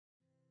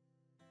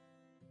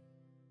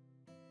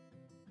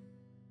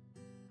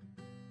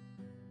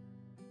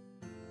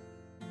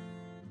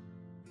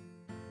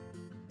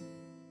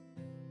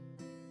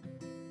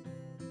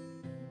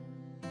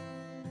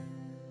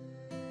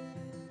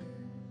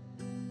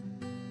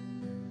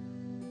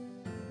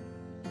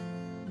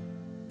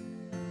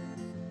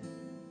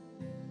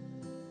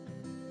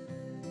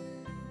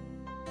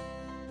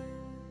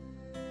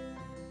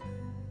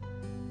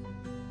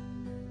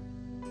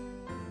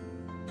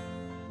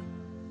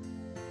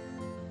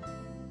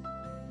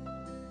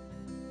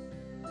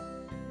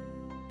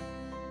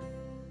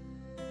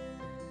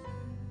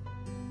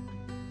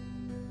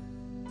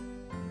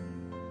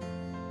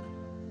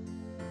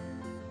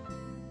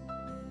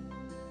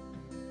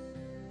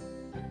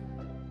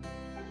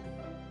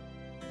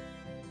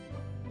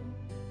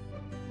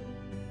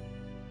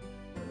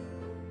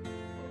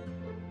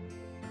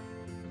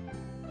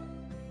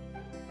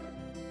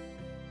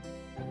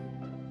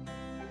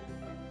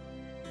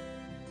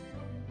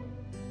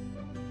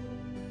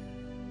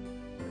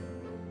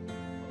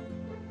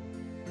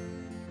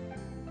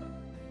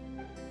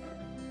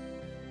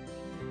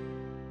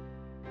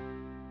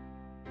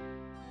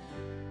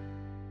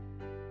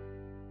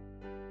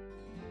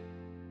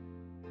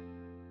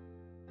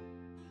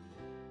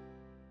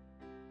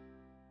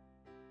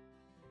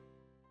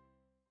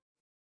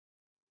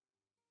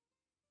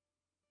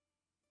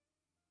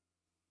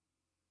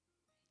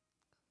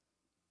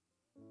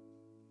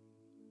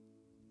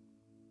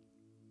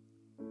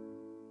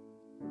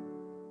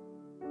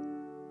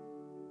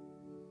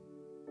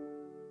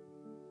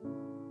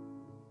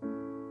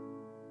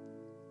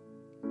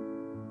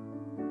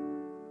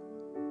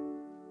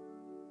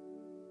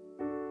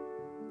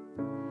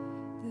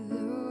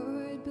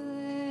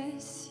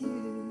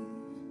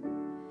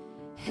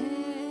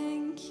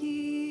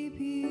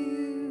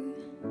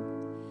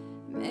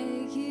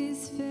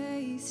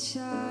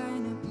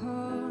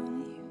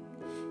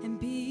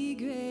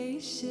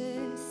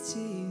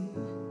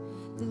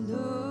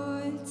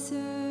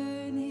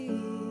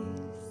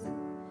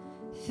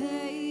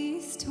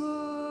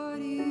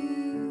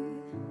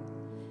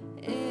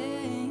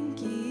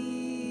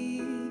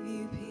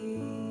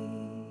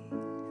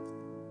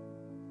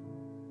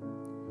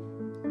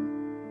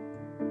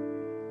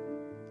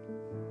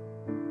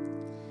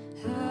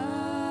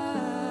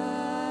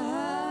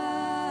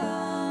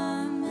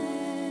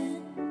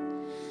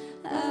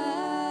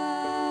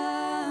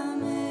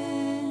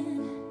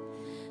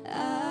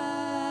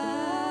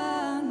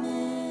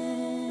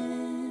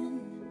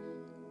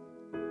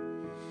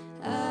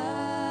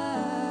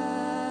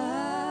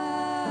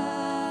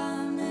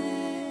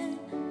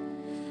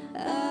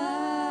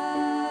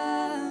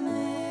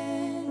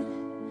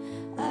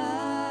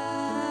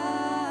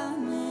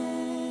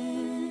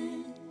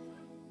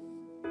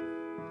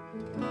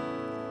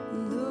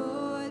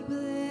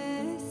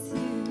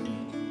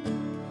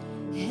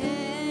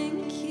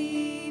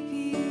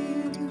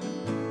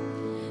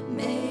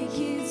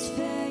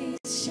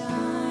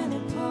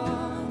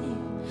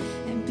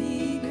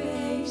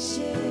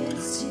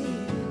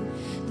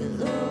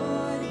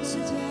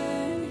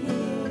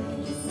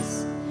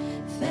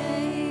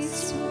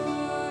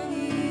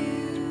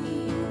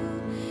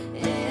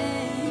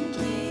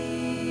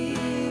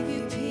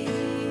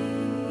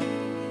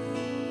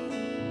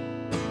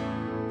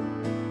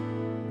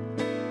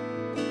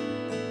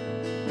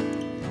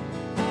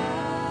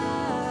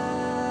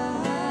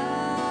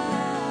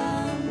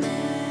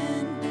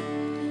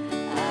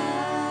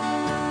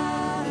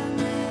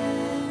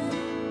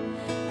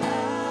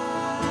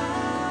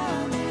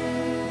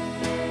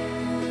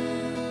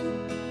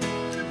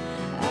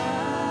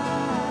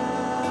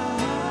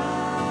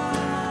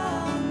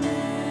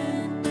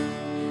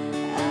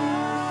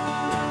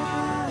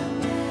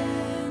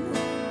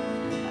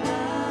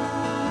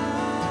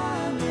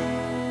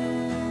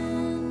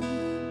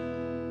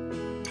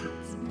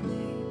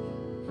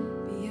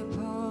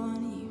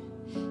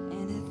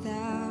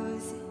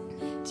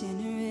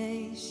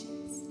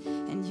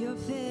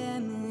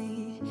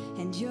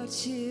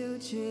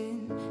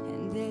children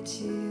and their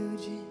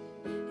children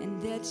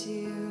and their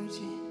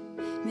children.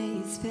 May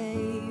his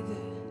favor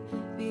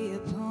be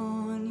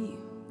upon you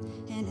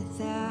and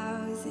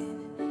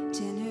 1,000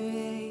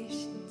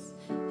 generations,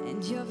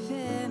 and your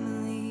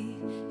family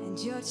and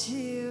your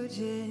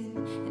children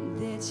and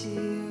their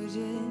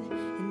children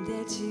and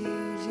their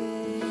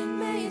children.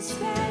 May his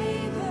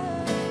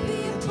favor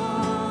be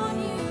upon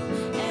you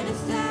and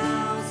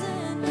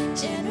 1,000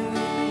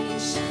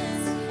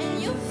 generations,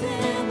 and your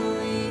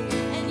family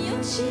and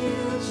your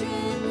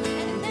children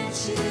and their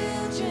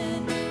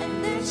children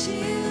and their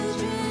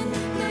children.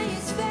 May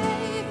his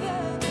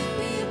favor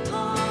be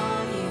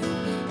upon you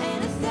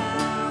and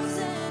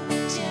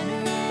 1,000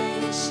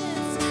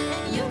 generations,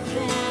 and your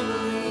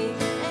family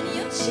and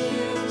your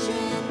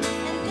children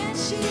and their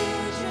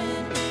children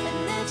and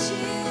their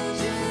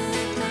children.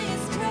 May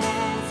his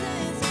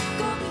presence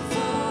go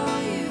before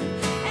you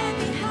and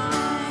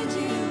behind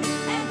you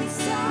and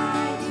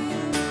beside you,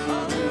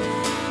 all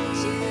around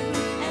you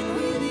and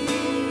within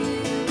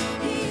you.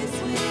 He is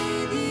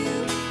with you,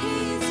 he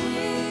is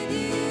with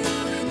you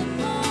in the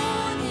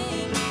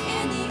morning,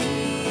 in the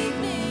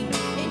evening,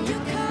 in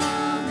your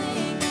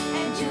coming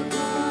and your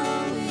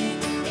going,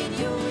 in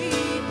your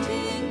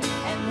weeping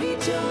and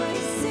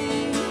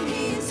rejoicing.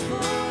 He is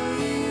for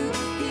you,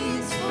 he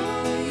is for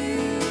you,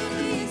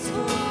 he is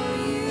for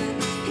you,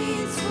 he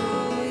is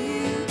for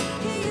you,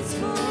 he is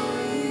for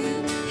you,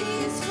 he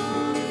is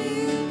for you,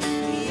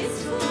 he is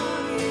for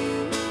you,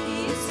 he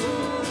is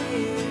for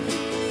you,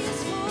 he is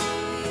for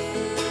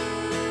you.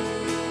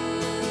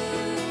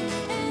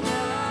 And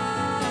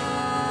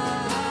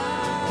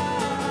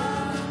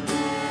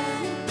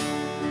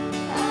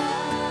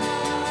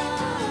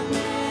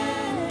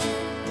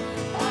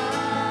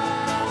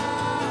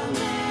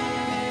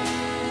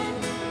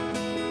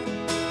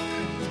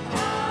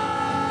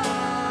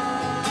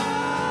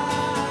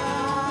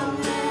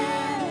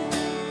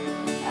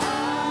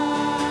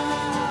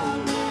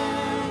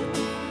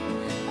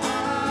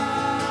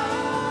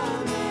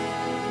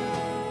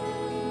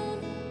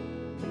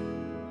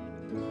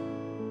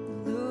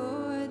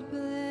Lord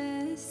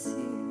bless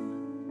you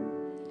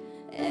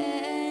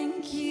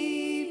and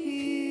keep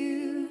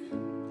you,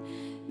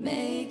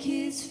 make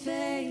his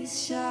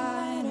face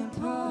shine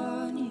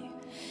upon you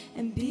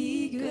and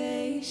be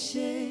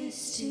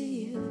gracious to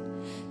you.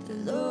 The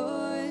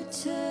Lord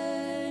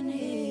turn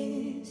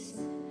his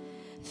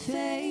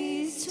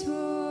face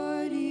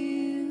toward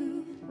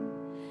you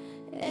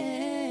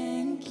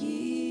and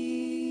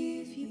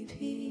give you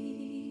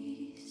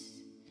peace.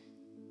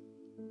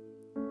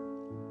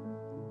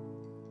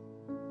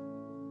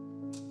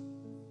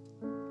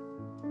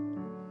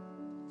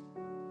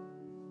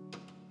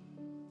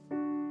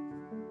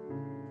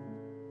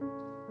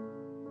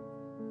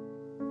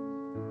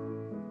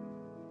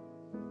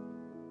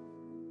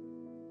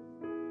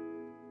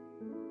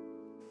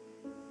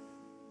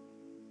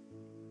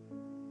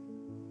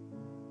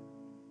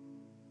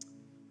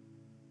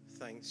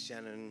 Thanks,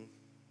 Shannon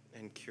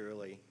and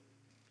Kiralee.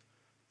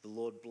 The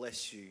Lord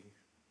bless you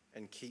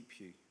and keep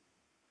you.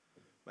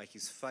 Make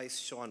his face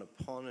shine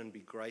upon and be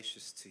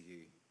gracious to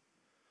you.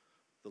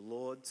 The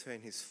Lord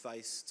turn his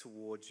face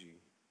towards you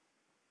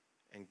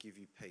and give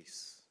you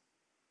peace.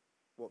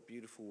 What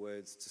beautiful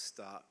words to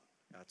start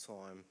our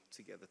time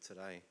together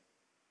today.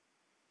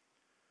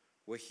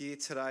 We're here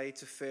today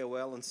to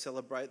farewell and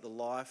celebrate the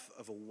life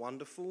of a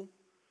wonderful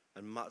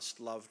and much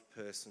loved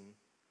person,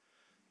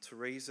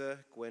 Teresea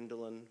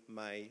Gwendolyn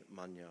May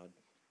Munyard.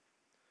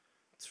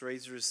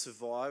 Teresea is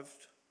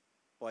survived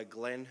by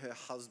Glenn, her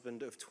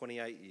husband of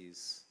 28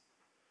 years,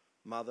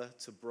 mother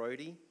to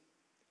Brodie,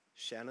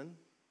 Shannon,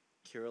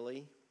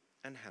 Kiralee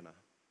and Hannah,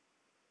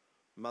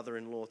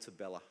 mother-in-law to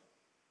Bella,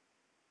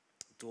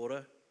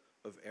 daughter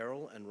of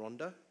Errol and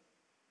Rhonda,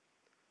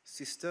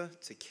 sister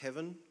to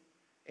Kevin,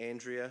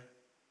 Andrea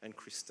and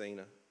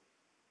Christina,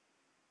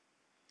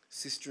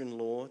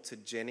 sister-in-law to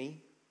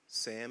Jenny,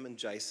 Sam and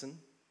Jason,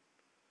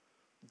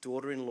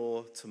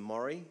 daughter-in-law to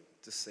Maury,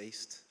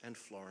 deceased, and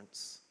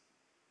Florence,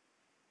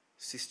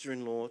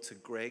 sister-in-law to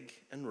Greg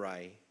and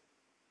Ray,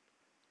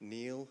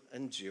 Neil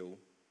and Jill,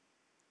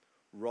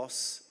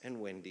 Ross and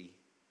Wendy,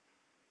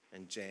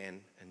 and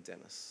Jan and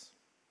Dennis.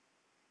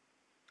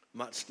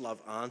 Much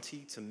love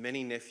auntie to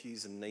many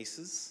nephews and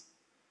nieces,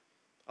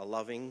 a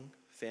loving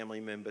family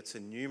member to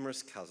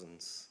numerous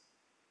cousins,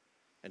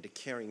 and a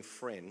caring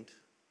friend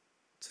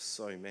to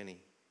so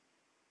many.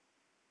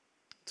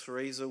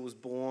 Teresea was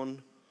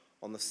born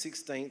on the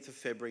 16th of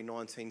February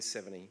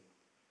 1970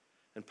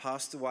 and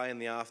passed away in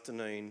the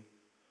afternoon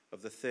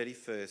of the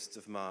 31st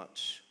of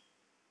March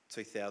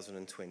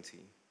 2020.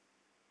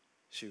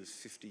 She was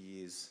 50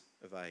 years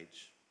of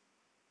age.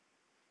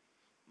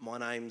 My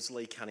name's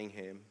Lee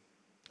Cunningham,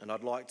 and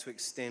I'd like to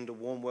extend a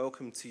warm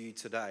welcome to you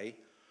today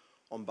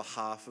on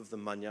behalf of the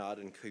Munyard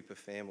and Cooper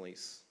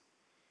families.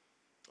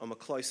 I'm a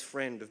close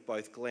friend of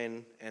both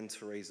Glenn and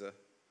Teresea,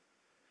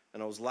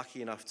 and I was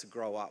lucky enough to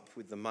grow up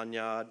with the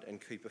Munyard and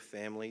Cooper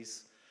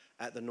families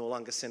at the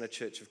Noarlunga Centre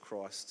Church of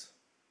Christ.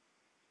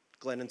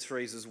 Glenn and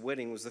Teresa's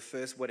wedding was the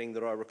first wedding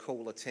that I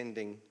recall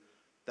attending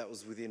that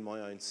was within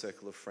my own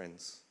circle of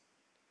friends.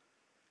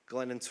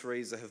 Glenn and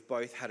Teresa have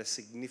both had a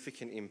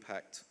significant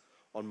impact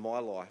on my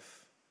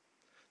life.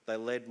 They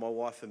led my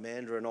wife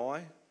Amanda and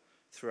I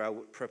through our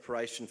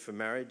preparation for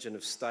marriage and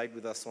have stayed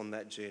with us on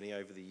that journey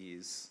over the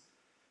years.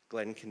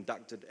 Glenn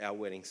conducted our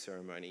wedding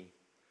ceremony.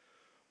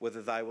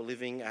 Whether they were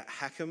living at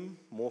Hackham,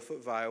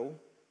 Morphett Vale,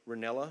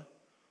 Ranella,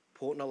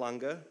 Port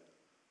Nalunga,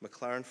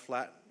 McLaren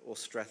Flat or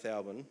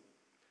Strathalbyn,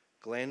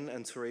 Glenn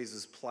and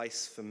Teresa's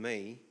place for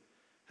me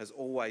has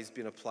always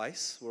been a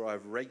place where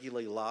I've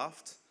regularly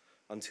laughed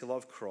until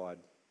I've cried.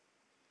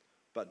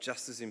 But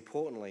just as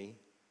importantly,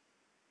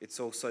 it's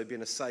also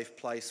been a safe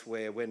place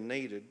where, when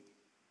needed,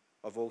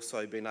 I've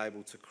also been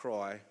able to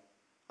cry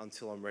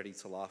until I'm ready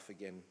to laugh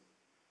again.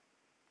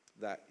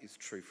 That is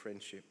true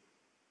friendship.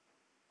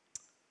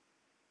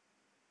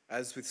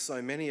 As with so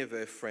many of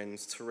her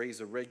friends,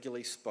 Teresa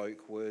regularly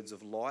spoke words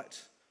of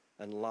light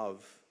and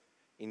love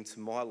into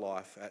my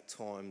life at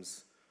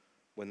times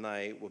when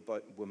they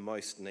were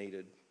most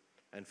needed.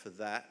 And for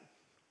that,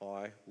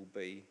 I will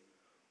be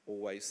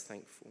always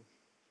thankful.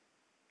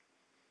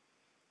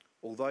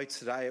 Although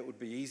today it would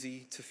be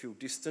easy to feel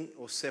distant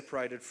or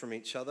separated from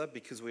each other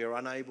because we are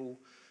unable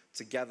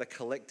to gather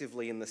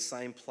collectively in the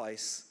same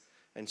place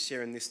and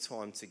share in this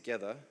time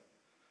together,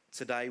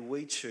 today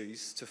we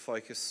choose to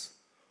focus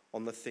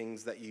on the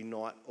things that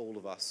unite all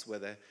of us,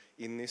 whether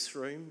in this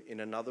room, in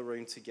another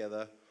room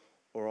together,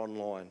 or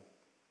online.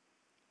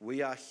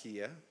 We are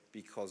here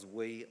because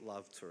we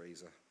love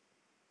Teresa.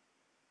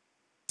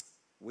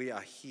 We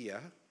are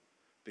here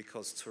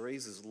because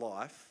Teresa's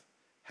life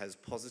has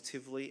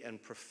positively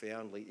and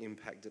profoundly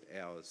impacted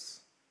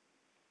ours.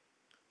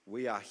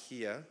 We are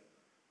here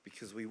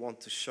because we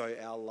want to show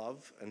our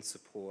love and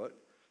support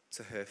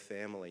to her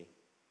family.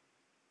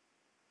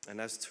 And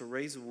as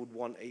Teresa would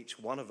want each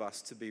one of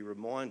us to be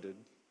reminded,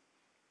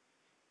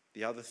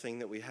 the other thing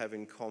that we have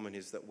in common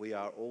is that we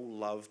are all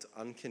loved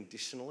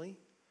unconditionally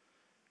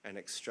and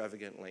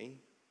extravagantly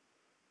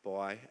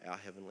by our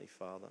Heavenly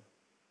Father.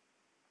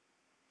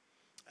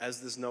 As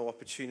there's no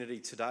opportunity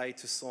today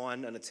to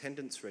sign an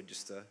attendance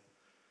register,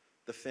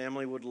 the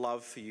family would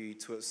love for you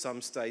to, at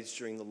some stage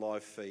during the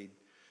live feed,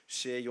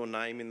 share your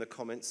name in the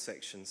comments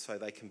section so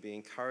they can be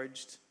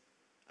encouraged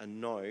and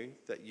know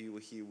that you were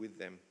here with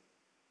them,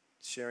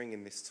 sharing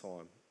in this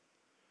time,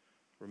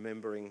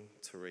 remembering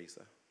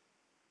Teresa.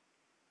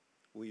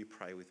 Will you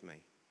pray with me?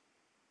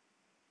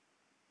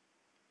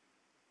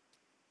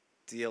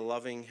 Dear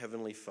loving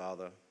Heavenly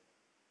Father,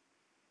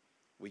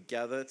 we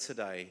gather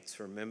today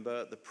to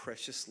remember the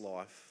precious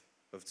life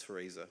of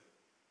Teresa.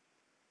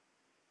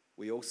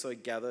 We also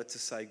gather to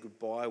say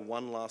goodbye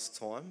one last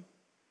time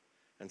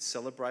and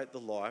celebrate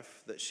the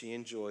life that she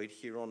enjoyed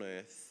here on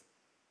earth,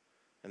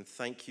 and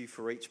thank you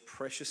for each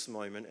precious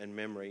moment and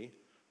memory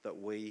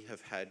that we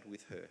have had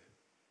with her.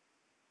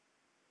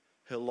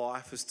 Her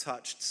life has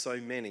touched so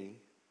many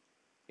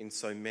in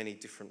so many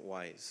different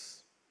ways.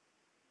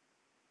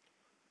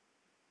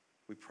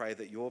 We pray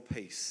that your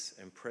peace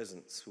and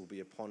presence will be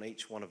upon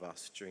each one of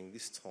us during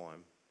this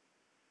time,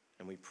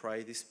 and we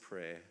pray this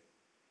prayer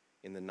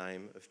in the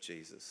name of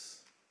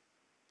Jesus.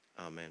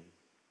 Amen.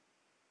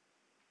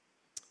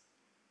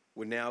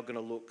 We're now going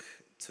to look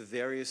to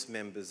various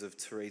members of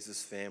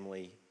Teresa's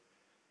family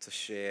to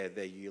share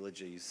their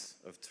eulogies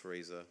of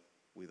Teresa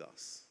with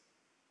us.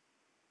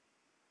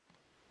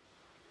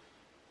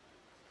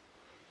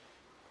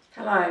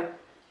 Hello,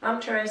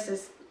 I'm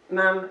Teresa's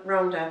mum,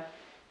 Rhonda.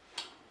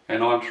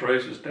 And I'm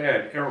Teresa's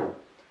dad, Errol.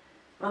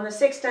 On the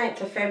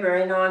 16th of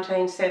February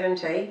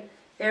 1970,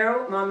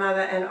 Errol, my mother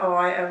and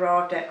I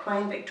arrived at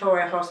Queen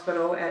Victoria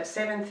Hospital at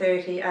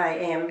 7:30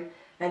 a.m.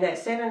 and at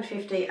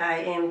 7:50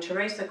 a.m.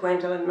 Teresa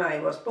Gwendolyn May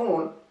was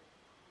born.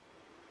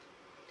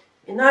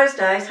 In those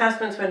days,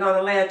 husbands were not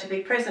allowed to be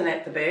present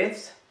at the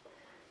births.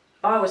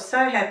 I was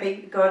so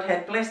happy God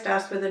had blessed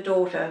us with a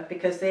daughter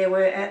because there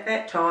were at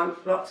that time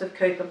lots of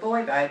Cooper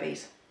boy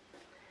babies.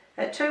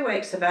 At 2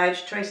 weeks of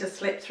age, Teresa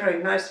slept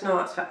through most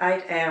nights for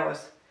 8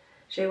 hours.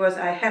 She was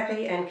a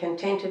happy and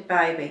contented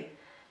baby.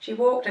 She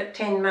walked at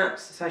 10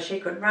 months so she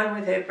could run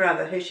with her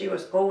brother, who she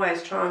was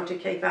always trying to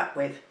keep up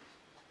with.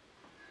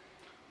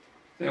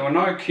 There were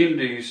no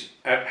kindies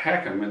at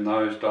Hackham in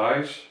those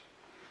days,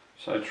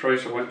 so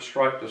Teresa went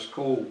straight to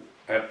school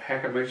at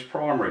Hackham East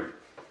Primary.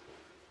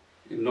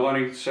 In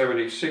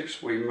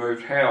 1976 we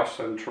moved house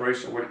and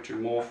Teresa went to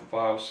Morphett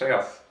Vale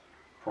South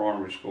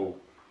Primary School.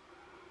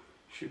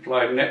 She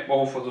played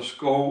netball for the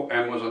school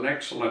and was an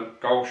excellent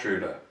goal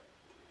shooter.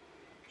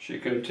 She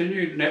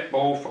continued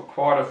netball for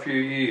quite a few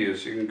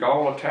years in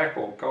goal attack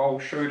or goal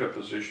shooter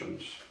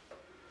positions.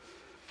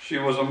 She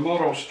was a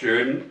model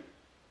student,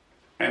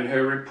 and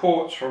her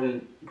reports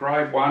from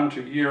grade 1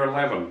 to year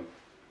 11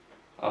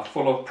 are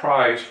full of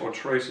praise for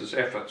Teresa's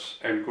efforts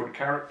and good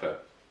character.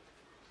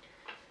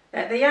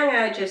 At the young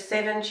age of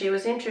 7, she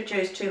was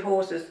introduced to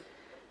horses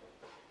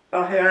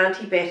by her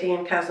Auntie Betty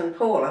and cousin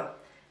Paula,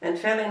 and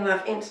fell in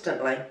love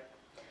instantly.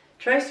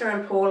 Teresa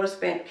and Paula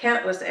spent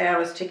countless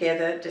hours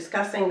together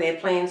discussing their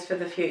plans for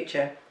the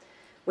future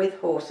with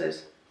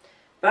horses.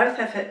 Both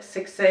have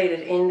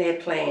succeeded in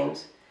their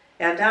plans.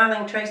 Our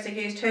darling Teresa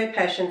used her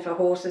passion for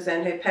horses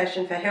and her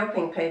passion for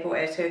helping people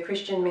as her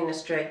Christian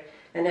ministry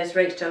and has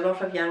reached a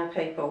lot of young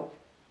people.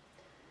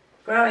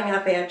 Growing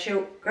up, our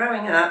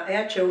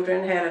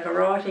children had a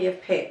variety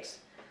of pets.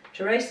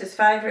 Teresa's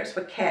favourites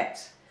were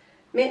cats,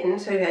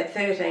 Mittens, who had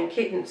 13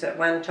 kittens at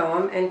one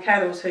time, and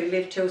Cuddles, who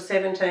lived till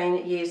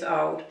 17 years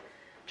old.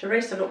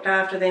 Teresa looked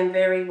after them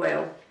very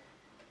well.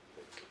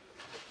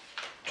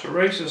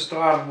 Teresa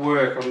started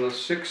work on the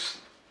 6th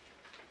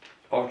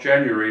of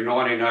January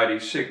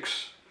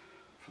 1986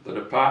 for the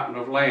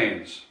Department of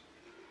Lands,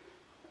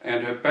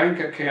 and her bank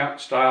account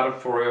started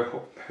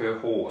for her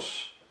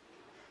horse.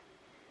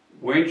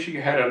 When she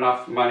had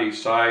enough money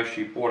saved,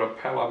 she bought a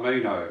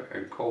Palomino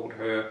and called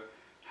her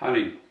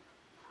Honey.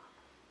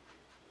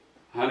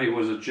 Honey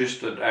was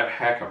registered at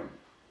Hackham.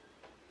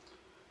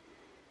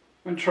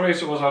 When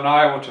Teresa was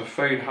unable to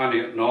feed Honey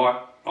at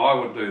night, I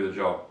would do the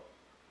job.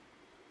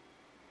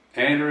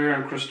 Andrea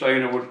and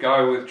Christina would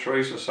go with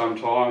Teresa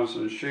sometimes,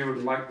 and she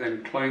would make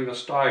them clean the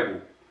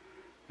stable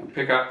and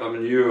pick up the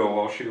manure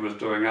while she was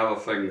doing other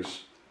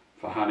things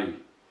for Honey.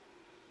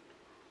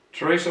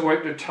 Teresa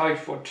went to TAFE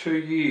for 2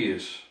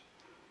 years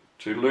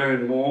to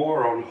learn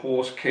more on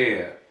horse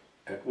care,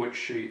 at which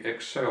she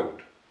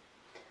excelled.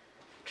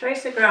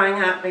 Teresa,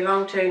 growing up,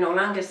 belonged to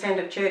Noarlunga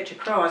Centre Church of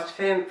Christ,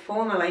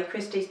 formerly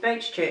Christie's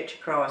Beach Church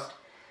of Christ,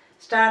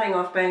 starting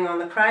off being on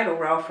the cradle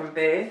roll from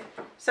birth,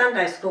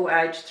 Sunday school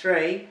aged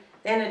 3,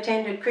 then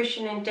attended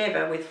Christian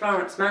Endeavour with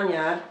Florence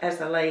Munyard as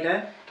the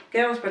leader,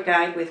 Girls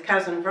Brigade with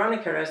cousin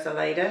Veronica as the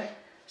leader,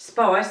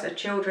 Spice, a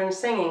children's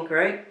singing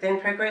group, then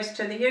progressed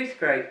to the youth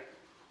group.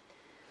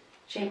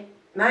 She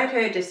made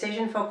her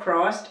decision for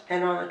Christ,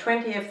 and on the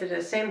 20th of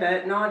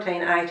December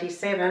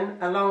 1987,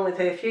 along with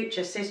her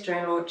future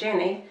sister-in-law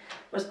Jenny,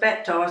 was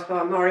baptised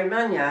by Maury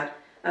Munyard,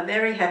 a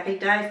very happy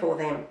day for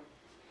them.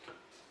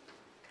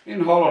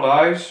 In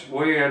holidays,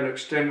 we and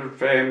extended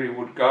family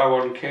would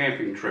go on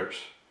camping trips.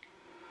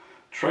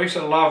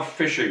 Teresa loved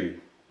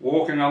fishing,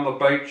 walking on the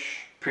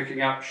beach,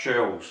 picking up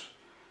shells,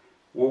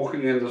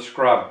 walking in the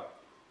scrub,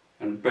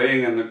 and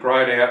being in the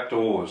great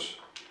outdoors,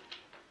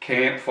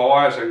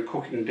 campfires and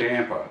cooking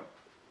damper.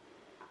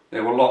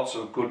 There were lots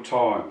of good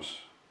times.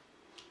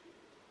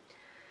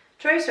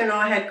 Teresa and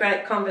I had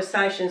great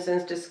conversations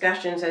and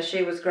discussions as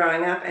she was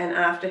growing up and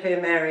after her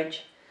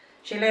marriage.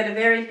 She led a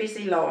very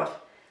busy life,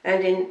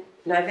 and in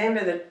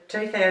November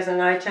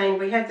 2018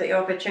 we had the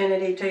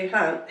opportunity to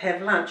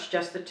have lunch,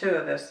 just the two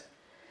of us.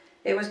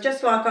 It was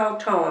just like old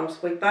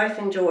times. We both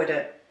enjoyed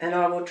it, and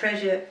I will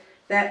treasure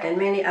that and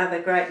many other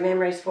great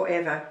memories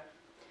forever.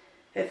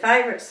 Her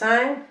favourite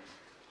saying,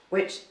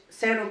 which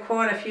settled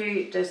quite a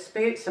few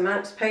disputes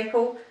amongst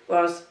people,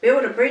 was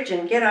build a bridge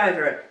and get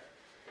over it.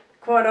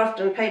 Quite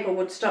often people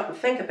would stop and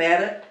think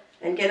about it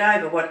and get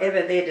over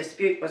whatever their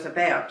dispute was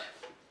about.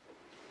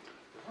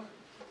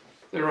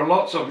 There are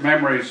lots of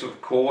memories,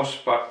 of course,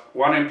 but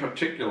one in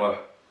particular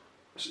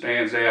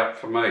stands out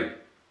for me.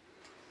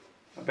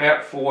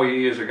 About 4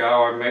 years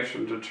ago, I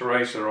mentioned to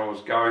Teresa I was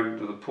going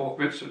to the Port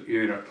Vincent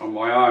unit on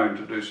my own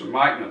to do some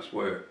maintenance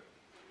work.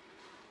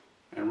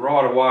 And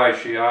right away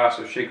she asked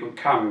if she could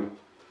come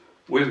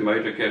with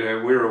me to get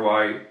her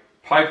Wirraway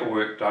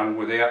paperwork done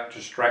without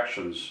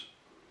distractions.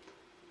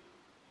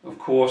 Of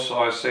course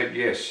I said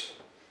yes.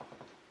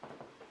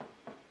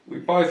 We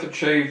both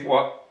achieved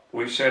what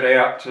we set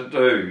out to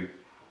do,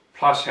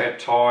 plus had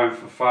time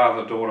for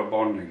father-daughter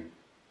bonding.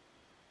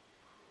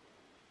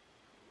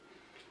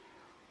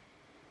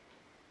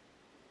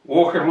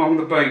 Walking along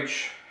the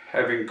beach,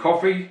 having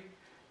coffee,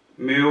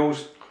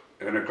 meals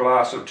and a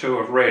glass or two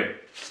of red,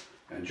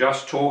 and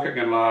just talking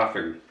and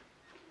laughing.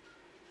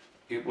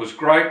 It was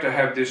great to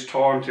have this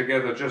time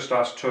together, just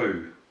us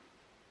two.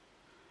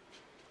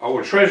 I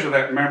will treasure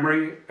that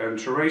memory, and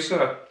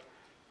Teresa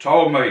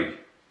told me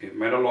it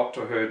meant a lot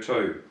to her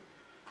too.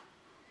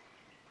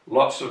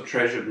 Lots of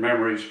treasured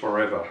memories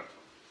forever.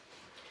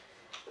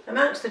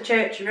 Amongst the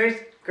church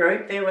youth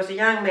group there was a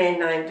young man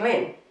named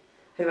Glenn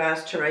who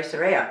asked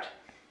Teresa out.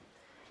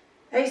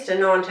 Easter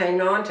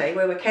 1990,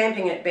 we were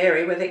camping at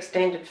Berry with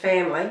extended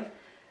family,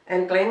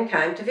 and Glenn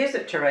came to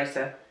visit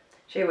Teresa.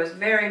 She was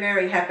very,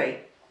 very happy.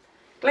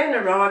 Glenn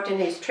arrived in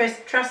his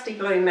trusty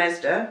blue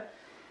Mazda.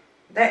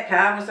 That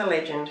car was a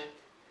legend.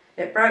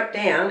 It broke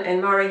down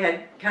and Maury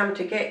had come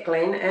to get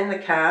Glenn and the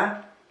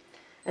car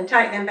and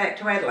take them back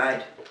to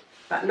Adelaide,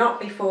 but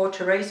not before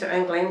Teresa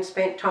and Glenn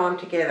spent time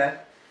together,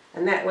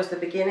 and that was the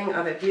beginning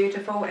of a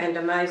beautiful and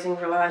amazing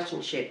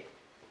relationship.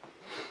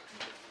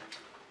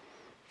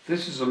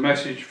 This is a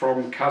message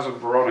from cousin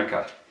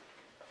Veronica.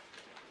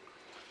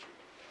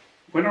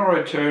 When I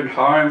returned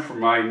home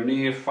from a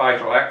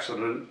near-fatal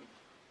accident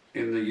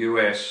in the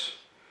US,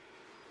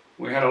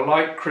 we had a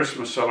late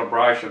Christmas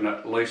celebration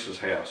at Lisa's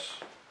house.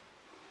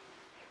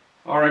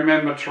 I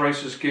remember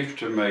Teresa's gift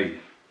to me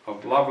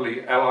of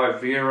lovely aloe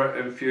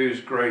vera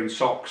infused green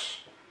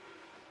socks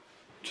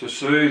to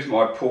soothe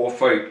my poor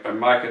feet and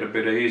make it a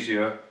bit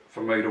easier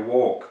for me to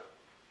walk.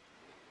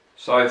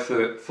 So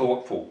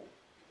thoughtful.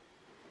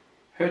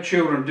 Her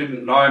children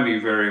didn't know me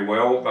very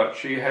well, but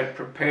she had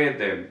prepared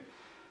them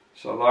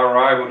so they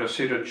were able to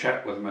sit and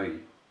chat with me.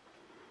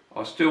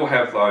 I still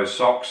have those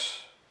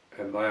socks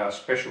and they are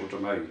special to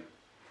me.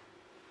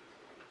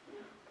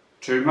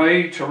 To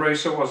me,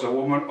 Teresea was a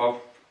woman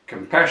of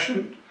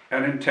compassion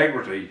and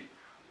integrity,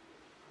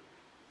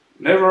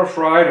 never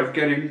afraid of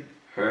getting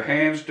her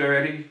hands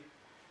dirty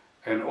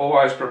and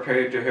always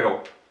prepared to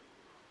help.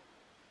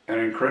 An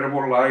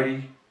incredible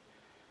lady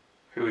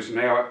who is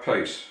now at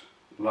peace.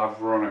 Love,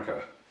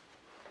 Veronica.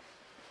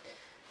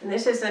 And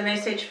this is a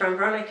message from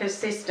Veronica's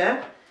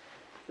sister,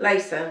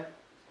 Lisa.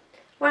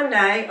 One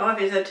day I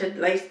visited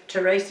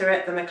Teresea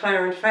at the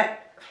McLaren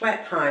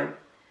flat home.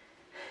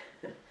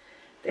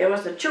 There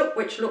was a chook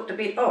which looked a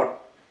bit odd.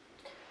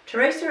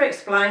 Teresea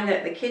explained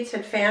that the kids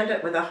had found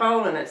it with a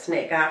hole in its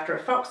neck after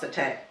a fox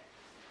attack.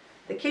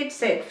 The kids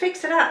said,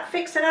 fix it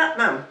up,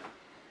 Mum.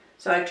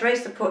 So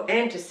Teresea put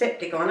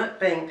antiseptic on it,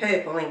 being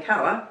purple in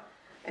colour,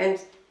 and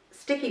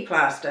sticky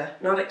plaster,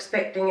 not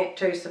expecting it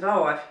to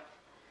survive.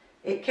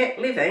 It kept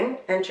living,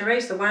 and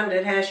Teresea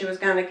wondered how she was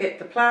going to get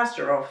the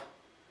plaster off.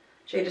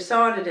 She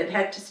decided it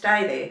had to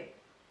stay there.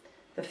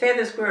 The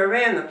feathers grew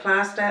around the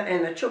plaster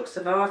and the chook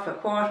survived for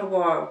quite a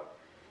while.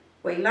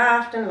 We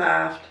laughed and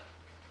laughed.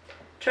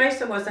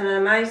 Teresea was an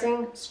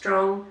amazing,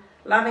 strong,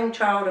 loving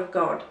child of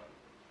God.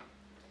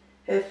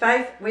 Her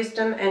faith,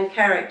 wisdom and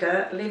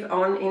character live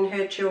on in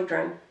her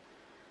children.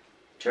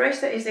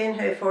 Teresea is in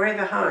her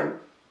forever home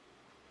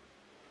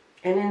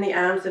and in the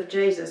arms of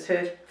Jesus,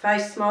 her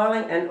face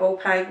smiling and all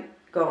pain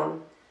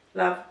gone.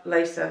 Love,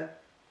 Lisa.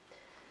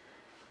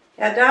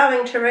 Our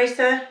darling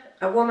Teresea,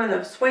 a woman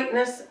of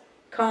sweetness,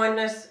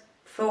 kindness,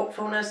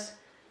 thoughtfulness,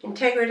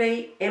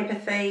 integrity,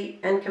 empathy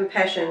and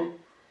compassion.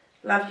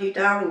 Love you,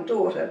 darling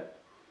daughter.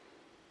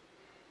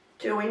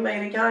 Till we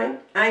meet again.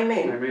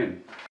 Amen.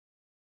 Amen.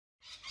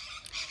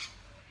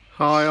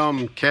 Hi,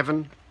 I'm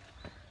Kevin,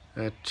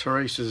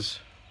 Teresa's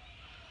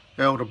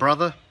elder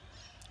brother,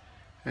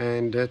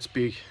 and it's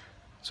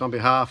on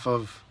behalf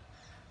of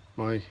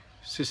my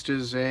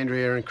sisters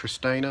Andrea and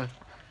Christina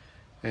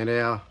and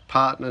our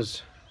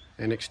partners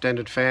and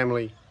extended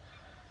family.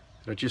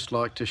 I'd just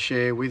like to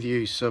share with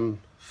you some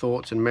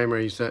thoughts and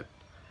memories that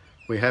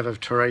we have of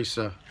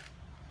Teresea.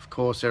 Of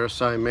course, there are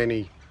so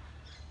many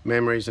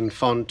memories and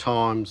fond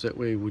times that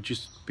we would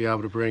just be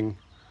able to bring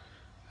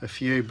a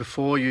few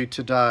before you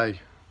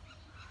today.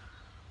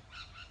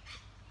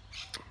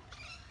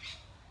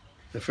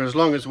 And for as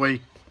long as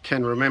we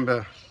can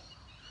remember,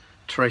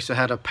 Teresea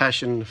had a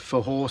passion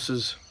for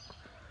horses,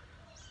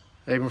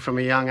 even from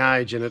a young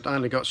age, and it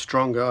only got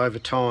stronger over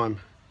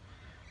time.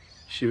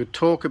 She would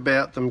talk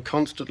about them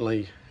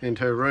constantly, and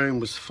her room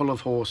was full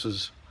of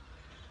horses.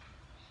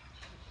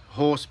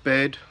 Horse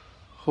bed,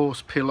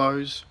 horse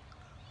pillows,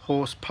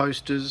 horse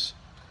posters,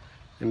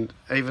 and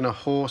even a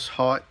horse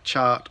height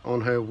chart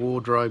on her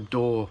wardrobe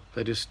door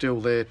that is still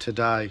there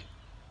today.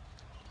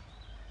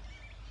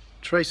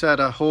 Teresea had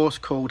a horse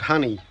called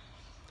Honey.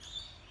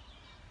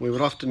 We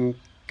would often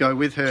go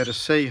with her to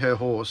see her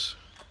horse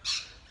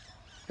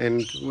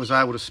and was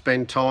able to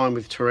spend time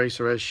with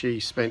Teresea as she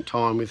spent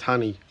time with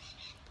Honey.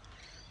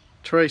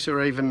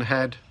 Teresea even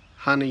had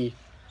Honey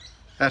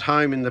at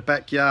home in the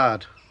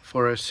backyard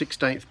for her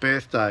 16th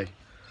birthday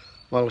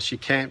while she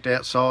camped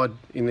outside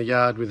in the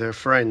yard with her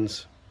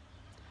friends.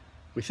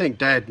 We think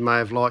Dad may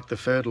have liked the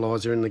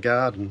fertiliser in the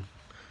garden.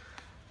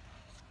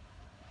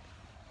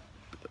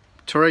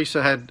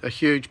 Teresea had a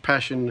huge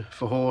passion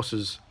for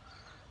horses.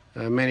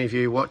 Many of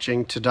you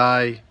watching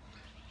today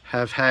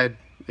have had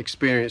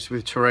experience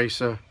with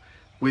Teresea,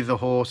 with the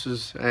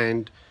horses,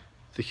 and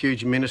the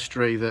huge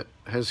ministry that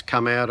has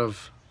come out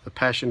of the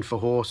passion for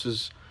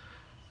horses,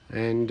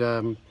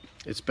 and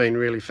it's been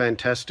really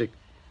fantastic.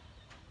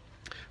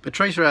 But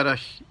Teresea had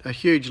a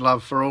huge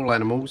love for all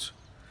animals,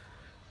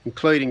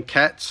 including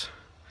cats,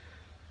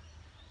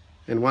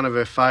 and one of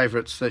her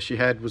favourites that she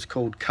had was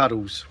called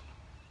Cuddles.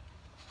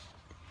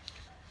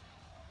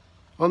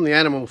 On the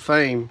animal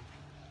theme,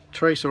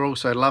 Teresea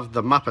also loved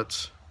the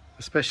Muppets,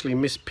 especially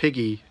Miss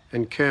Piggy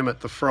and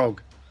Kermit the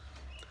Frog.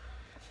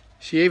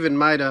 She even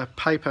made a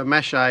paper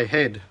mache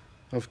head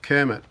of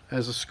Kermit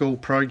as a school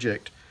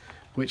project,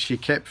 which she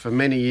kept for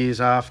many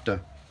years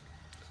after.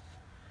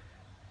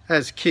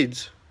 As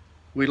kids,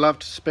 we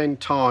loved to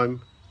spend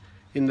time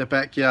in the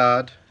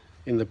backyard,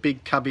 in the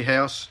big cubby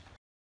house,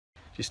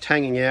 just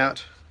hanging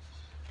out,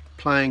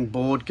 playing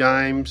board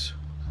games,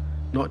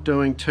 not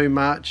doing too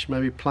much,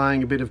 maybe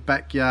playing a bit of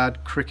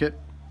backyard cricket.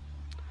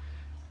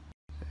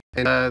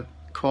 And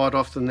quite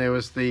often there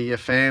was the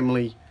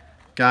family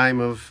game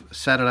of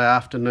Saturday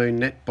afternoon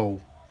netball.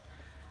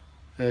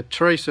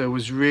 Teresea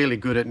was really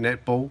good at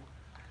netball.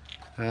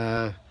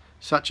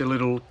 Such a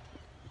little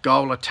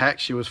goal attack,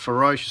 she was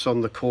ferocious on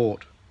the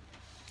court.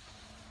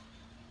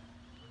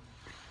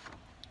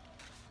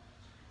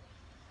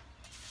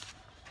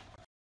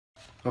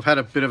 I've had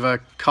a bit of a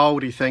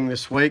coldy thing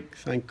this week,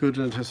 thank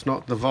goodness it's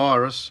not the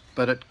virus,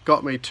 but it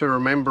got me to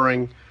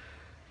remembering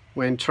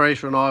when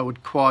Teresea and I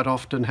would quite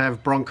often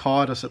have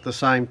bronchitis at the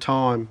same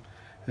time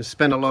and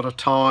spend a lot of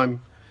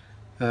time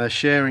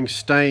sharing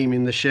steam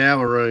in the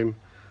shower room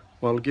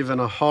while given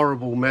a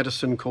horrible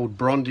medicine called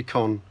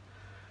Brondicon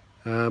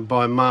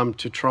by Mum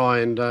to try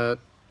and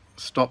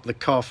stop the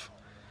cough.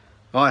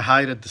 I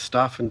hated the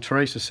stuff, and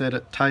Teresa said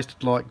it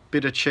tasted like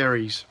bitter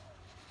cherries.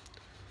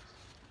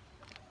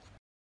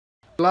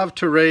 I loved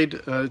to read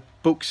a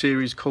book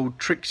series called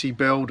Trixie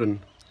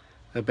Belden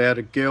about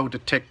a girl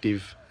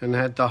detective, and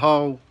had the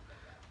whole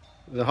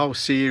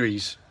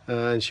series,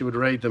 and she would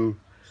read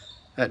them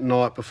at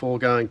night before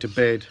going to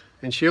bed.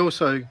 And she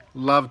also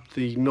loved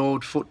the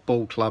Nord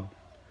Football Club.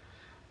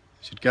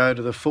 She'd go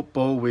to the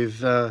football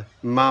with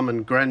Mum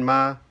and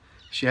Grandma.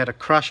 She had a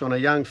crush on a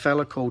young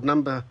fella called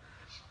number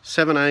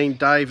 17,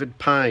 David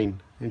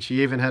Payne, and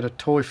she even had a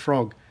toy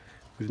frog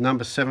with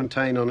number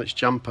 17 on its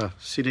jumper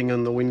sitting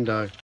in the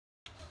window.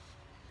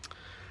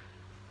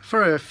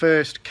 For her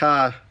first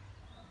car,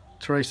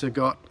 Teresa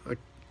got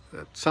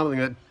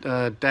something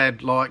that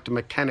Dad liked, a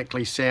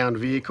mechanically sound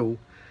vehicle.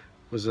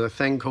 Was a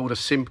thing called a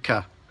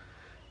Simca.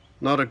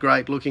 Not a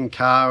great looking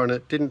car, and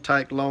it didn't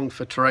take long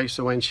for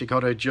Teresa, when she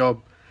got her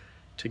job,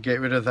 to get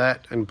rid of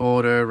that and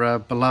bought her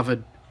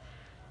beloved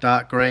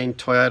dark green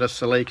Toyota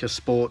Celica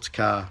sports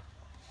car.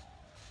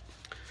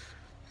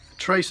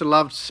 Teresa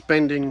loved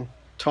spending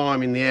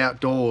time in the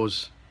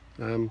outdoors.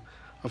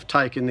 I've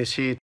taken this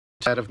here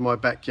out of my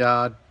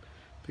backyard,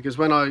 because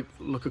when I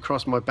look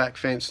across my back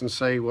fence and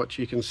see what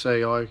you can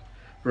see, I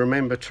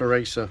remember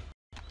Teresa.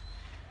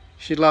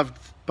 She loved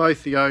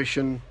both the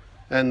ocean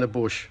and the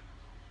bush.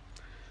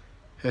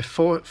 Her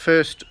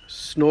first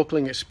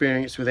snorkelling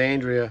experience with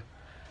Andrea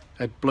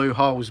at Blue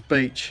Holes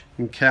Beach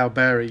in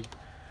Kalbarri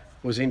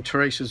was, in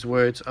Teresa's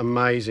words,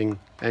 amazing,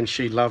 and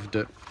she loved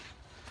it.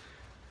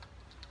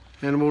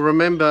 And we'll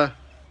remember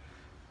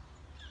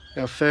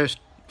our first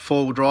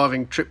fall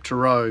driving trip to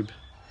Robe.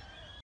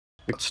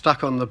 We got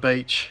stuck on the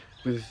beach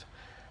with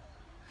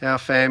our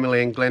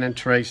family and Glenn and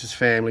Teresa's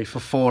family for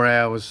 4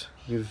 hours,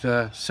 with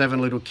 7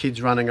 little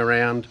kids running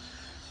around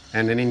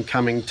and an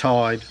incoming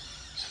tide.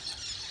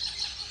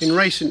 In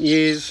recent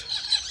years,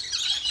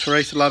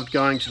 Teresa loved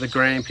going to the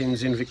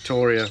Grampians in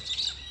Victoria.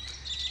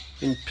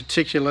 In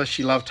particular,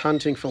 she loved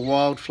hunting for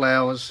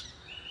wildflowers,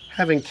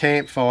 having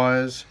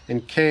campfires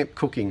and camp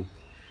cooking,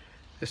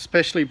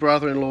 especially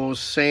brother-in-law's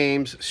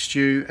Sam's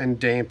stew and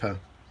damper.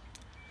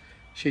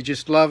 She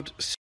just loved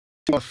sitting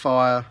by the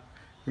fire,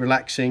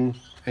 relaxing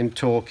and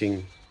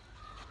talking.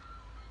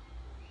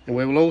 And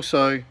we will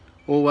also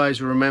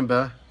always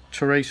remember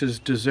Teresa's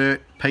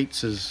dessert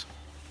pizzas.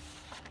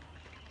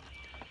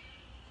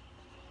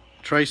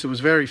 Teresa was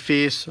very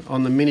fierce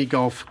on the mini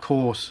golf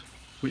course,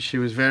 which she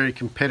was very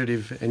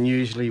competitive and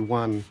usually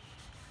won.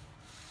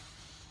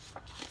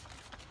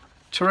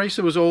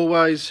 Teresa was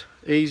always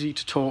easy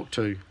to talk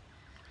to.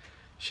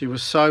 She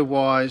was so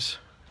wise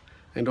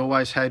and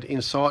always had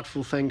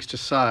insightful things to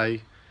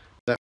say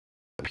that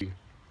you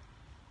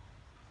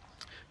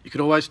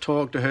could always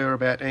talk to her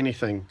about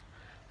anything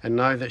and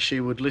know that she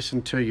would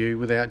listen to you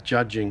without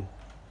judging.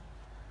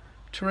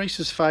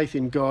 Teresa's faith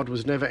in God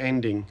was never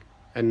ending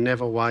and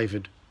never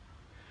wavered.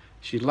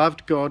 She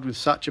loved God with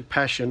such a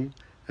passion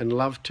and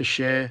loved to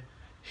share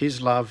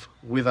his love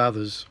with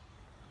others.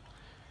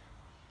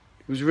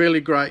 It was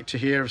really great to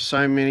hear of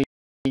so many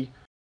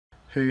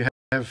who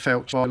have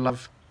felt her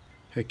love,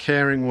 her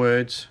caring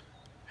words,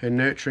 her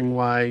nurturing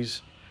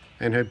ways,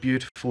 and her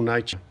beautiful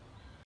nature.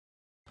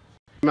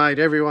 She made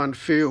everyone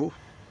feel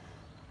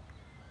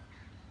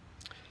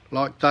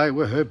like they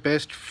were her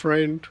best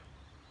friend.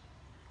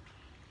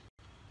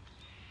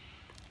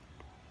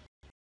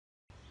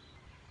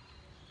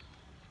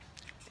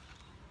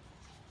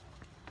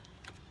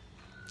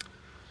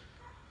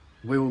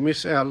 We will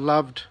miss our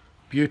loved,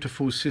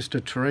 beautiful sister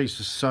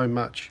Teresa so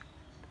much.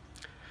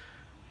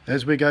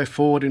 As we go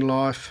forward in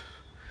life,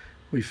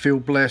 we feel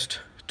blessed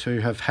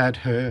to have had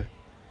her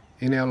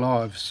in our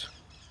lives.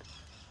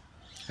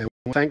 And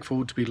we're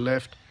thankful to be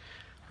left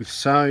with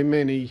so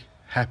many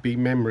happy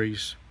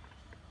memories.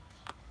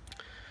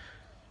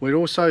 We're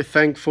also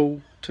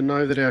thankful to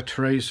know that our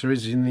Teresa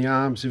is in the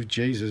arms of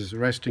Jesus,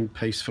 resting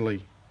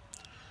peacefully.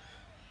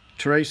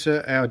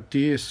 Teresa, our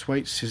dear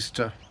sweet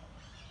sister,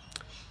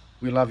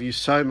 we love you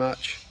so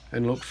much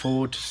and look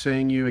forward to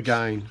seeing you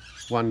again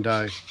one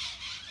day.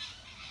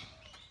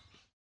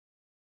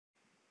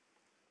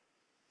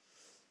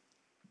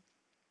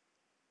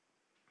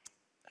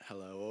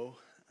 Hello all,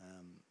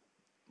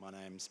 my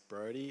name's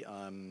Brody.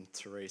 I'm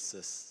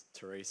Teresa's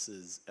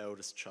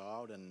eldest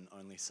child and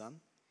only son.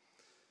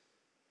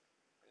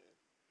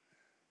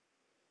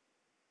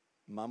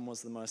 Mum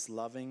was the most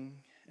loving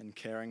and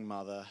caring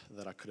mother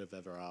that I could have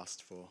ever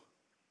asked for.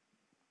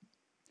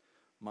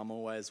 Mum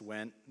always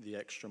went the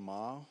extra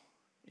mile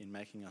in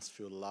making us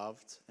feel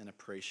loved and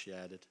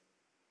appreciated.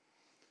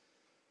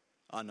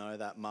 I know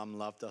that Mum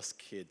loved us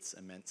kids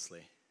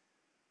immensely.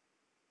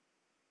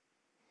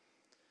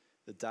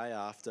 The day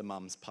after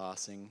Mum's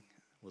passing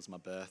was my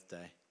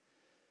birthday.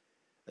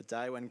 A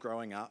day when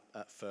growing up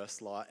at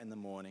first light in the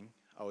morning,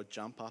 I would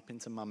jump up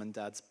into Mum and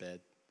Dad's bed,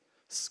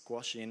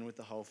 squash in with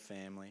the whole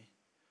family,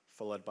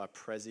 followed by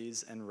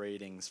prezzies and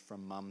readings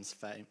from Mum's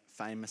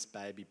famous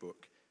baby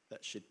book,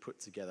 that she'd put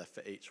together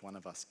for each one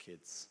of us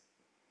kids.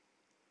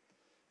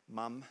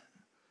 Mum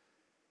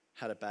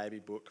had a baby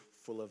book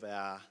full of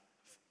our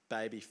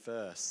baby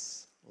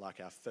firsts,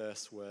 like our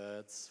first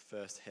words,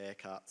 first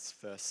haircuts,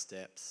 first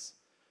steps,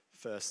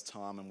 first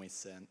time when we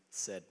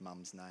said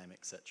Mum's name,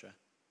 etc.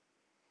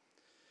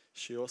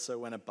 She also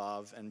went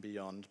above and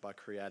beyond by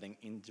creating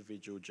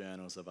individual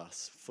journals of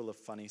us, full of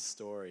funny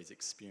stories,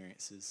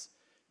 experiences,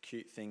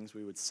 cute things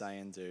we would say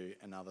and do,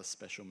 and other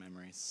special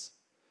memories.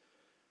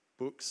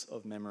 Books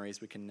of memories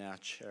we can now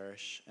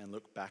cherish and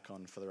look back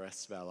on for the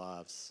rest of our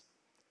lives,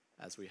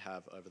 as we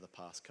have over the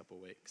past couple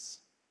of weeks.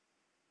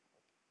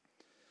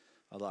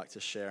 I'd like to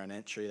share an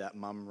entry that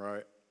Mum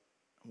wrote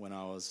when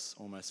I was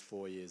almost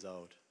 4 years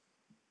old.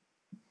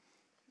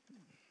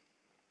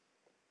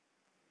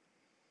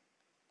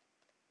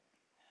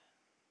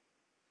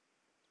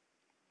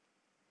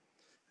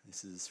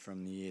 This is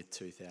from the year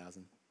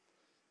 2000.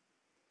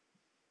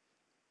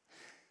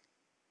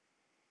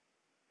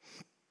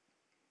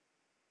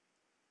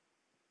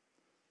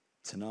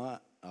 Tonight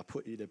I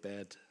put you to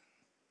bed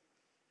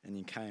and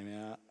you came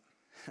out.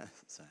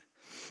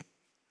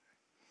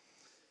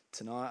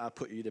 Tonight I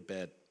put you to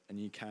bed and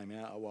you came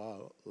out a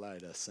while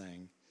later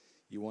saying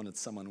you wanted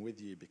someone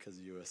with you because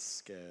you were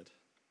scared.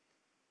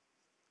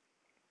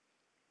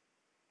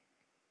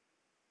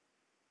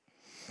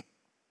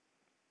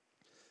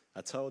 I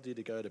told you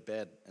to go to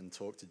bed and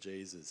talk to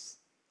Jesus,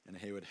 and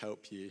he would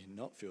help you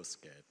not feel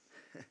scared.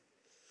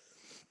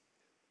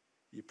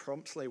 You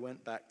promptly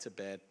went back to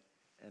bed,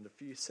 and a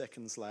few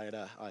seconds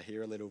later, I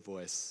hear a little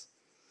voice.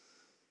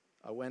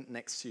 I went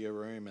next to your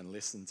room and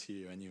listened to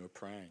you, and you were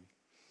praying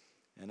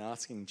and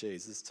asking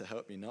Jesus to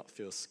help me not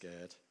feel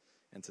scared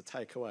and to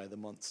take away the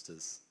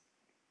monsters.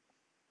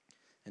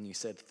 And you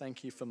said,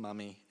 "Thank you for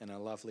Mummy and a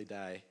lovely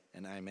day,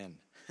 and amen."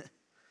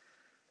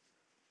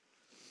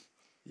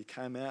 You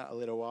came out a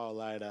little while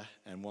later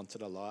and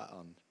wanted a light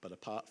on, but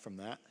apart from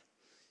that,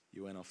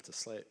 you went off to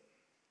sleep.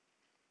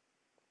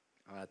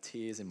 I had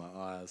tears in my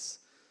eyes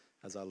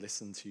as I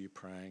listened to you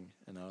praying,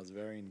 and I was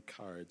very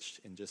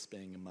encouraged in just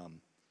being a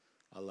mum.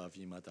 I love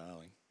you, my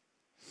darling.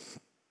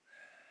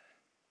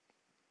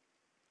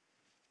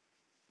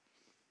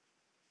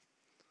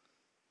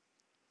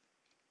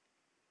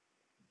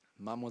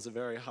 Mum was a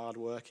very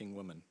hard-working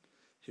woman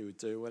who would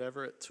do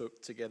whatever it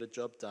took to get a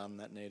job done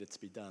that needed to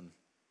be done.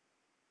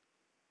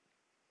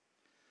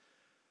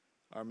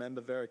 I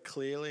remember very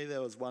clearly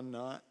there was one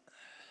night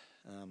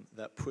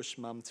that pushed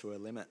Mum to her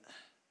limit.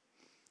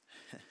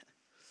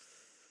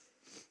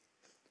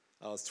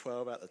 I was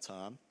 12 at the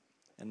time,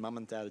 and Mum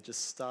and Dad had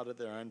just started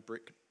their own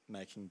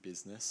brick-making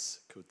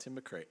business called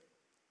Timbercrete.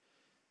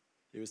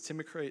 It was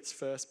Timbercrete's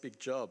first big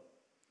job,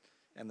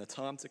 and the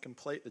time to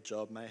complete the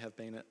job may have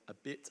been a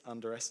bit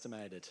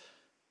underestimated.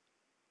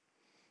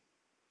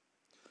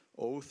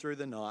 All through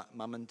the night,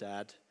 Mum and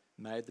Dad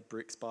made the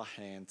bricks by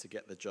hand to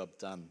get the job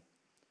done.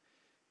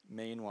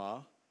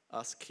 Meanwhile,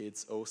 us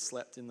kids all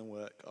slept in the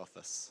work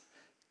office.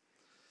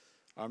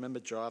 I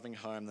remember driving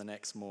home the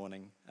next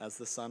morning as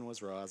the sun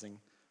was rising,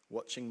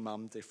 watching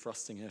Mum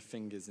defrosting her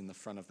fingers in the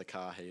front of the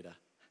car heater.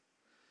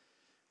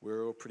 We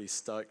were all pretty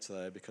stoked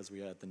though because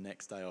we had the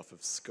next day off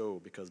of school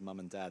because Mum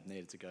and Dad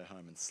needed to go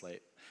home and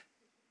sleep.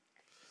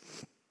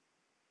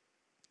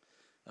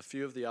 A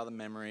few of the other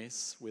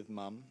memories with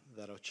Mum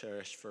that I'll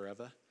cherish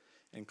forever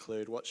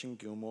include watching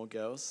Gilmore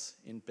Girls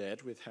in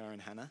bed with her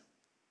and Hannah,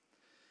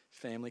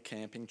 family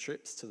camping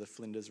trips to the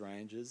Flinders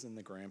Ranges and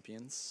the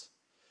Grampians,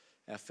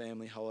 our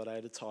family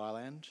holiday to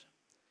Thailand,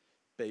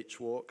 beach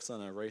walks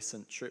on a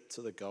recent trip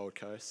to the Gold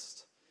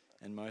Coast,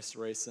 and most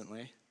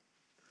recently,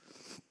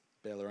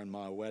 Bella and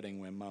my wedding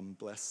where Mum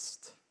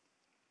blessed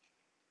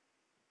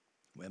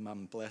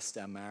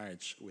our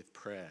marriage with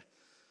prayer.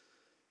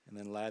 And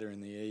then later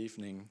in the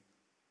evening,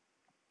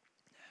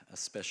 a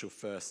special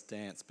first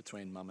dance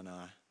between Mum and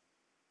I.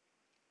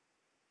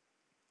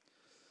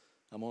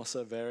 I'm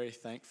also very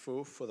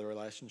thankful for the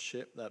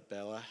relationship that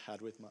Bella had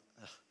with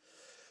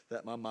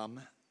that my mum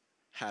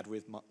had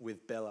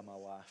with Bella, my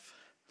wife.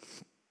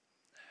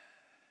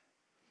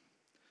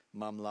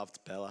 Mum loved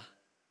Bella.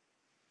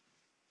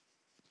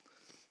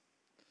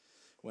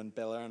 When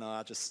Bella and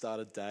I just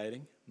started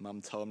dating,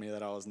 Mum told me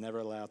that I was never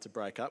allowed to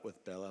break up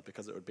with Bella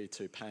because it would be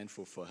too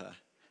painful for her.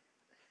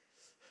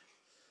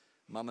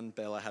 Mum and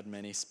Bella had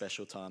many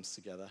special times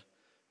together,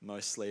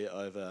 mostly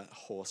over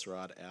horse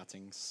ride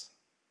outings.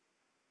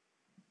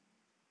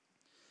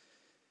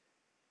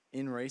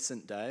 In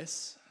recent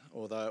days,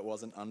 although it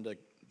wasn't under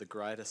the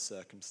greatest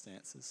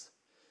circumstances,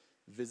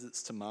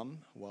 visits to Mum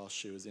while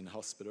she was in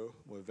hospital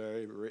were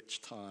very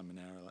rich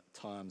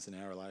times in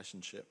our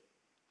relationship.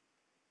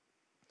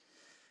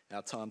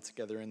 Our time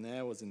together in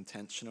there was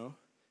intentional,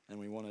 and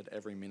we wanted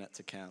every minute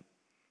to count.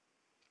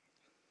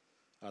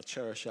 I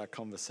cherish our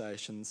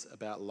conversations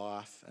about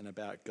life and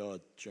about God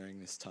during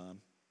this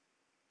time.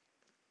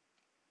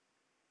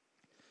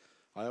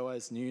 I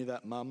always knew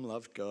that Mum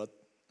loved God,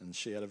 and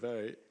she had a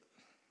very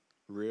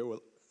real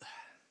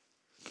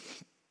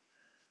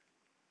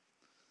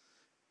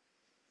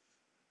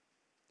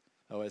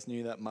I always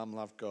knew that Mum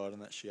loved God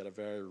and that she had a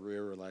very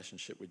real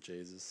relationship with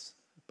Jesus.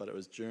 But it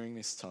was during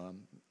this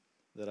time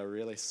that I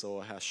really saw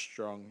how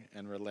strong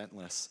and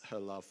relentless her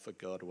love for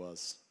God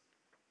was.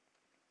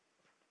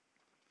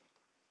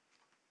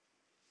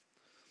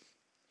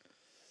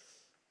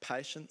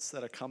 Patients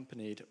that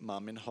accompanied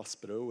Mum in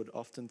hospital would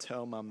often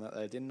tell Mum that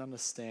they didn't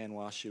understand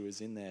why she was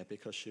in there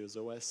because she was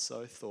always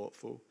so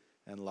thoughtful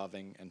and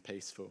loving and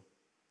peaceful.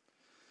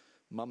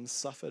 Mum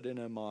suffered in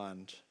her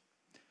mind.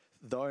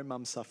 Though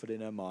Mum suffered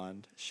in her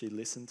mind, she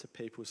listened to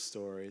people's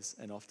stories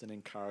and often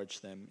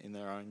encouraged them in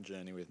their own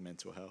journey with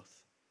mental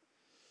health.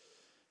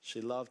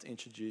 She loved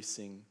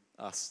introducing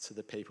us to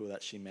the people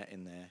that she met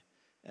in there,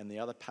 and the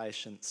other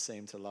patients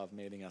seemed to love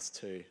meeting us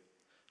too.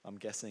 I'm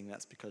guessing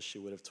that's because she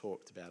would have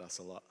talked about us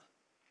a lot.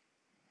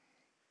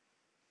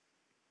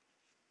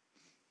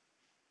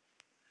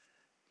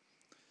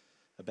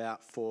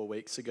 About 4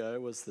 weeks ago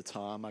was the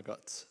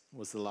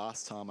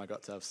last time I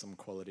got to have some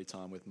quality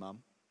time with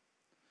Mum.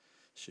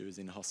 She was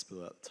in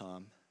hospital at the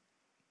time.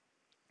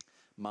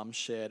 Mum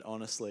shared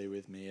honestly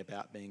with me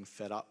about being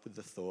fed up with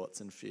the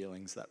thoughts and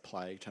feelings that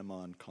plagued her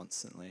mind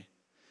constantly.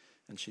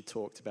 And she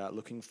talked about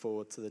looking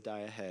forward to the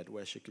day ahead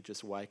where she could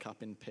just wake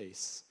up in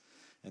peace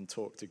and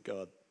talk to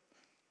God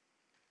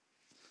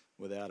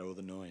without all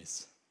the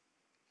noise.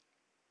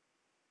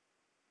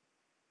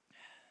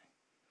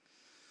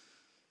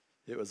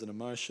 It was an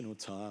emotional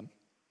time,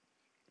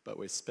 but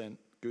we spent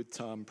good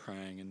time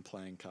praying and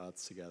playing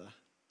cards together.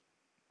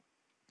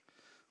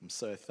 I'm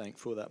so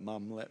thankful that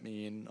Mum let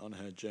me in on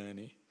her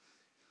journey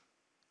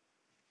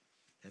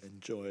and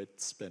enjoyed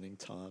spending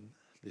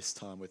this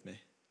time with me.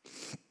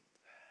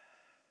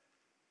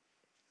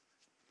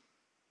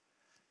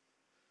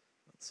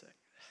 One sec.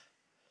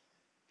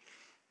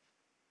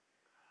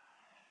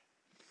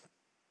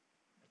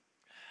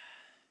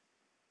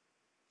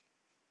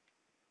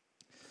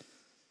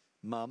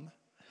 Mum,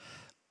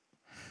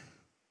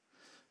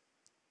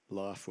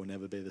 life will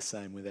never be the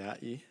same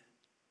without you.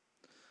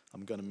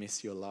 I'm going to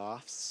miss your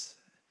laughs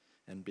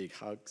and big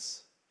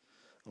hugs.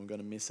 I'm going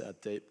to miss our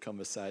deep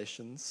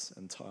conversations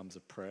and times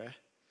of prayer.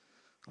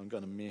 I'm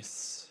going to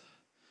miss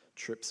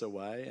trips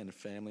away and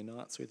family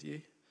nights with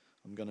you.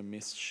 I'm going to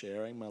miss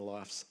sharing my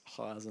life's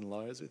highs and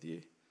lows with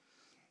you.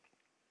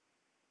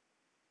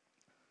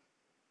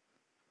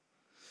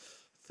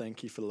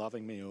 Thank you for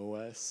loving me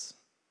always.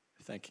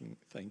 Thank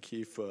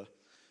you for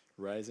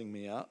raising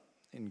me up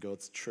in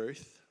God's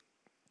truth.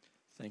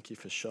 Thank you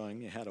for showing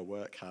me how to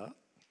work hard.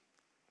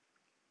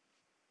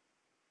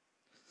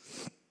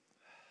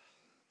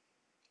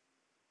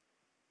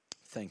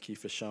 Thank you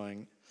for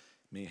showing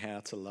me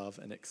how to love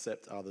and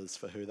accept others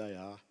for who they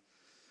are.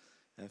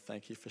 And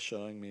thank you for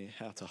showing me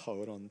how to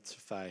hold on to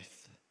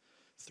faith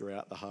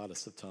throughout the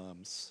hardest of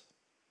times.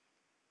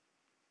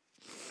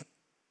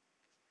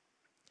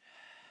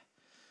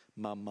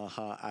 Mum, my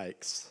heart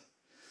aches,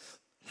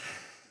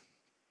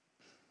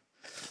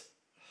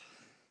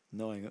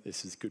 knowing that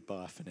this is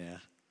goodbye for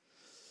now,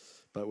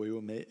 but we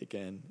will meet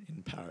again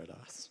in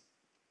paradise.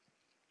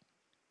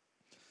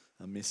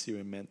 I miss you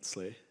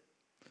immensely,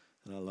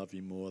 and I love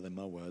you more than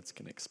my words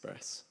can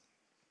express.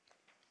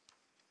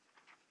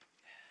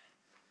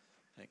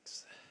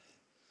 Thanks.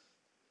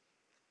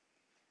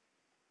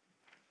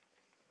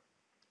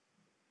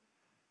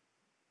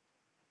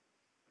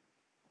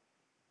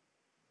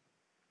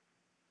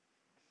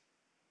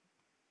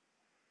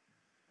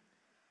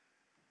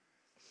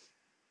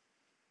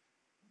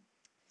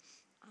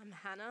 I'm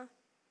Hannah,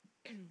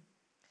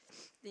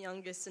 the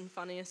youngest and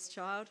funniest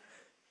child.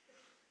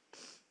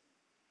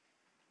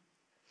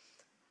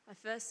 I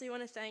firstly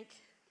want to thank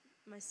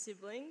my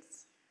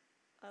siblings.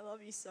 I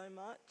love you so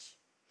much.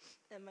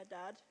 And my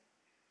dad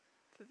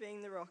for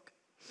being the rock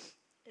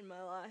in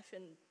my life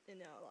and in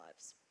our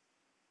lives.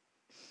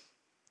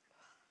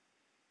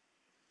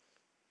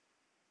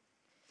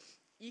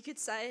 You could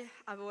say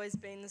I've always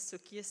been the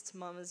sookiest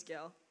mama's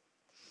girl.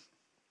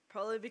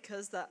 Probably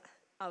because that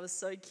I was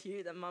so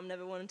cute that Mum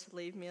never wanted to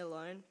leave me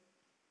alone.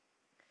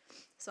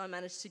 So I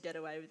managed to get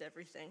away with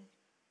everything.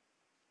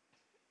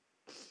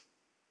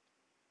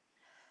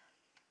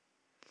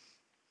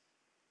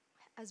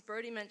 As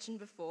Brodie mentioned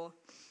before,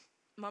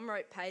 Mum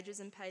wrote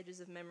pages and pages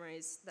of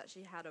memories that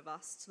she had of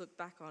us to look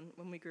back on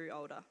when we grew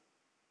older.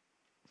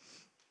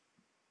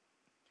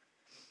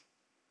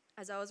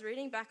 As I was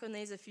reading back on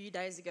these a few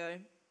days ago,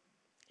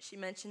 she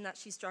mentioned that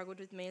she struggled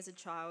with me as a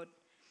child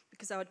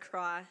because I would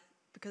cry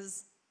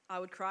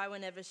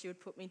whenever she would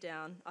put me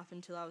down up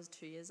until I was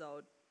 2 years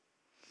old.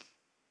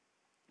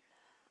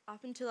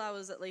 Up until I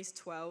was at least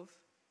 12,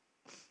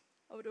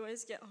 I would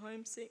always get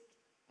homesick,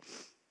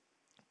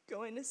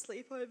 going to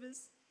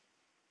sleepovers,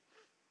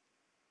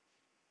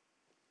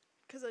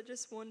 because I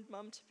just wanted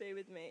Mum to be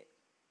with me.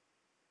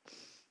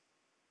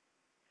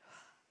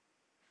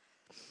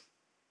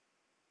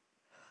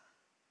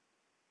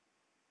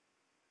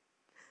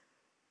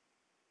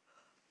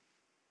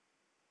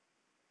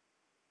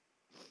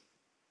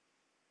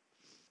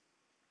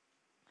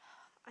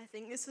 I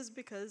think this was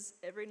because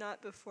every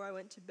night before I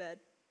went to bed,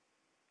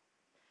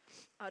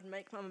 I'd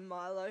make Mum a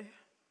Milo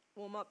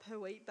warm up her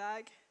wheat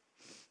bag,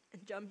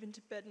 and jump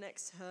into bed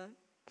next to her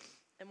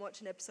and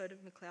watch an episode of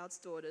McLeod's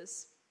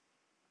Daughters.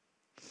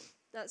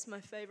 That's my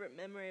favourite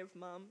memory of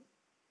Mum.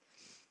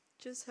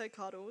 Just her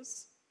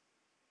cuddles.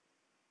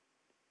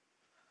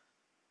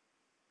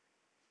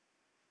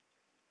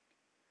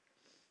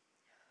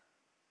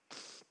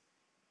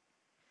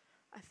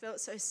 I felt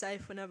so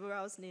safe whenever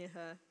I was near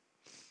her.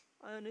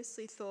 I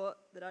honestly thought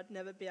that I'd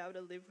never be able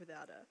to live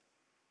without her.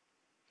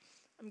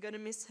 I'm going to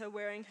miss her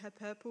wearing her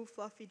purple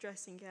fluffy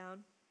dressing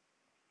gown,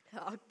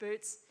 her Ugg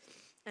boots,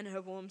 and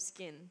her warm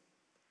skin.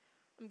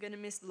 I'm going to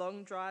miss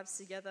long drives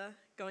together,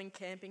 going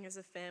camping as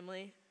a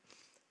family.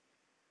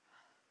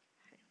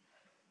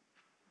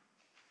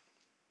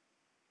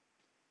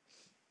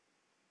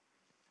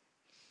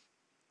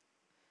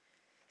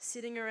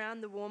 Sitting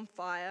around the warm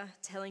fire,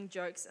 telling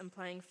jokes and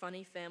playing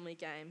funny family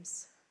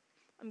games.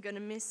 I'm going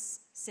to miss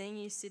seeing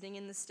you sitting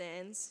in the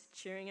stands,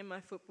 cheering in my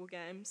football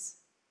games.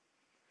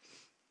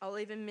 I'll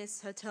even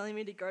miss her telling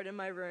me to go to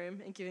my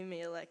room and giving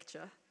me a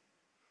lecture.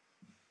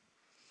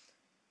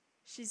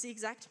 She's the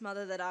exact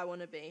mother that I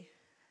want to be,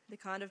 the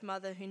kind of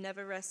mother who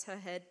never rests her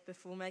head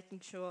before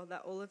making sure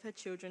that all of her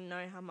children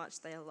know how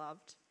much they are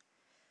loved,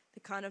 the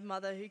kind of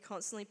mother who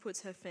constantly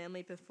puts her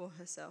family before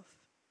herself,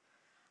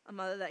 a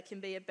mother that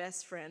can be a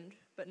best friend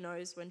but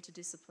knows when to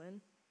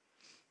discipline,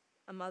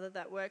 a mother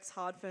that works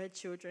hard for her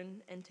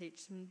children and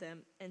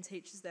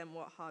teaches them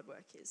what hard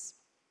work is.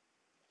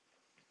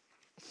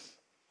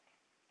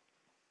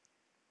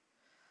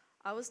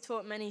 I was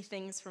taught many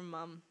things from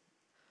Mum.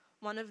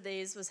 One of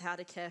these was how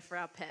to care for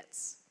our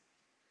pets.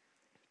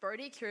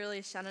 Brody,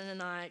 Curly, Shannon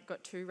and I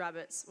got 2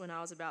 rabbits when I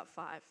was about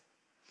 5.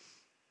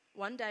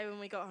 One day when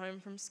we got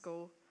home from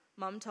school,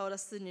 Mum told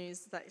us the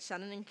news that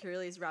Shannon and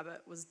Curly's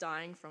rabbit was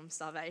dying from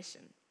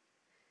starvation.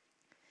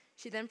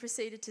 She then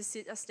proceeded to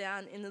sit us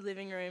down in the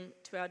living room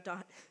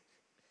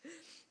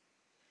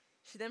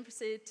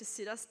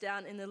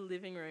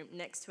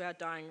next to our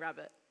dying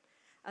rabbit.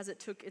 As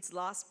it took its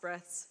last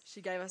breaths, she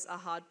gave us a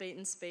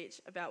hard-beaten speech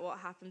about what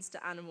happens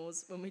to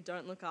animals when we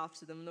don't look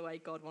after them the way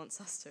God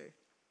wants us to.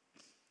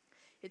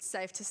 It's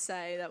safe to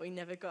say that we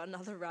never got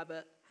another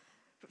rabbit,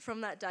 but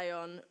from that day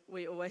on,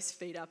 we always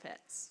feed our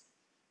pets.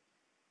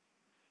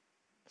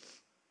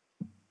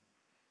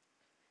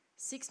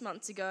 6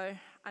 months ago,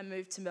 I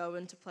moved to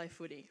Melbourne to play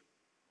footy.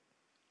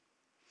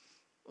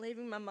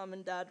 Leaving my mum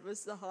and dad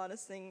was the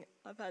hardest thing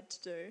I've had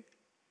to do.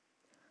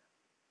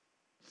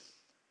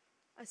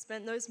 I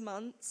spent those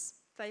months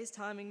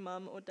FaceTiming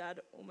mum or dad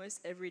almost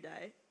every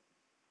day.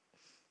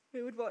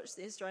 We would watch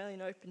the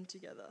Australian Open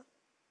together.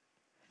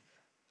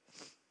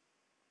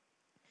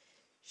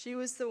 She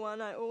was the one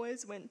I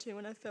always went to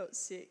when I felt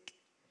sick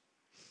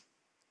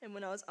and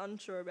when I was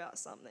unsure about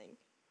something.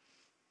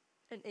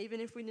 And even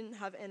if we didn't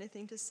have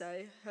anything to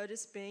say, her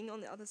just being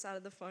on the other side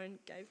of the phone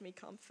gave me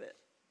comfort.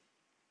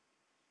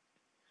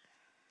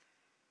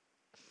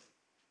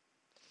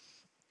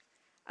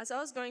 As I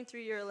was going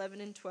through year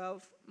 11 and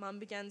 12, Mum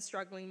began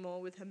struggling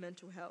more with her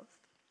mental health.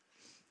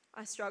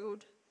 I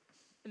struggled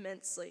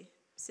immensely,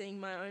 seeing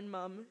my own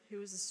mum, who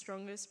was the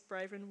strongest,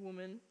 bravest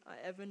woman I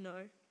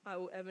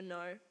will ever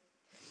know,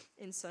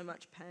 in so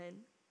much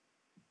pain.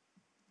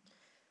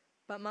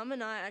 But Mum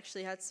and I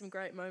actually had some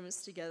great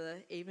moments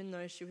together, even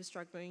though she was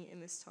struggling in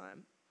this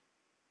time.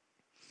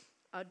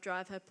 I'd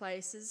drive her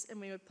places and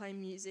we would play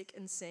music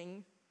and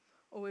sing,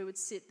 or we would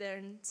sit there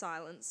in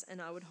silence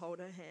and I would hold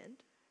her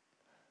hand.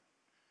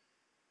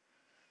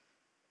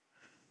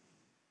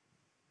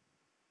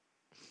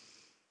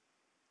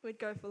 We'd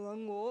go for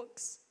long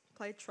walks,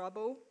 play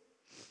trouble,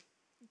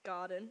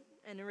 garden,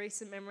 and a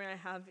recent memory I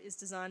have is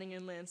designing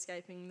and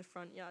landscaping the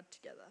front yard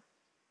together.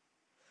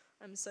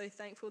 I'm so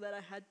thankful that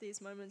I had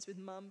these moments with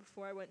Mum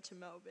before I went to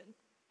Melbourne.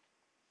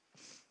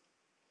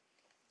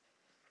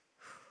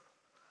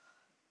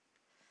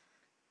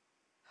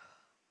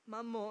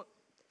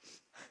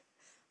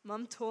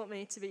 Mum taught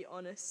me to be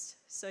honest,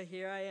 so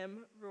here I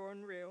am, raw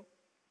and real.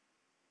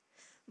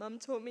 Mum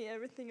taught me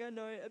everything I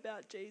know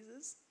about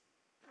Jesus.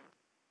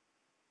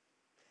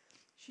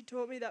 She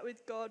taught me that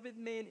with God with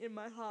me and in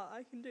my heart,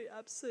 I can do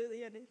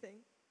absolutely anything.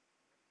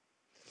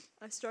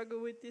 I struggle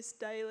with this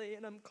daily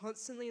and I'm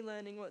constantly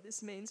learning what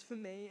this means for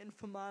me and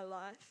for my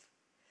life.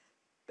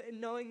 But in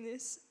knowing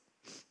this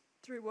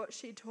through what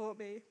she taught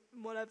me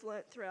and what I've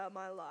learnt throughout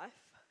my life,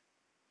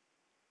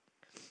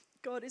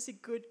 God is a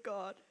good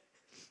God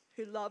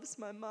who loves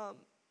my mum.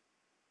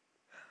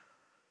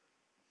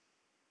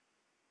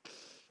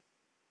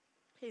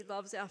 He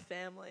loves our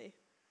family.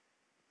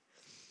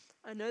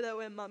 I know that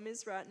where Mum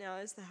is right now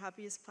is the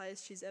happiest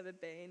place she's ever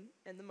been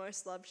and the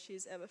most love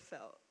she's ever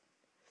felt.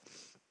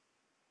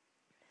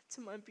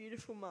 To my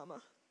beautiful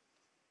mama,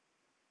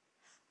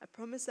 I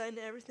promise that in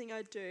everything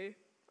I do,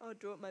 I'll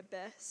do it my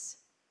best.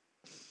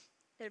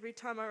 Every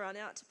time I run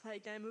out to play a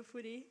game of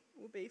footy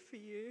will be for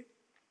you.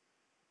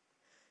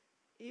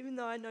 Even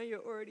though I know you're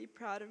already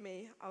proud of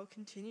me, I'll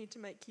continue to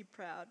make you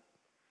proud,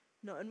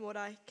 not in what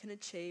I can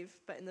achieve,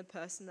 but in the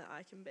person that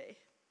I can be.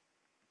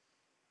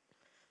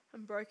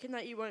 I'm broken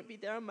that you won't be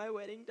there on my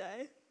wedding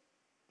day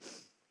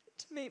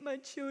to meet my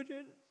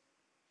children.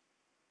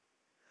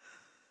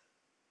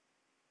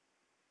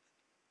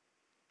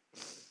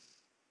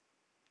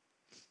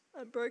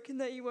 I'm broken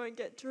that you won't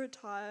get to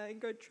retire and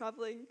go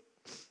travelling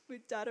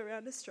with Dad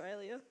around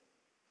Australia.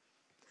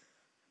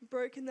 I'm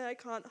broken that I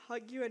can't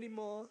hug you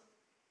anymore.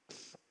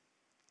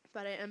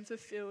 But I am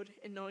fulfilled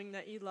in knowing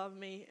that you love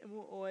me and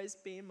will always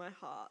be in my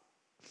heart.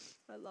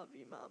 I love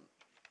you, Mum.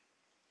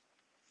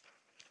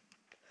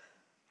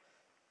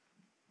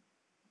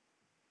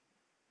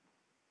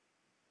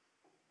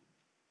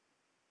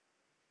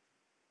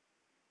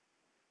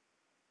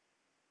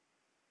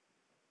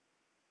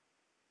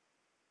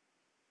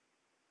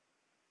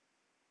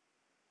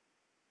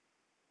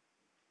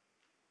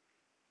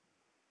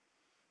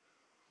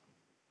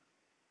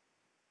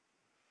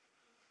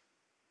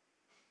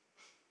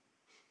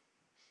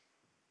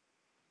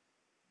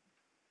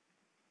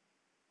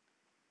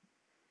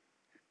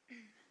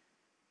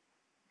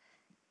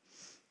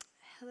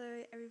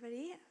 Hello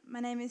everybody, my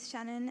name is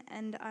Shannon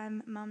and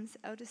I'm Mum's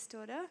eldest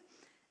daughter,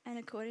 and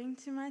according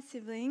to my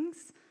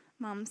siblings,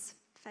 Mum's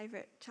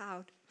favourite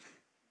child.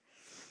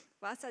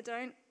 Whilst I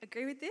don't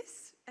agree with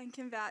this and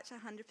can vouch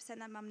 100%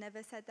 that Mum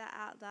never said that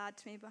out loud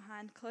to me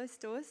behind closed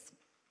doors,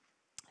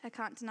 I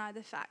can't deny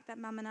the fact that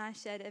Mum and I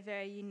shared a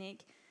very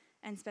unique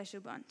and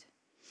special bond.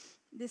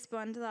 This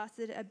bond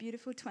lasted a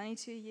beautiful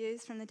 22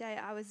 years from the day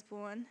I was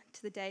born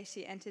to the day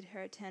she entered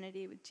her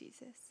eternity with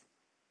Jesus.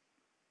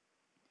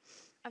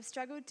 I've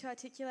struggled to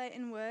articulate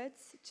in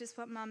words just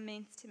what Mum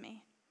means to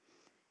me.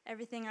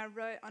 Everything I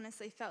wrote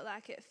honestly felt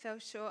like it fell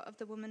short of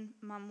the woman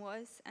Mum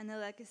was and the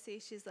legacy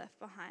she's left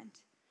behind.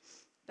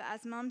 But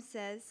as Mum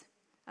says,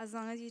 as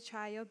long as you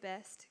try your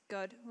best,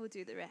 God will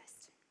do the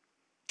rest.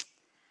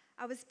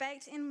 I was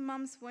baked in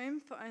Mum's womb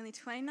for only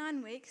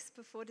 29 weeks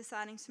before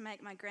deciding to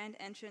make my grand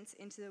entrance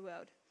into the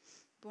world.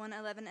 Born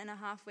 11 and a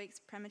half weeks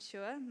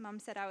premature, Mum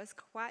said I was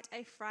quite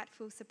a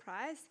frightful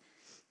surprise,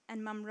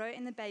 and Mum wrote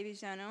in the baby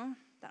journal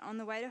that on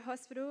the way to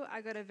hospital, I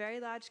got a very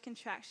large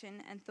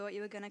contraction and thought you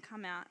were going to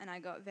come out, and I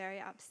got very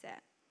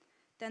upset.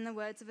 Then the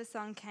words of a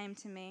song came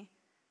to me,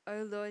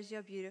 "Oh Lord,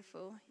 you're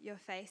beautiful, your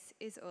face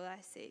is all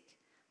I seek.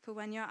 For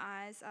when your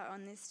eyes are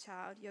on this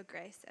child, your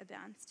grace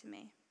abounds to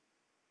me."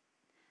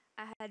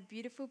 I had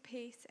beautiful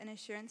peace and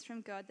assurance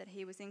from God that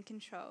he was in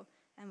control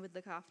and would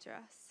look after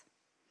us.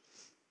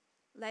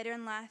 Later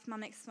in life,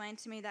 Mum explained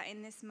to me that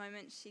in this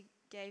moment she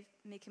gave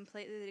me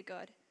completely to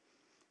God,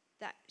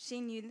 that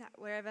she knew that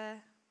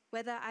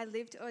whether I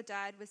lived or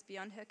died was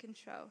beyond her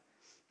control,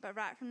 but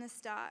right from the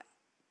start,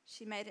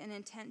 she made an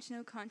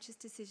intentional, conscious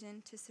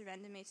decision to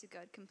surrender me to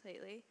God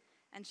completely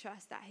and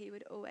trust that he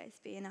would always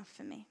be enough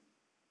for me.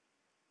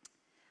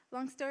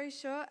 Long story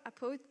short, I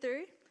pulled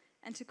through,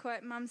 and to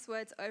quote Mum's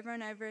words over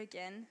and over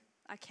again,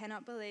 I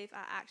cannot believe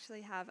I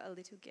actually have a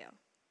little girl.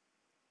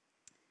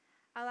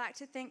 I like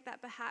to think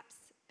that perhaps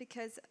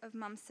because of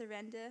Mum's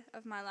surrender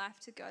of my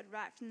life to God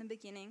right from the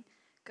beginning,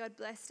 God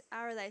blessed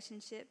our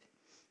relationship,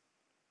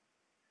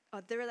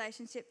 or the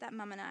relationship that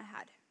Mum and I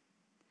had.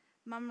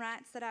 Mum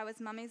writes that I was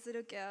Mummy's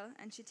little girl,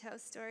 and she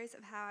tells stories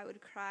of how I would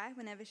cry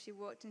whenever she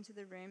walked into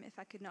the room if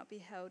I could not be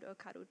held or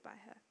cuddled by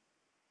her.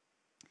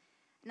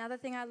 Another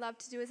thing I loved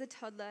to do as a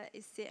toddler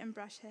is sit and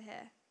brush her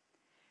hair.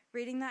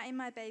 Reading that in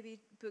my baby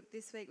book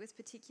this week was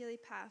particularly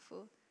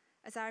powerful,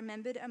 as I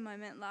remembered a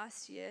moment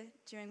last year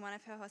during one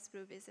of her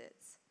hospital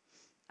visits.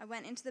 I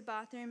went into the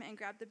bathroom and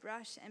grabbed the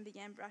brush and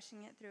began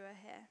brushing it through her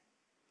hair.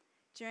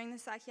 During the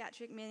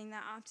psychiatric meeting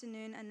that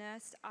afternoon, a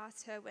nurse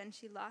asked her when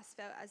she last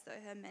felt as though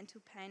her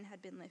mental pain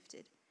had been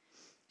lifted.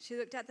 She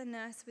looked at the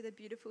nurse with a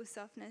beautiful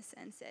softness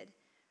and said,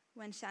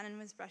 "When Shannon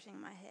was brushing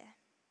my hair."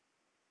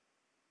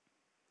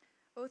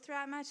 All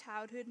throughout my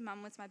childhood,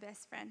 Mum was my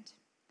best friend.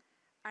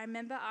 I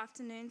remember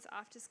afternoons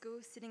after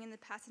school sitting in the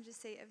passenger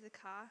seat of the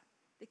car,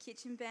 the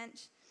kitchen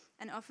bench,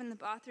 and often the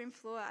bathroom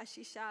floor as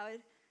she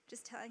showered,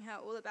 just telling her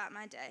all about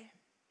my day,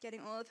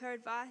 getting all of her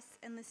advice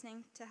and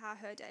listening to how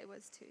her day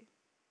was too.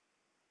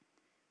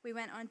 We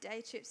went on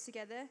day trips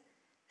together,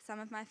 some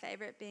of my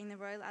favourite being the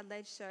Royal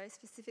Adelaide show,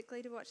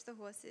 specifically to watch the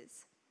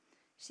horses.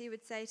 She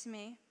would say to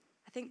me,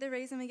 "I think the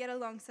reason we get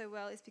along so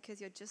well is because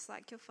you're just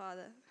like your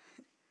father."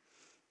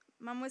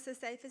 Mum was the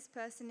safest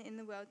person in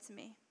the world to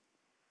me.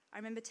 I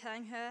remember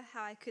telling her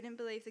how I couldn't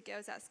believe the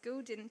girls at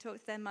school didn't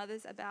talk to their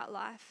mothers about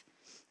life,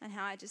 and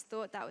how I just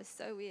thought that was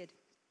so weird.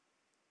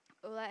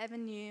 All I ever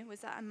knew was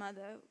that a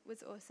mother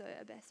was also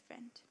a best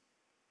friend.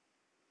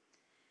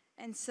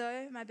 And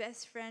so my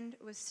best friend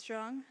was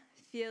strong,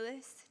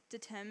 fearless,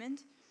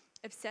 determined,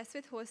 obsessed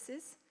with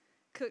horses,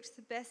 cooked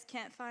the best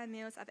campfire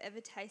meals I've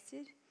ever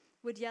tasted,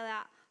 would yell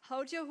out,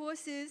 "Hold your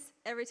horses,"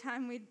 every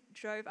time we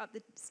drove up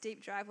the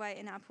steep driveway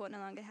in our Port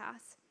Noarlunga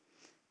house,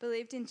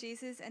 believed in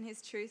Jesus and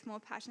his truth more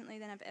passionately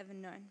than I've ever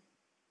known,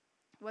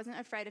 wasn't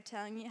afraid of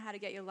telling you how to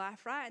get your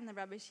life right and the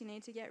rubbish you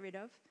need to get rid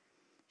of,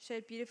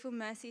 showed beautiful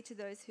mercy to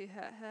those who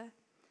hurt her,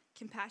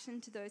 compassion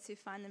to those who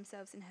find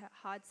themselves in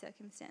hard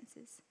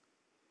circumstances.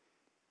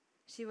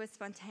 She was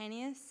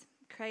spontaneous,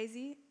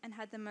 crazy, and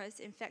had the most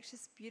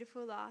infectious,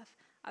 beautiful laugh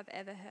I've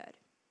ever heard.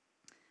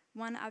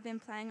 one I've been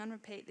playing on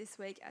repeat this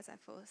week as I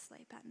fall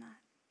asleep at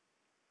night.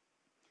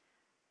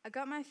 I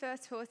got my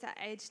first horse at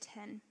age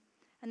 10,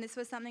 and this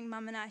was something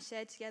Mum and I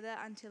shared together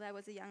until I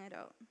was a young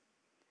adult.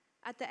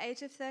 At the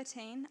age of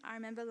 13, I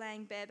remember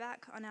laying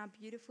bareback on our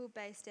beautiful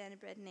bay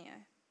standardbred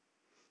Neo.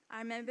 I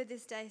remember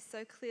this day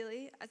so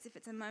clearly, as if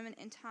it's a moment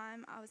in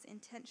time I was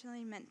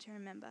intentionally meant to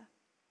remember.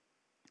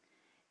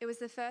 It was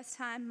the first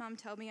time Mum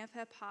told me of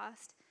her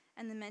past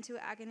and the mental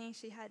agony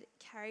she had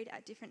carried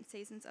at different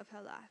seasons of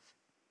her life.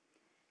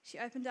 She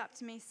opened up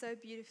to me so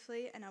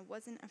beautifully, and I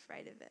wasn't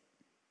afraid of it.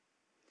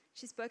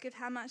 She spoke of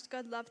how much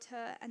God loved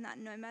her and that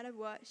no matter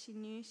what, she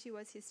knew she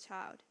was his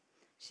child.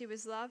 She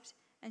was loved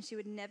and she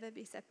would never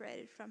be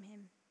separated from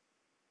him.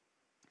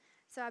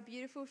 So our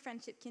beautiful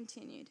friendship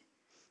continued.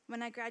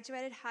 When I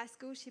graduated high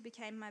school, she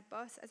became my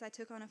boss as I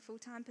took on a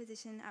full-time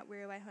position at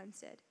Wirraway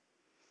Homestead.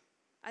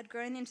 I'd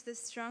grown into the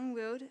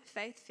strong-willed,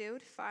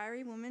 faith-filled,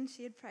 fiery woman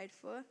she had prayed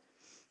for,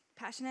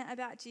 passionate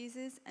about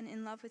Jesus and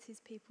in love with his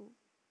people.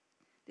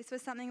 This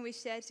was something we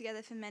shared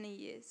together for many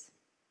years.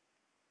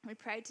 We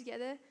prayed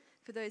together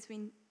for those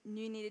we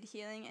knew needed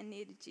healing and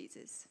needed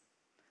Jesus.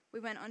 We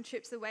went on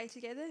trips away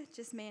together,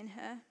 just me and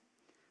her.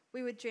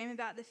 We would dream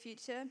about the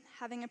future,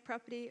 having a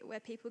property where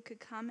people could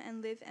come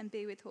and live and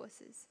be with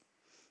horses,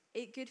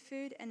 eat good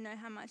food and know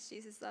how much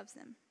Jesus loves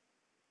them.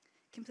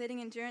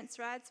 Completing endurance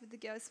rides with the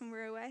girls from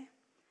Wirraway,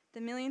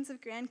 the millions of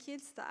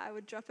grandkids that I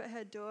would drop at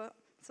her door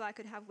so I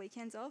could have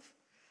weekends off,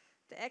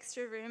 the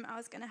extra room I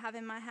was going to have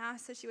in my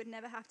house so she would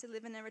never have to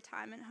live in a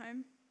retirement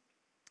home.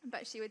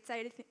 But she would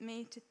say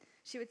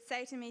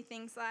to me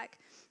things like,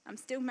 "I'm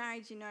still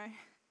married, you know,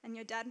 and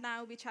your dad and I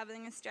will be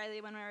travelling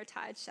Australia when we're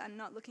retired, Shan,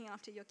 not looking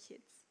after your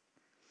kids."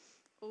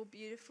 All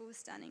beautiful,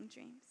 stunning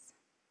dreams.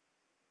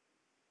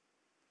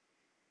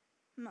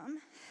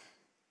 Mum,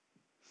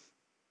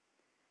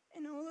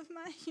 in all of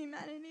my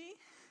humanity,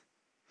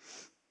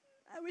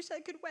 I wish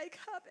I could wake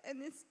up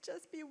and this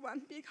just be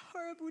one big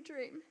horrible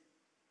dream.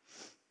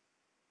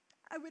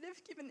 I would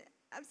have given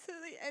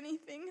absolutely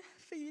anything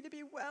for you to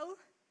be well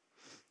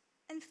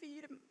and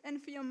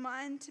for your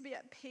mind to be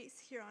at peace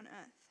here on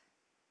earth.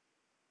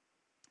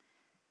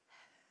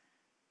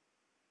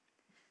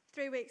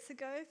 3 weeks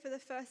ago, for the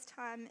first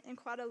time in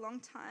quite a long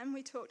time,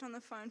 we talked on the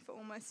phone for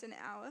almost an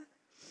hour,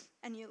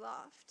 and you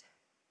laughed.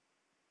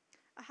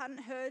 I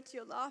hadn't heard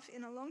your laugh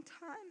in a long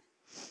time,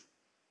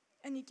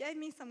 and you gave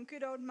me some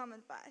good old mum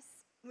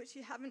advice, which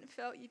you haven't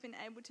felt you've been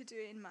able to do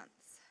in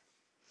months.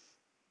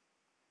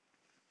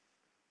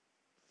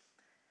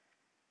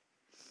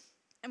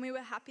 And we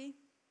were happy,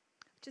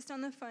 just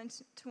on the phone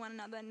to one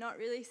another, not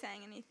really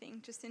saying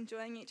anything, just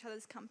enjoying each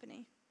other's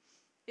company.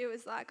 It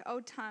was like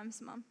old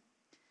times, Mum.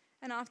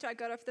 And after I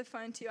got off the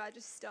phone to you, I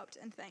just stopped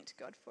and thanked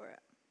God for it.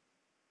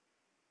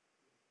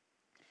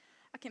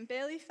 I can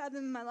barely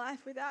fathom my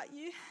life without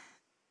you.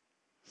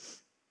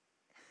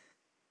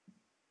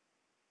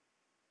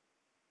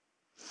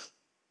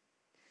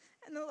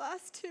 And the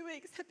last 2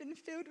 weeks have been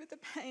filled with a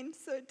pain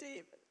so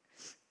deep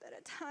that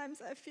at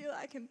times I feel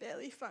I can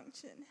barely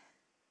function.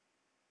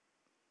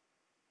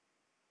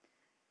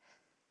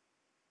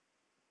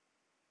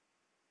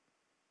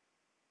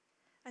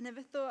 I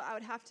never thought I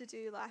would have to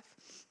do life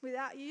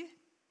without you,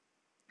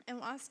 and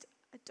whilst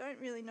I don't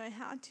really know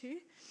how to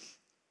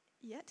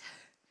yet,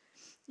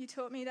 you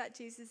taught me that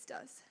Jesus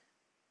does.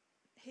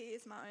 He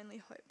is my only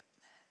hope.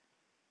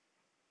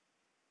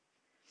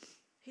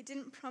 He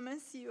didn't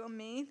promise you or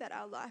me that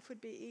our life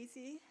would be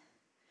easy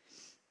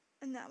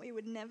and that we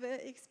would never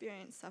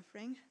experience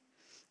suffering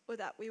or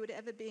that we would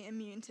ever be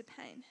immune to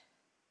pain.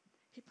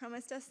 He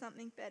promised us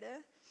something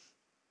better,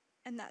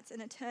 and that's an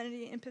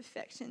eternity in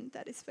perfection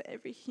that is for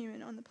every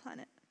human on the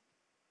planet.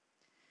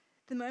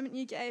 The moment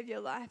you gave your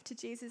life to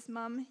Jesus,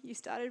 Mum, you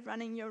started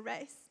running your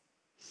race,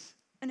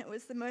 and it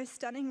was the most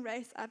stunning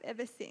race I've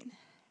ever seen.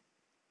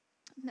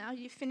 Now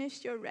you've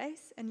finished your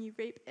race and you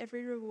reap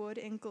every reward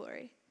in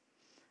glory.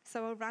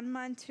 So I'll run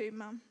mine too,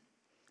 Mum.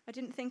 I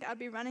didn't think I'd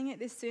be running it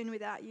this soon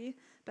without you,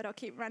 but I'll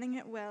keep running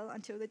it well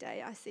until the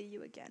day I see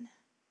you again.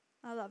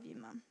 I love you,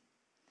 Mum.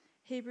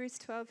 Hebrews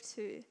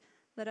 12:2.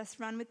 Let us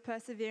run with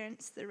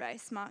perseverance the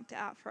race marked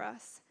out for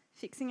us,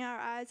 fixing our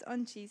eyes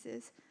on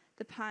Jesus,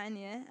 the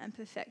pioneer and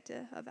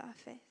perfecter of our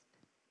faith.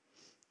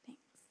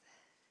 Thanks.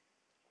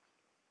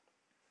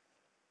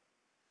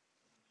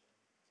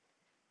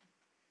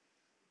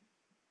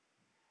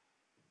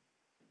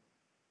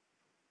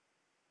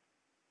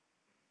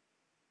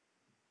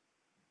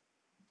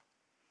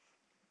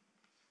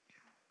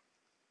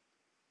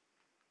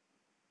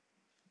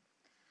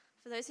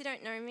 For those who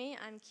don't know me,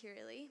 I'm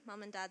Kiralee,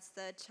 Mum and Dad's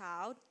third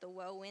child, the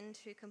whirlwind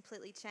who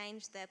completely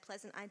changed their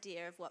pleasant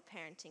idea of what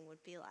parenting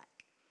would be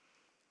like.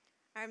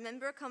 I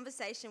remember a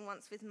conversation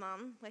once with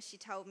Mum where she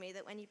told me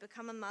that when you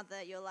become a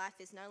mother, your life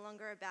is no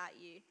longer about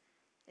you.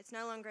 It's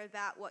no longer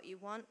about what you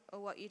want or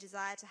what you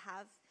desire to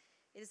have.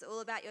 It is all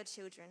about your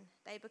children.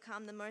 They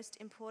become the most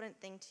important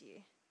thing to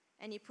you,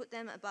 and you put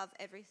them above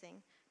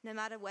everything, no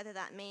matter whether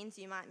that means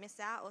you might miss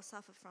out or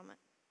suffer from it.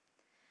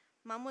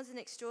 Mum was an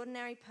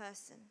extraordinary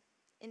person.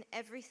 In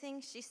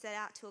everything, she set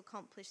out to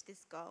accomplish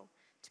this goal,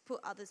 to put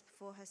others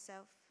before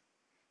herself.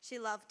 She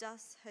loved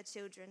us, her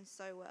children,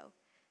 so well.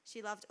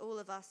 She loved all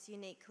of us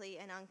uniquely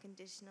and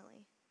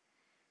unconditionally.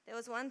 There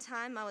was one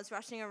time I was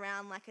rushing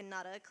around like a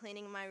nutter,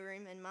 cleaning my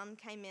room, and Mum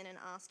came in and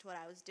asked what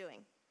I was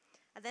doing.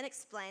 I then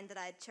explained that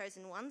I had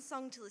chosen one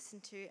song to listen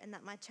to and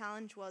that my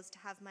challenge was to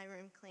have my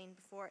room clean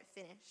before it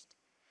finished.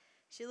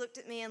 She looked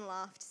at me and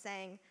laughed,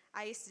 saying,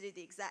 "I used to do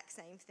the exact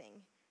same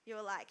thing.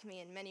 You're like me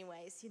in many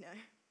ways, you know."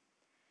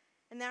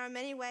 And there are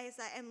many ways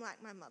I am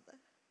like my mother.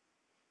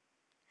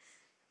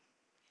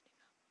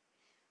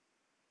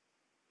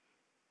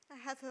 I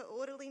have her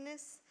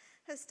orderliness,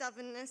 her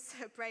stubbornness,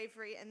 her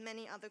bravery, and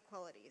many other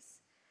qualities.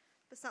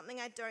 But something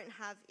I don't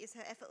have is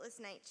her effortless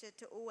nature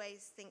to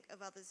always think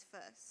of others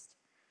first.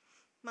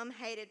 Mum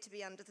hated to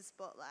be under the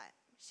spotlight.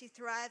 She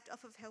thrived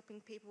off of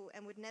helping people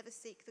and would never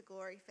seek the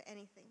glory for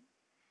anything.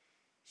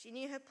 She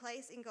knew her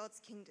place in God's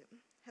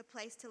kingdom, her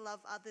place to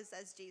love others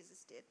as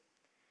Jesus did.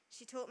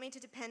 She taught me to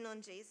depend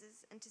on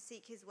Jesus and to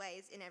seek his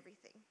ways in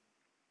everything.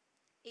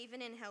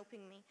 Even in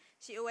helping me,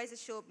 she always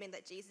assured me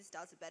that Jesus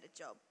does a better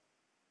job.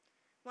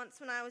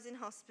 Once when I was in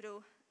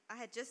hospital, I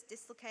had just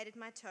dislocated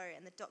my toe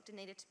and the doctor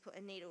needed to put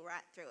a needle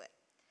right through it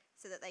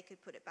so that they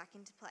could put it back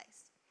into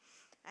place.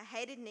 I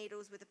hated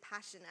needles with a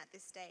passion at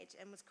this stage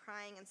and was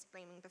crying and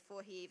screaming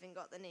before he even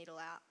got the needle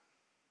out.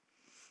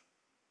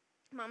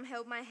 Mum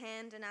held my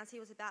hand, and as he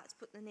was about to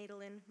put the needle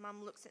in,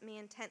 Mum looks at me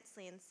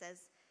intensely and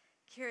says,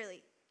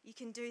 "Kiralee, you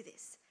can do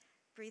this.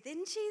 Breathe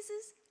in,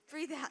 Jesus.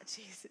 Breathe out,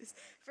 Jesus.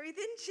 Breathe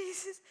in,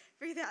 Jesus.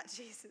 Breathe out,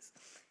 Jesus."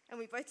 And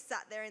we both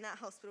sat there in that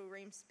hospital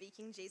room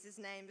speaking Jesus'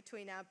 name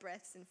between our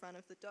breaths in front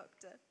of the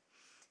doctor.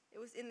 It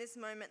was in this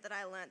moment that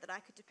I learnt that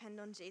I could depend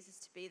on Jesus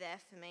to be there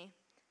for me,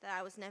 that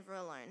I was never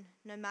alone,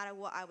 no matter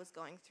what I was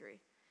going through.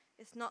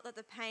 It's not that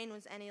the pain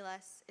was any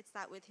less, it's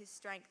that with his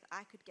strength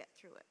I could get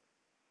through it.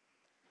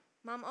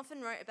 Mum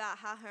often wrote about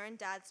how her and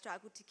Dad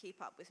struggled to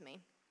keep up with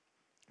me.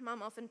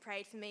 Mum often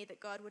prayed for me that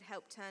God would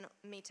help turn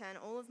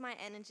all of my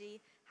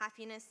energy,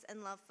 happiness,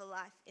 and love for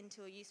life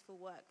into a useful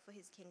work for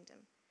his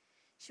kingdom.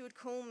 She would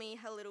call me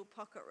her little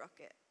pocket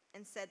rocket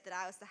and said that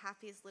I was the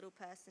happiest little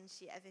person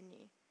she ever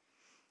knew.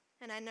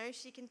 And I know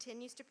she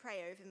continues to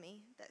pray over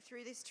me that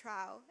through this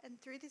trial and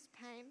through this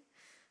pain,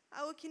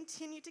 I will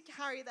continue to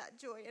carry that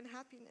joy and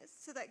happiness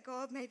so that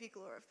God may be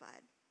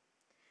glorified.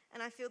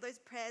 And I feel those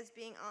prayers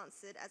being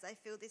answered as I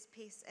feel this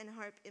peace and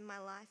hope in my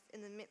life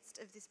in the midst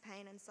of this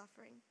pain and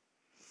suffering.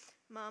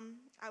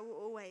 Mum, I will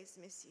always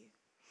miss you.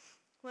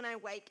 When I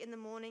wake in the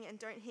morning and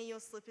don't hear your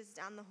slippers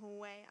down the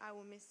hallway, I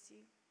will miss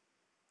you.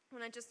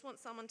 When I just want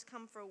someone to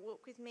come for a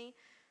walk with me,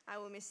 I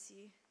will miss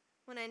you.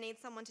 When I need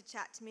someone to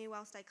chat to me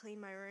whilst I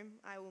clean my room,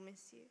 I will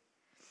miss you.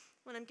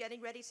 When I'm getting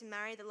ready to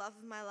marry the love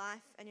of my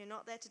life and you're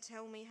not there to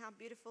tell me how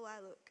beautiful I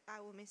look, I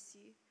will miss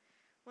you.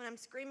 When I'm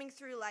screaming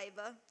through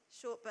labour,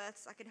 short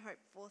births I can hope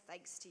for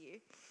thanks to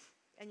you,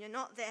 and you're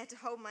not there to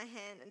hold my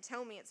hand and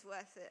tell me it's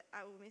worth it,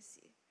 I will miss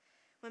you.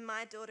 When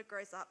my daughter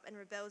grows up and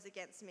rebels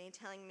against me,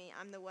 telling me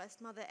I'm the worst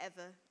mother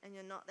ever, and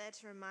you're not there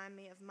to remind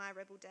me of my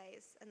rebel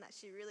days and that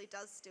she really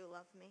does still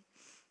love me,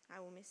 I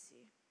will miss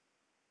you.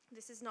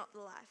 This is not the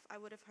life I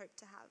would have hoped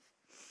to have.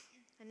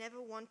 I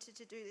never wanted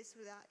to do this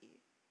without you.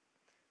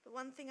 But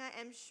one thing I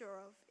am sure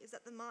of is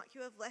that the mark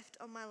you have left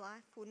on my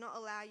life will not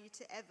allow you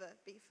to ever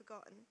be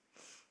forgotten.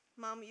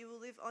 Mum, you will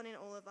live on in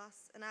all of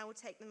us, and I will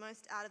take the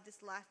most out of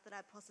this life that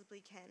I possibly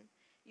can.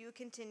 You will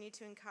continue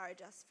to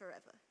encourage us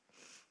forever.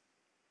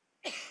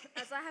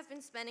 As I have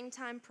been spending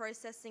time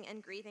processing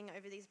and grieving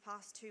over these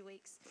past 2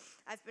 weeks,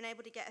 I've been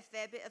able to get a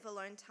fair bit of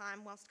alone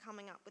time whilst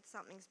coming up with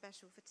something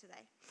special for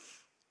today.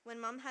 When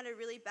Mum had a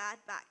really bad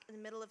back in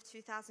the middle of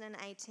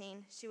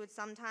 2018, she would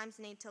sometimes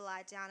need to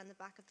lie down in the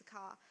back of the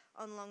car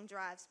on long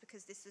drives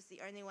because this was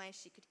the only way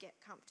she could get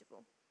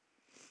comfortable.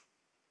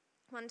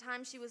 One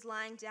time she was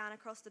lying down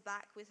across the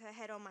back with her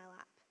head on my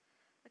lap.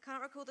 I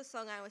can't recall the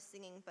song I was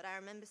singing, but I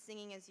remember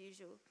singing as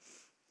usual.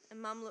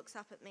 And Mum looks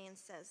up at me and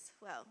says,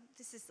 "Well,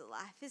 this is the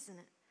life, isn't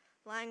it?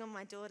 Lying on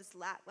my daughter's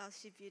lap while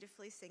she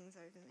beautifully sings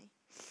over me."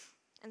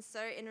 And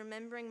so in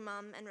remembering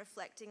Mum and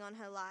reflecting on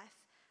her life,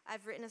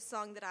 I've written a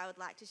song that I would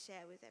like to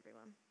share with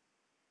everyone.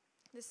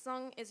 This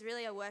song is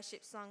really a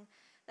worship song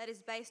that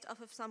is based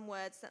off of some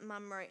words that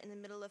Mum wrote in the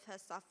middle of her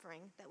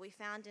suffering that we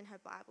found in her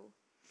Bible.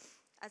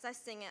 As I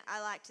sing it, I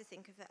like to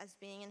think of it as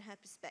being in her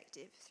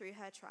perspective through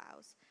her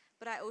trials,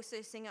 but I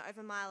also sing it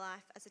over my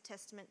life as a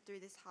testament through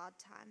this hard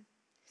time.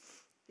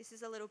 This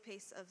is a little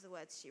piece of the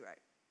words she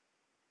wrote.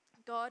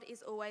 God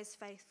is always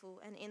faithful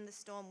and in the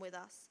storm with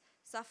us.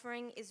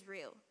 Suffering is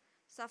real.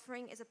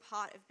 Suffering is a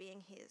part of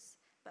being his.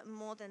 But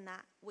more than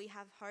that, we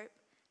have hope,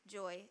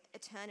 joy,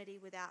 eternity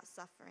without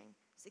suffering,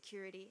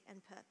 security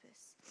and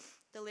purpose.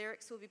 The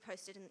lyrics will be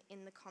posted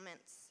in the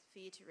comments for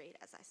you to read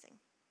as I sing.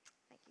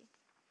 Thank you.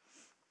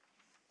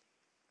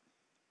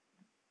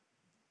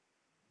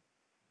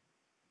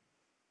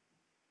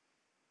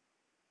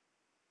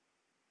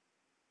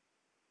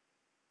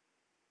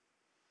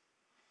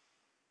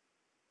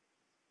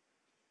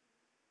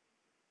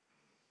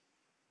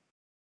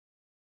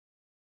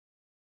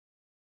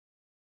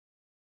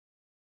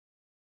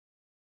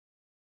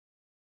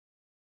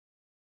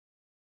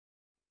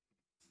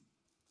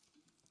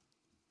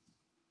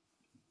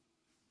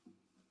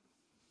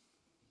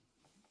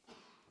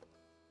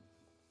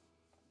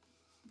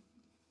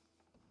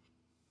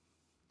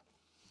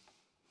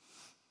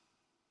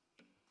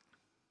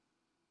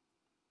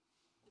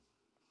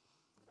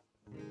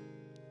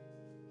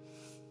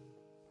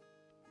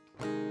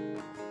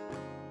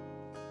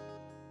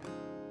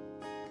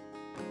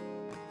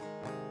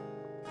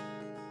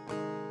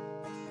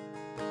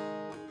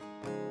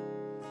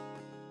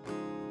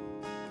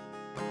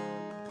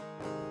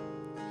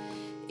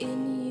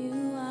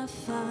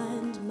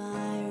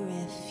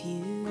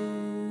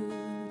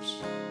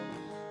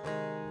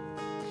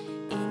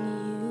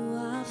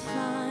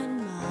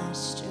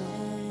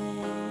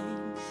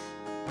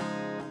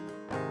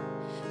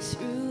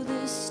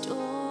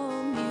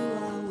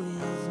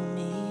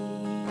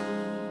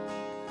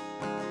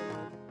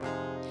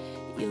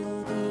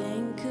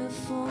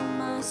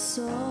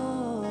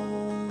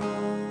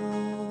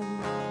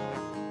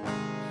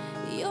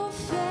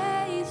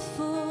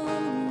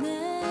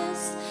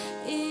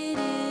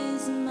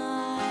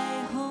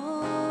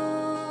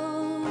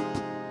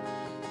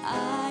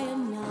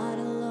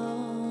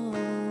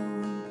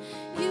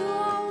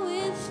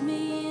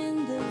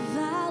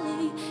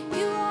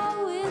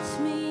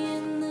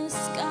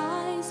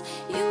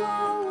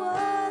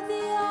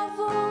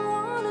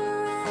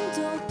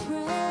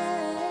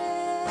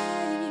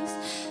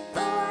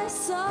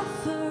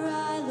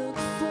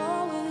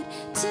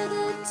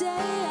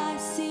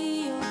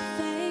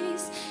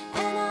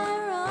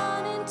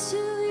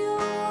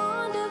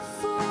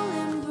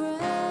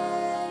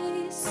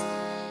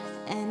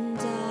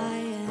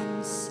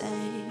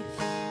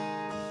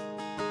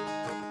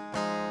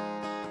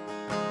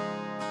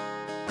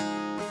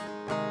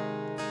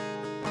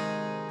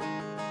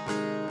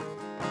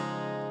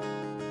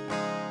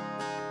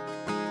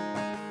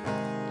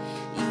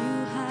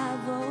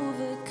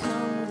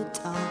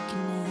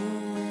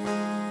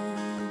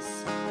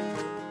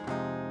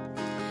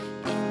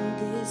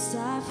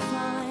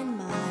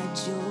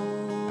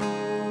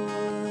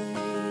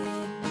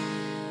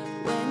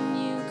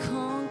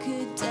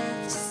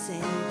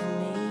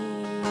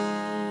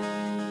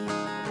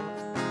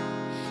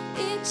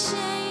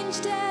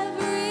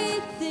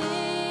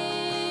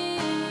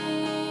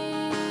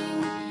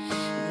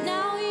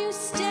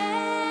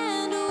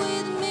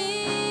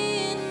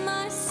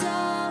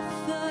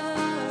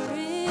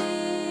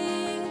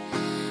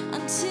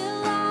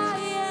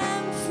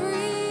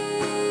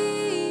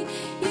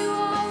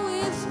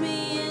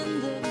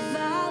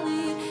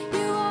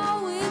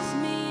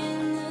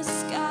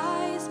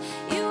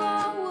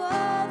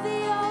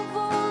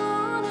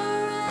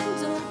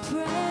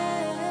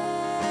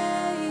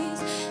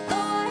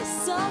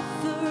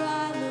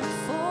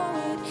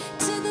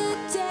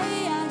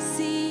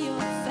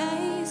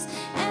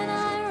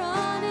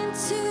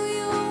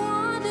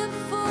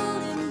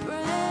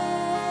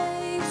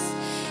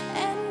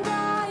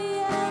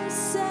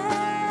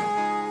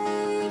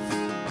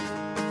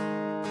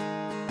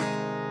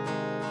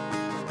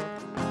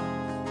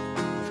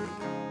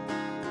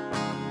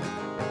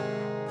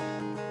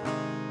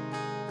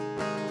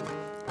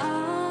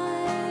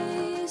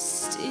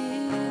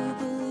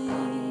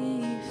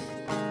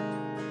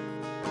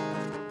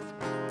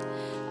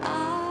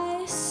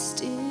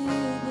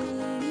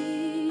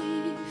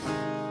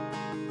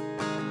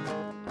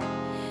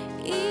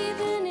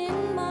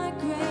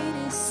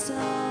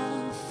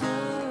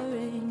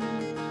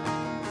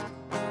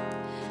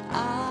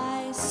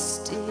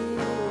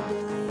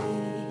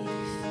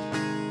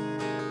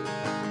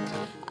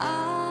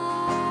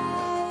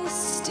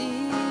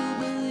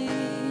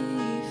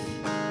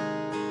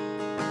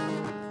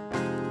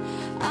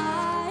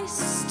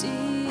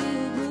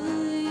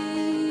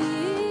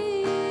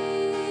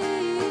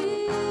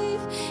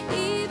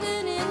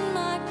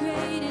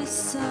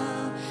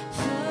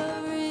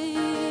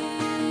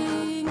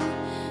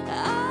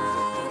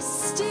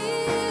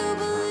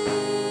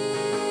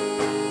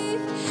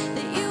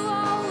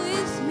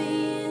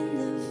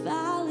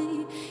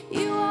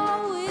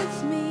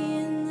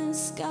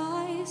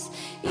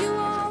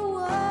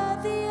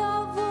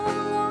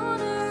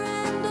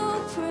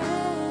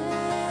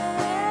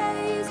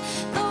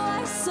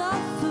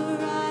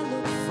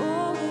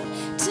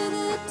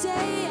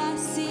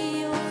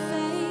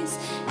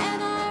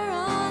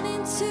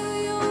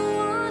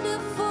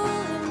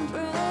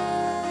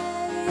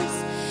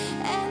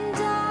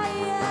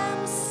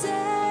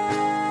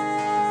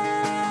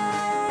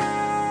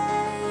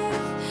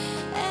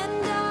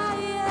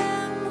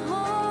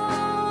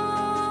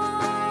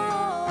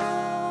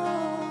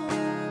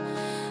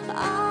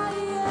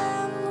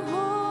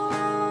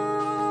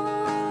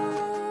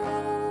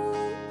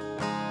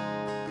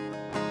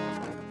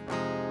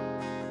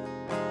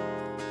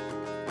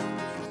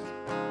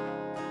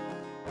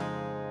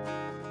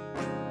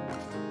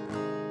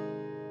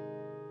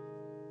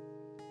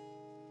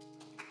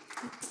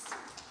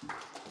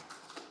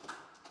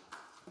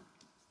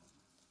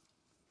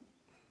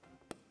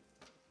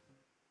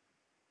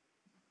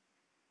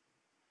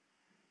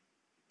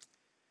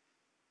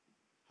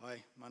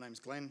 My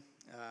name's Glenn.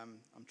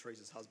 I'm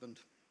Teresa's husband.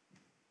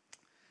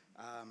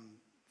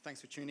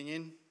 Thanks for tuning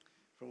in.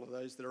 For all of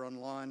those that are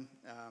online,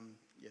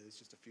 there's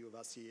just a few of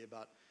us here,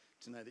 but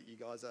to know that you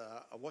guys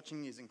are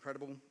watching is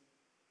incredible,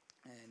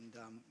 and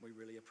we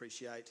really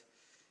appreciate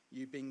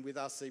you being with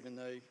us even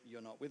though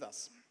you're not with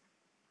us.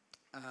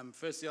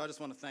 Firstly, I just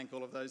want to thank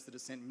all of those that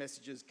have sent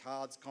messages,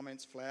 cards,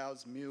 comments,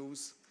 flowers,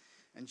 meals,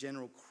 and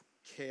general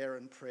care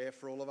and prayer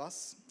for all of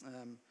us.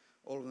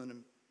 All of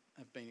them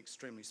have been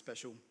extremely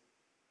special,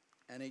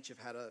 and each have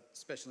had a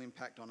special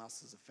impact on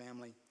us as a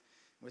family.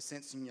 We're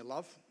sensing your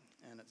love,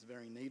 and it's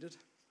very needed.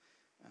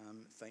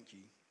 Thank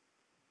you.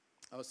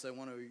 I also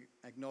want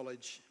to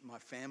acknowledge my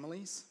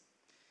families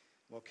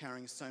while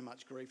carrying so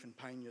much grief and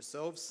pain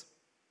yourselves.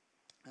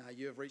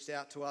 You have reached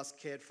out to us,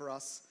 cared for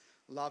us,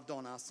 loved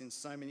on us in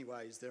so many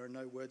ways. There are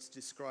no words to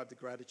describe the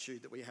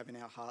gratitude that we have in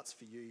our hearts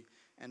for you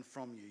and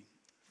from you.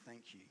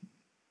 Thank you.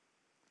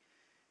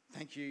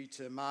 Thank you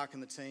to Mark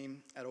and the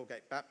team at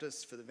Allgate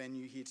Baptist for the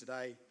venue here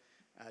today,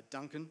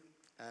 Duncan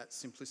at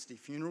Simplicity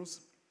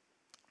Funerals,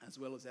 as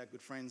well as our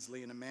good friends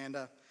Lee and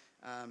Amanda,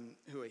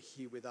 who are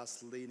here with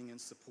us, leading and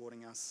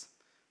supporting us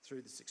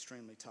through this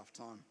extremely tough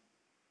time.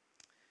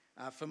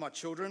 For my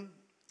children,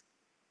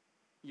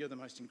 you're the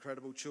most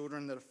incredible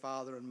children that a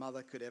father and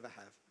mother could ever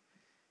have.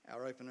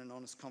 Our open and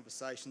honest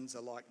conversations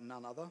are like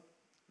none other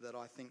that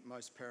I think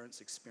most parents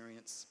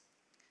experience.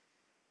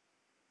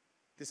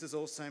 This has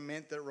also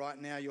meant that right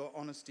now your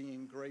honesty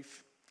in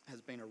grief has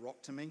been a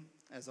rock to me,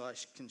 as I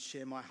can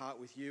share my heart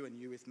with you and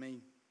you with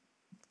me.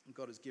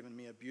 God has given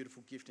me a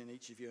beautiful gift in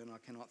each of you, and I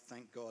cannot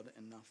thank God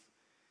enough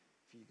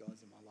for you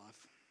guys in my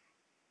life.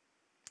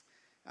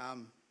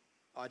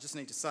 I just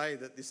need to say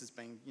that this has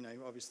been,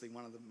 obviously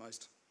one of the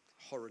most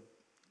horrid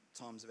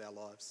times of our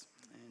lives,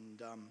 and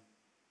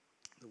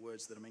the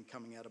words that have been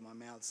coming out of my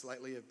mouths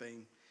lately have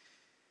been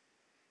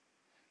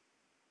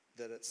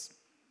that it's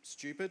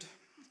stupid,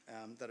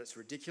 that it's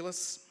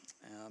ridiculous,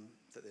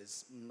 that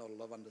there's not a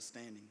lot of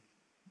understanding.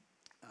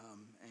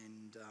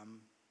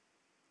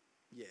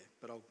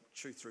 But I'll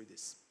chew through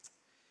this.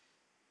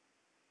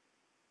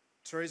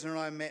 Teresa and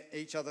I met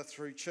each other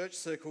through church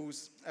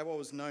circles at what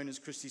was known as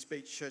Christie's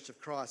Beach Church of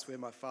Christ, where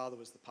my father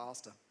was the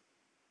pastor.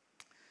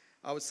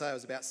 I would say I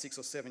was about 6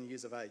 or 7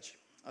 years of age.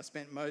 I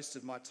spent most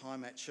of my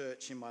time at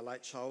church in my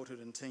late childhood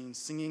and teens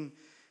singing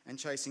and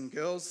chasing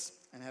girls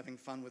and having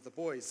fun with the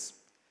boys,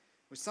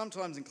 which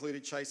sometimes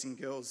included chasing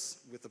girls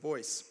with the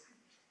boys.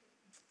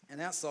 And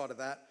outside of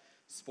that,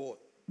 sport.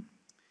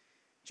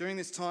 During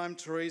this time,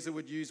 Teresa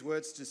would use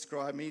words to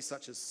describe me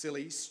such as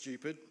silly,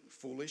 stupid,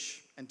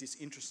 foolish, and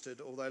disinterested,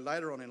 although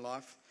later on in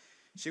life,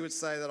 she would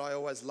say that I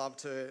always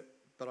loved her,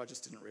 but I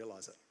just didn't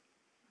realise it.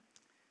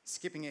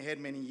 Skipping ahead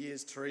many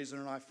years, Teresa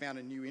and I found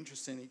a new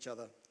interest in each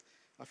other.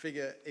 I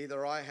figure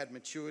either I had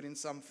matured in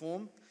some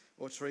form,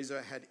 or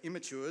Teresa had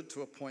immatured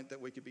to a point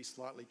that we could be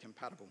slightly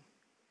compatible.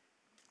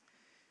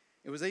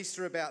 It was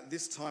Easter about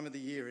this time of the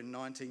year in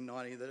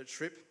 1990 that a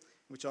trip,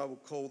 which I will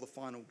call the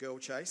final girl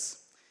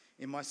chase,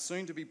 in my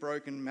soon-to-be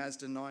broken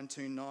Mazda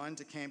 929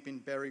 to camp in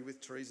Berry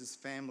with Teresa's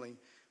family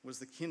was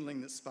the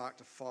kindling that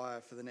sparked a fire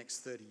for the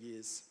next 30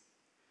 years.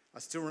 I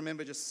still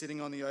remember just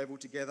sitting on the oval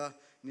together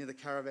near the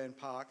caravan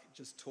park,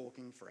 just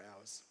talking for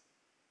hours.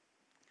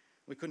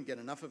 We couldn't get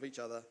enough of each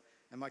other,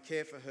 and my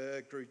care for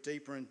her grew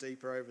deeper and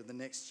deeper over the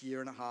next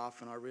year and a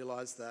half, and I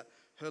realised that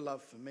her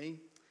love for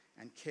me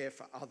and care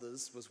for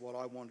others was what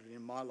I wanted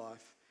in my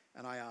life,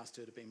 and I asked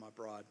her to be my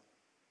bride.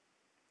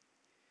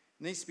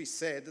 It needs to be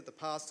said that the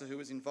pastor who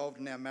was involved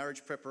in our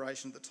marriage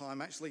preparation at the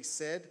time actually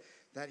said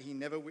that he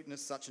never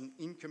witnessed such an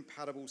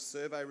incompatible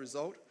survey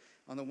result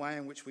on the way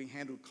in which we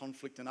handled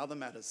conflict and other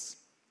matters.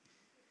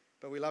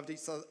 But we loved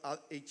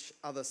each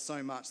other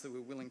so much that we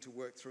were willing to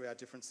work through our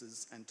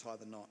differences and tie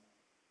the knot.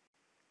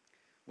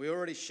 We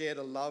already shared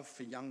a love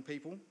for young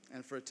people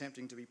and for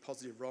attempting to be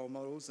positive role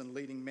models and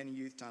leading many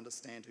youth to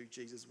understand who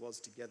Jesus was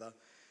together.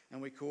 And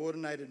we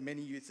coordinated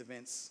many youth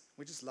events.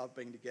 We just loved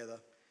being together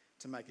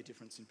to make a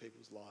difference in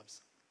people's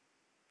lives.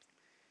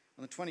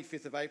 On the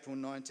 25th of April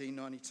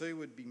 1992,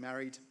 we'd be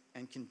married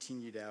and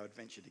continued our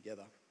adventure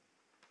together.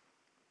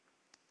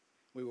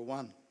 We were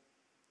one.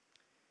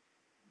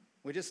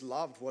 We just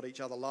loved what each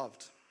other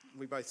loved.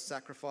 We both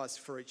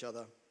sacrificed for each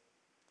other.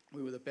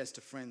 We were the best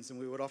of friends, and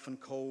we would often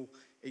call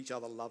each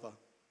other lover.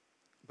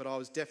 But I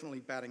was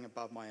definitely batting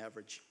above my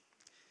average.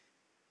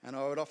 And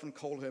I would often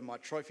call her my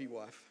trophy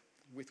wife,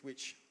 with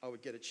which I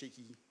would get her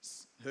cheeky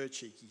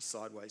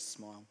sideways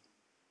smile.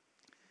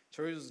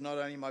 Teresa was not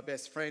only my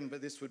best friend,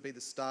 but this would be the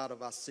start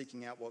of us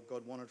seeking out what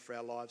God wanted for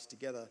our lives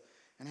together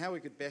and how we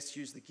could best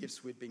use the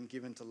gifts we'd been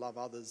given to love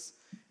others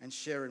and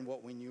share in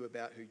what we knew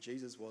about who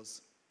Jesus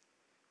was.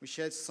 We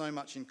shared so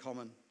much in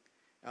common.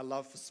 Our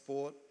love for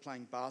sport,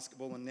 playing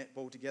basketball and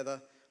netball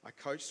together. I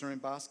coached her in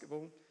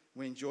basketball.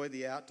 We enjoyed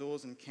the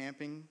outdoors and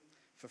camping,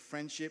 for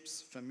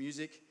friendships, for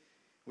music.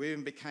 We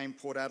even became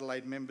Port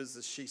Adelaide members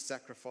as she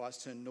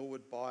sacrificed her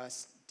Norwood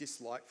bias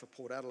dislike for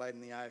Port Adelaide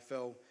in the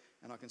AFL,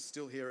 and I can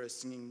still hear her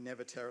singing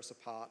Never Tear Us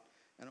Apart,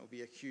 and it will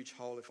be a huge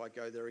hole if I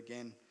go there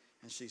again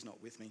and she's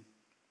not with me.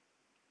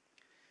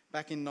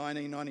 Back in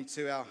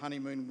 1992, our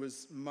honeymoon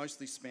was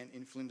mostly spent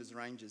in Flinders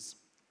Ranges.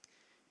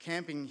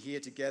 Camping here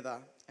together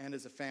and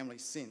as a family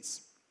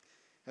since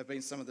have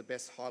been some of the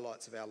best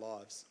highlights of our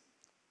lives.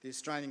 The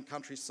Australian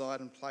countryside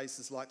and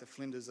places like the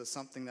Flinders are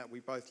something that we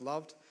both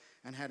loved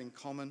and had in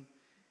common,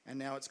 and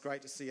now it's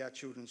great to see our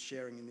children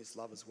sharing in this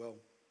love as well.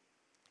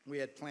 We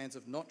had plans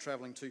of not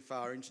travelling too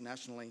far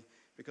internationally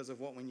because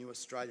of what we knew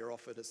Australia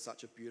offered as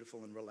such a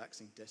beautiful and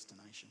relaxing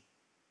destination.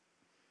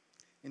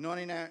 In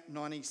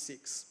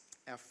 1996,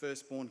 our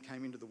firstborn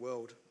came into the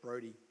world,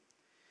 Brody.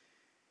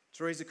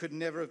 Teresea could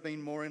never have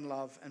been more in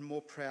love and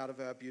more proud of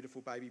our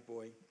beautiful baby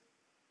boy.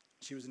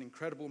 She was an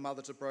incredible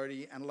mother to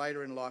Brody and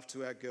later in life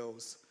to our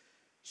girls.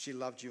 She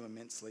loved you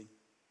immensely.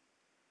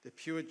 The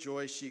pure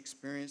joy she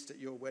experienced at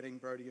your wedding,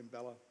 Brody and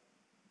Bella,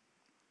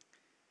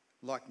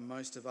 like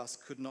most of us,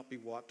 could not be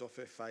wiped off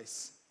her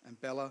face. And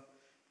Bella,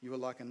 you were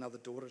like another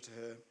daughter to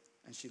her,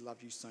 and she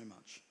loved you so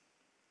much.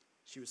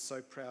 She was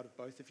so proud of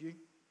both of you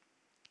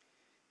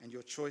and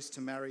your choice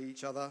to marry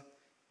each other,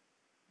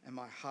 and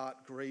my heart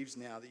grieves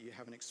now that you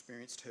haven't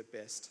experienced her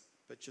best,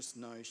 but just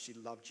know she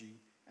loved you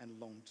and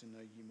longed to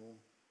know you more.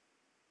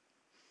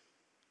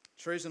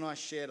 Teresea and I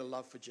shared a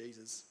love for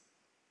Jesus.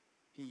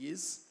 He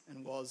is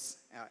and was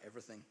our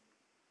everything.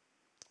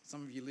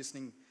 Some of you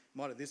listening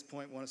might at this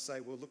point want to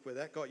say, well, look where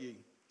that got you.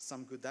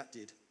 Some good that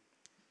did.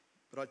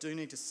 But I do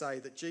need to say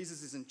that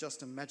Jesus isn't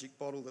just a magic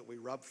bottle that we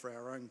rub for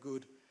our own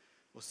good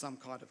or some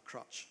kind of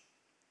crutch.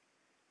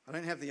 I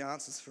don't have the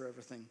answers for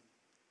everything,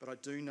 but I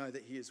do know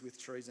that he is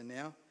with Teresea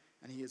now,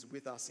 and he is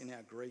with us in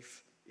our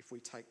grief if we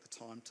take the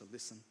time to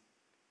listen.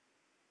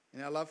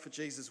 In our love for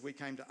Jesus, we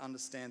came to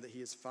understand that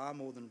he is far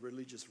more than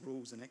religious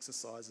rules and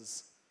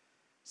exercises.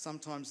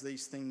 Sometimes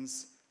these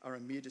things are a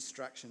mere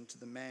distraction to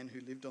the man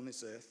who lived on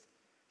this earth,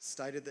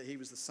 stated that he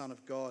was the Son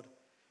of God,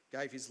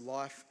 gave his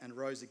life and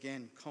rose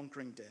again,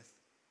 conquering death.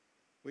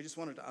 We just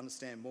wanted to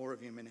understand more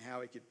of him and how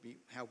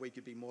we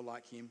could be more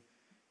like him,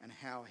 and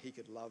how he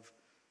could love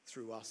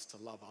through us to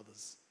love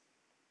others.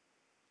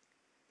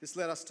 This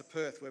led us to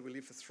Perth, where we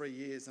lived for 3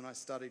 years, and I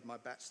studied my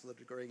bachelor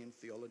degree in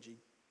theology.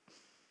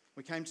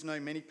 We came to know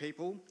many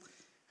people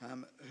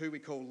who we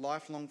call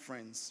lifelong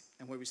friends,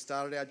 and where we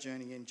started our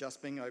journey in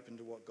just being open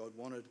to what God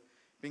wanted,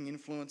 being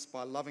influenced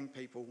by loving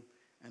people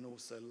and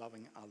also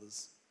loving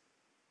others.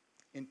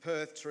 In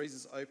Perth,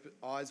 Teresa's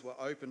eyes were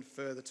opened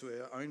further to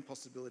her own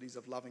possibilities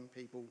of loving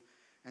people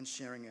and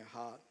sharing her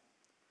heart.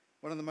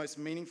 One of the most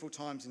meaningful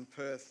times in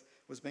Perth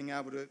was to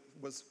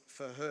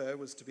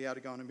be able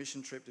to go on a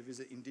mission trip to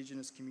visit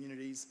Indigenous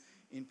communities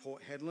in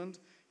Port Hedland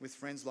with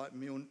friends like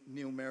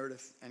Neil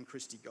Meredith and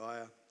Christy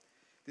Geyer.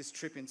 This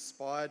trip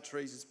inspired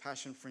Teresa's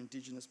passion for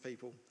Indigenous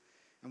people,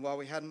 and while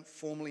we hadn't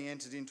formally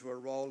entered into a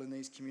role in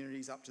these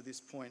communities up to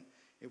this point,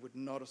 it would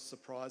not have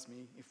surprised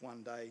me if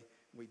one day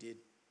we did.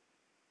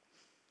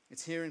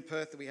 It's here in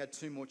Perth that we had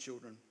 2 more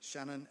children,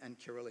 Shannon and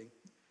Kiralee,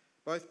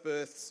 both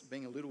births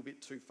being a little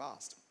bit too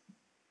fast.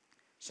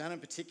 Shannon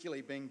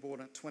particularly being born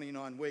at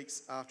 29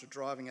 weeks after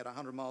driving at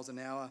 100 miles an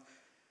hour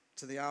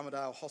to the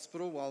Armidale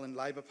Hospital while in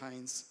labour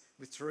pains,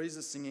 with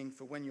Teresea singing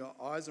 "For When Your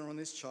Eyes Are on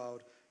This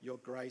Child, Your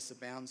Grace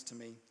Abounds to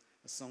Me,"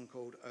 a song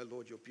called "Oh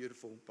Lord, You're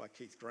Beautiful" by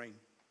Keith Green.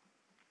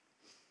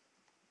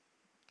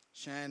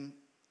 Shan,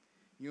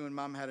 you and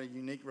Mum had a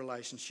unique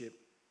relationship,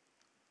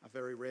 a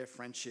very rare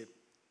friendship,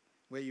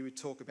 where you would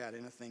talk about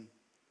anything.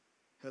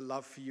 Her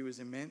love for you is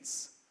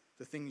immense.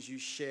 The things you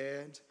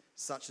shared,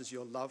 such as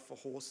your love for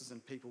horses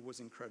and people, was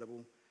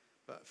incredible.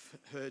 But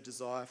her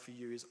desire for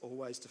you is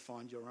always to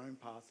find your own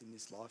path in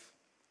this life,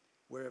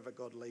 wherever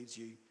God leads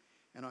you.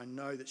 And I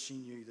know that she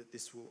knew that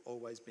this will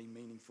always be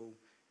meaningful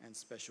and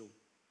special.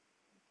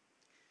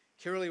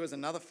 Kiralee was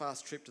another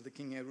fast trip to the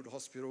King Edward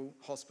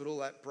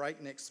Hospital at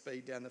breakneck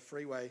speed down the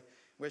freeway,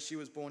 where she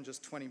was born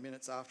just 20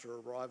 minutes after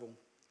arrival.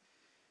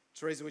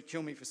 Teresea would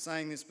kill me for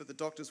saying this, but the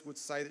doctors would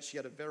say that she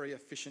had a very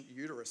efficient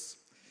uterus,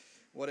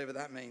 whatever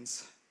that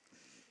means.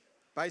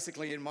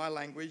 Basically, in my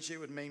language, it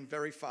would mean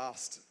very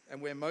fast,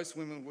 and where most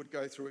women would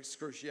go through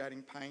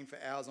excruciating pain for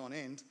hours on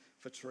end,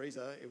 for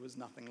Teresea, it was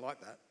nothing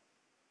like that.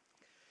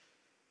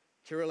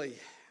 Kiralee,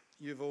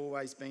 you've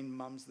always been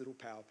Mum's little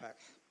power pack.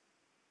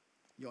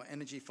 Your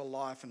energy for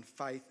life and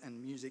faith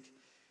and music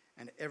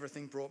and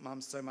everything brought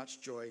Mum so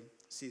much joy.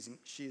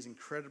 She is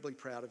incredibly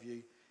proud of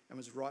you and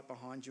was right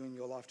behind you in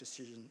your life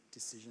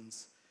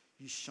decisions.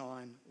 You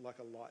shine like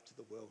a light to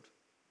the world.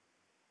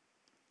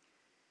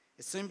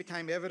 It soon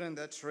became evident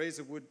that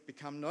Teresea would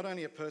become not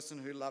only a person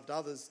who loved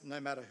others, no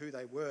matter who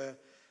they were,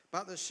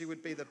 but that she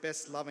would be the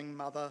best loving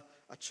mother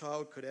a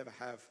child could ever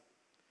have.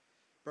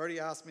 Brody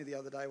asked me the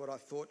other day what I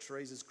thought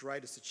Teresa's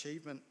greatest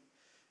achievement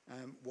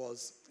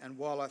was, and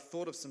while I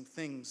thought of some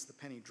things, the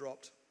penny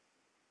dropped.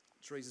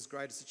 Teresa's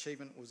greatest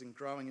achievement was in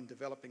growing and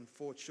developing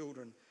 4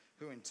 children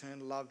who in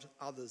turn loved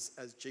others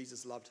as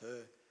Jesus loved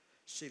her.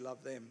 She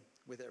loved them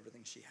with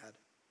everything she had.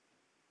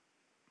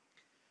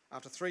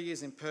 After 3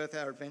 years in Perth,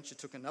 our adventure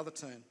took another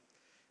turn,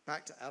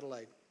 back to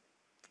Adelaide.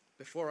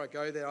 Before I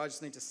go there, I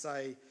just need to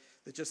say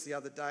that just the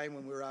other day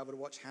when we were able to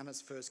watch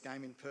Hannah's first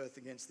game in Perth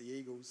against the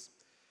Eagles,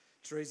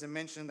 Teresa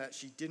mentioned that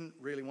she didn't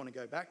really want to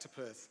go back to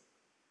Perth.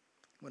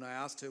 When I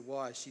asked her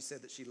why, she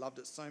said that she loved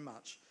it so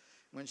much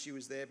when she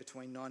was there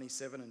between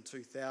 97 and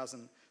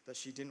 2000 that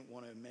she didn't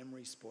want her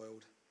memory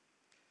spoiled.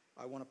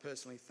 I want to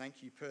personally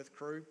thank you, Perth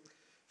crew,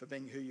 for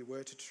being who you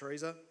were to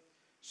Teresa.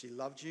 She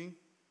loved you,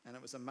 and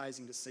it was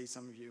amazing to see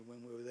some of you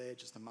when we were there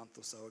just a month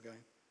or so ago.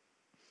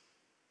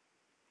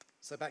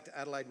 So back to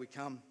Adelaide we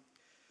come.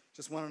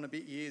 Just 1 and a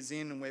bit years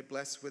in, and we're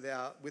blessed with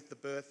the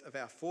birth of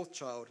our 4th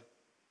child.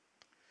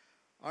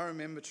 I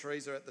remember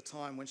Teresa at the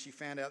time when she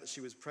found out that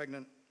she was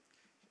pregnant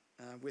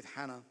with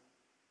Hannah.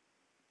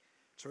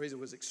 Teresa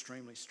was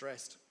extremely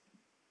stressed.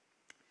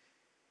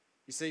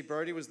 You see,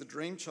 Brodie was the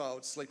dream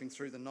child, sleeping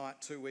through the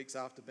night 2 weeks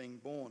after being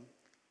born,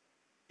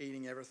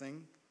 eating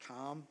everything,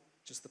 calm,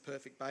 just the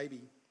perfect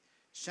baby.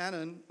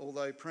 Shannon,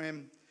 although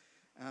Prem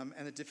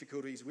and the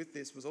difficulties with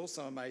this, was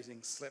also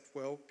amazing, slept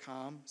well,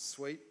 calm,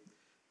 sweet.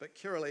 But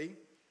Kiralee,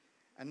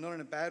 and not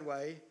in a bad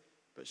way,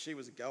 but she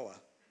was a goer.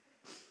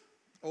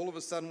 All of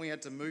a sudden we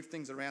had to move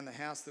things around the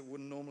house that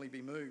wouldn't normally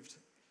be moved.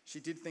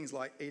 She did things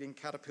like eating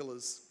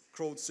caterpillars,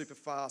 crawled super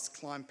fast,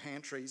 climbed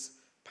pantries,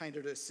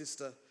 painted her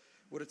sister,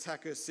 would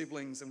attack her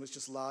siblings, and was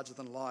just larger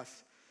than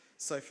life.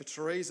 So for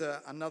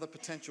Teresa, another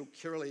potential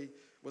Kiralee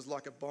was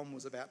like a bomb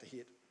was about to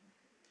hit.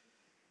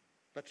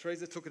 But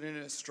Teresa took it in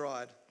her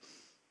stride,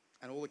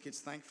 and all the kids,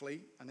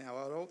 thankfully, are now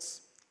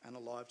adults and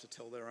alive to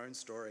tell their own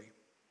story.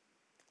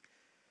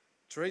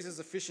 Teresa's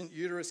efficient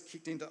uterus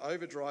kicked into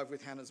overdrive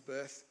with Hannah's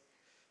birth,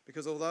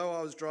 because although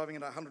I was driving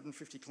at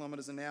 150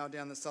 kilometres an hour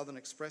down the Southern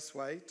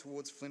Expressway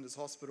towards Flinders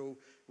Hospital,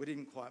 we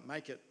didn't quite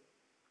make it.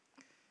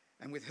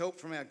 And with help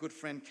from our good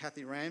friend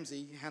Kathy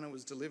Ramsey, Hannah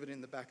was delivered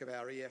in the back of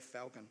our EF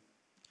Falcon.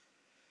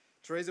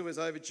 Teresa was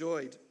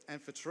overjoyed,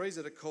 and for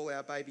Teresa to call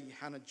our baby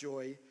Hannah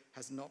Joy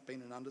has not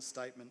been an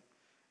understatement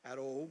at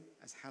all,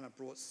 as Hannah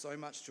brought so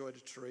much joy to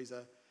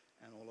Teresa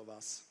and all of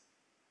us.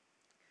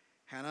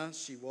 Hannah,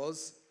 she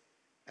was,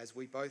 as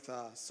we both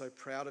are, so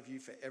proud of you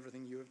for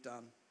everything you have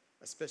done,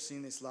 especially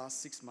in this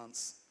last 6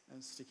 months,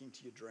 and sticking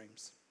to your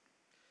dreams.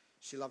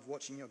 She loved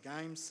watching your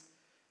games,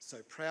 so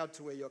proud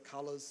to wear your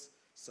colours,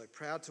 so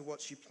proud to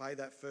watch you play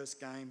that first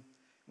game.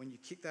 When you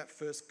kicked that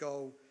first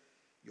goal,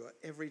 your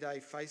everyday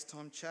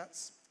FaceTime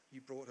chats, you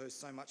brought her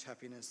so much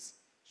happiness.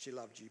 She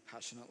loved you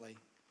passionately.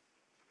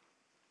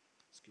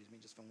 Excuse me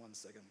just for 1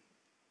 second.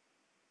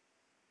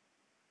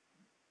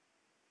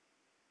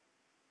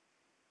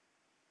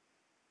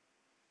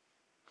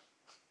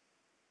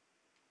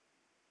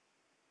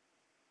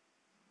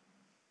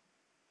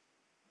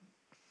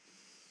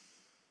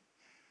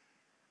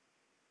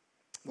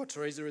 What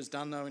Teresa has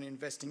done, though, in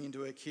investing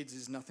into her kids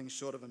is nothing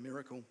short of a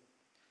miracle.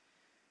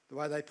 The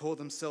way they pour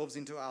themselves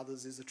into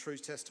others is a true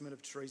testament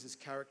of Teresa's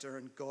character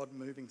and God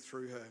moving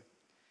through her.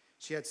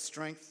 She had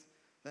strength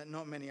that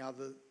not many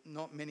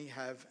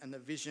have, and the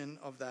vision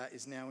of that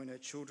is now in her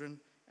children,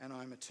 and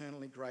I am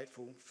eternally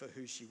grateful for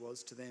who she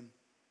was to them.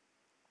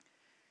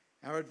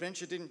 Our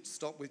adventure didn't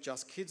stop with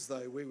just kids,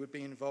 though. We would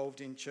be involved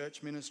in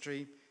church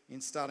ministry,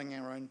 in starting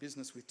our own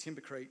business with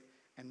Timbercreek,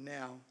 and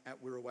now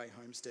at Wirraway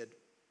Homestead.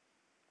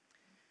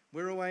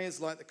 Wirraway is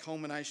like the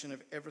culmination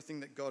of everything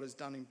that God has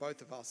done in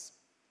both of us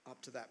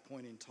up to that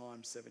point in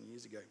time 7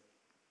 years ago.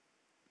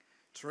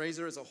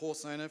 Teresa is a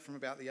horse owner from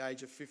about the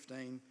age of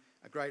 15,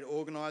 a great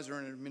organiser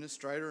and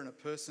administrator, and a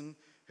person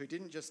who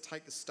didn't just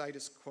take the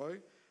status quo,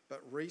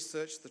 but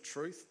researched the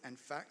truth and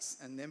facts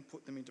and then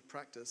put them into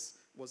practice,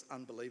 was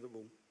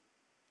unbelievable.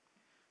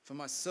 For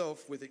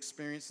myself, with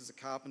experience as a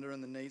carpenter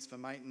and the needs for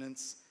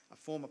maintenance, a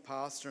former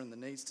pastor and the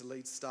needs to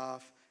lead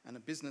staff, and a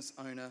business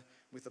owner,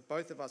 with the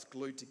both of us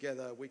glued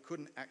together, we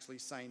couldn't actually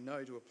say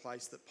no to a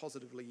place that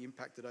positively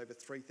impacted over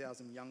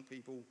 3,000 young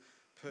people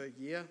per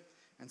year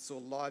and saw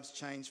lives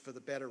change for the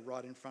better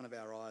right in front of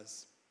our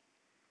eyes.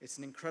 It's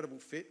an incredible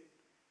fit,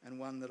 and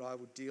one that I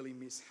would dearly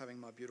miss having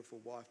my beautiful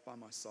wife by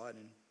my side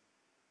in.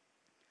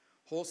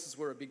 Horses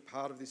were a big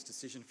part of this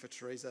decision for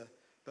Teresa,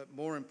 but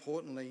more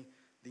importantly,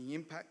 the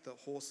impact that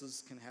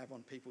horses can have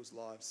on people's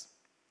lives.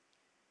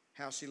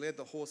 How she led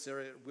the horse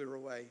area at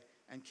Wirraway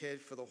and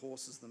cared for the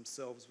horses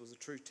themselves was a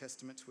true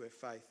testament to her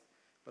faith,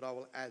 but I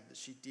will add that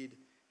she did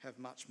have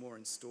much more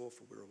in store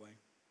for Wirraway.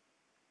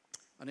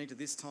 I need to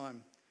this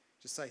time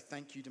just say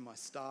thank you to my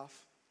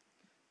staff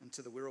and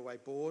to the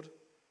Wirraway board.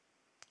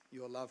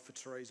 Your love for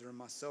Teresa and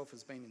myself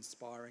has been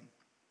inspiring.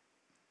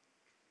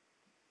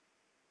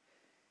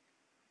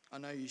 I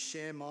know you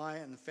share my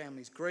and the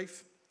family's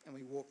grief, and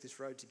we walk this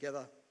road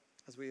together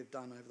as we have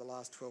done over the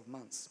last 12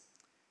 months.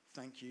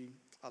 Thank you.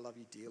 I love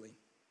you dearly.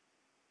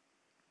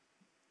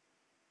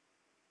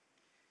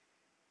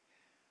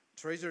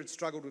 Teresa had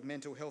struggled with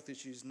mental health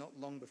issues not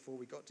long before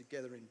we got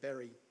together in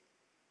Berry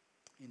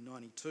in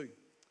 '92,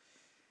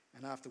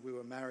 and after we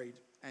were married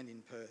and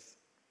in Perth.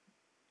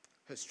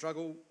 Her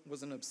struggle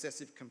was an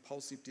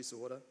obsessive-compulsive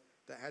disorder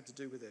that had to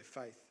do with her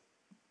faith.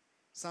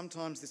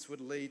 Sometimes this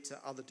would lead to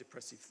other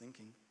depressive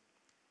thinking.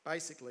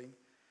 Basically,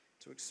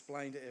 to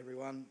explain to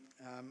everyone,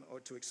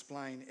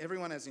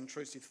 everyone has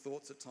intrusive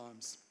thoughts at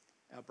times.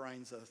 Our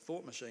brains are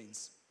thought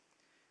machines.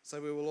 So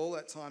we will all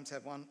at times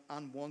have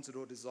unwanted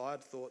or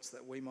desired thoughts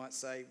that we might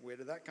say, where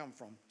did that come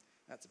from?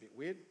 That's a bit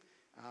weird,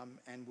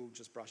 and we'll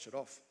just brush it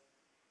off.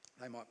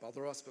 They might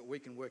bother us, but we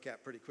can work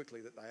out pretty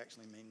quickly that they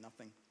actually mean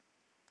nothing.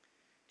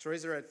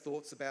 Teresea had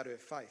thoughts about her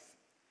faith,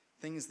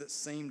 things that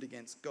seemed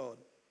against God,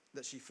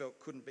 that she felt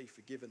couldn't be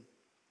forgiven,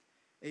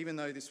 even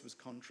though this was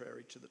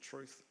contrary to the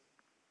truth.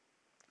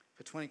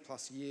 For 20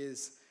 plus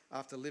years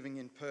after living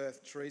in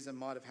Perth, Teresea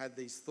might have had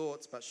these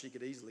thoughts, but she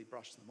could easily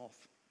brush them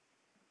off.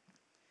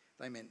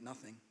 They meant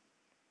nothing.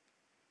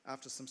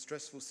 After some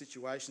stressful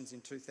situations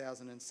in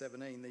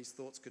 2017, these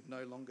thoughts could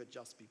no longer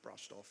just be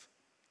brushed off.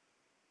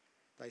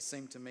 They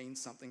seemed to mean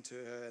something to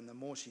her, and the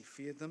more she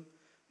feared them,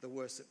 the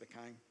worse it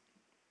became.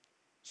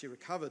 She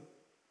recovered,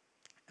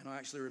 and I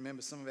actually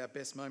remember some of our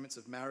best moments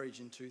of marriage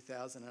in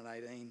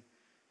 2018,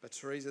 but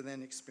Teresea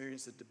then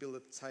experienced a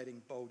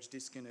debilitating bulge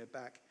disc in her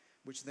back,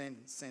 which then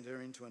sent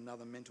her into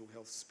another mental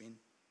health spin.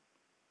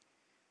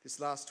 This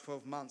last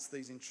 12 months,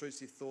 these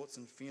intrusive thoughts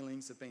and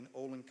feelings have been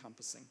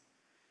all-encompassing.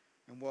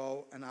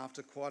 And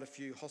after quite a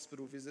few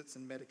hospital visits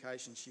and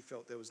medication, she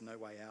felt there was no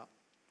way out,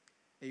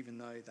 even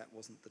though that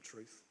wasn't the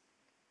truth.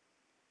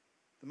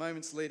 The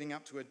moments leading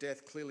up to her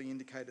death clearly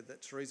indicated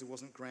that Teresea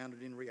wasn't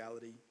grounded in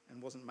reality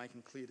and wasn't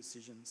making clear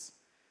decisions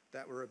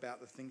that were about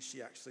the things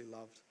she actually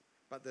loved,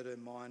 but that her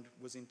mind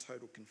was in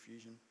total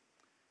confusion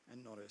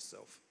and not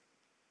herself.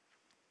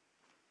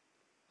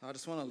 I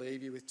just want to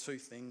leave you with two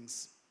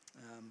things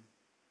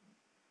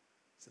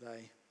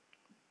today.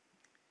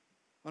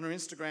 On her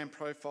Instagram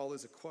profile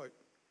there's a quote,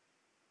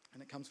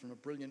 and it comes from a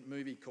brilliant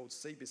movie called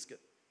Seabiscuit,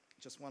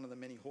 just one of the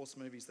many horse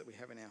movies that we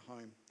have in our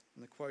home.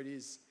 And the quote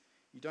is,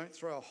 "You don't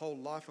throw a whole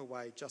life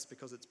away just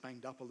because it's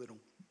banged up a little."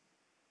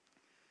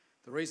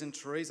 The reason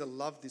Teresea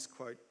loved this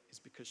quote is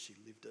because she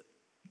lived it.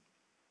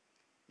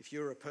 If you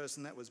were a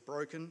person that was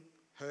broken,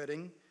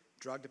 hurting,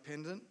 drug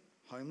dependent,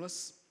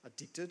 homeless,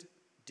 addicted,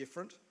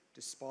 different,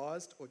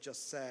 despised, or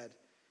just sad,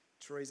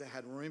 Teresea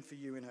had room for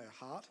you in her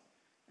heart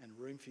and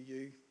room for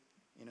you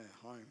in her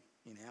home,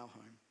 in our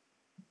home.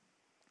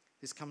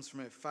 This comes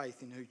from her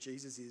faith in who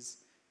Jesus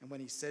is, and when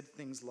he said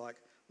things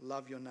like,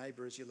 "Love your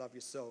neighbour as you love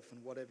yourself,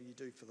 and whatever you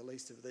do for the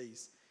least of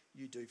these,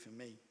 you do for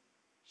me,"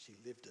 she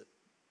lived it.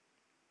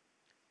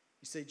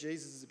 You see,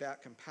 Jesus is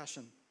about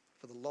compassion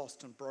for the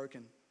lost and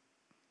broken,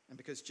 and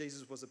because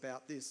Jesus was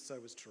about this, so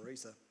was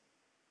Teresea.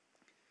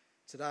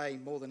 Today,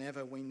 more than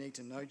ever, we need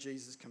to know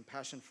Jesus'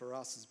 compassion for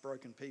us as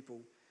broken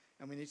people,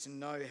 and we need to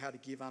know how to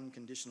give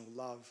unconditional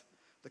love,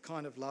 the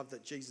kind of love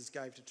that Jesus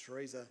gave to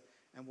Teresea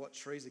and what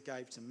Teresea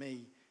gave to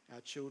me,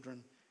 our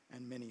children,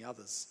 and many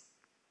others.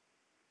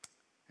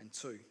 And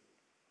two,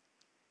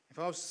 if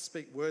I was to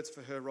speak words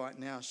for her right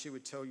now, she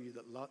would tell you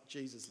that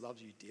Jesus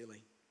loves you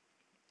dearly.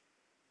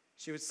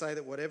 She would say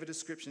that whatever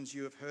descriptions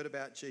you have heard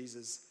about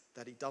Jesus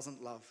that he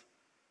doesn't love,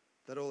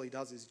 that all he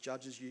does is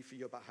judges you for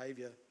your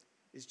behaviour,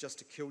 is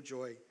just a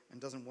killjoy and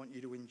doesn't want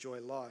you to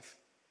enjoy life,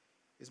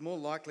 is more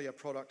likely a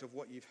product of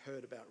what you've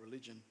heard about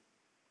religion.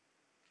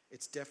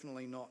 It's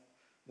definitely not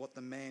what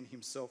the man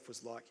himself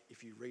was like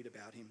if you read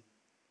about him.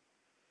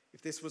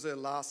 If this was her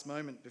last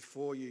moment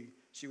before you,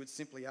 she would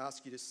simply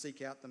ask you to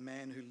seek out the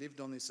man who lived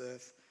on this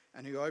earth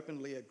and who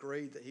openly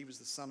agreed that he was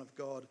the Son of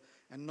God,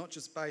 and not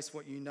just base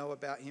what you know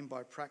about him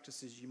by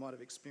practices you might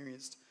have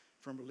experienced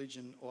from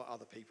religion or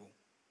other people.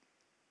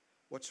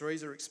 What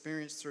Teresea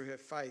experienced through her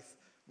faith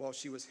while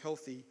she was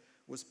healthy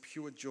was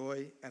pure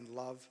joy and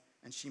love,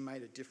 and she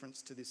made a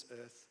difference to this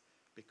earth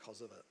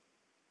because of it.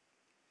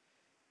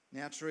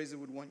 Now Teresea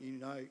would want you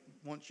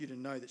to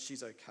know that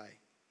she's okay,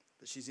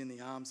 that she's in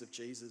the arms of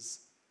Jesus,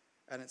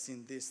 and it's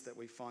in this that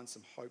we find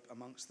some hope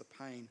amongst the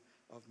pain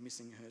of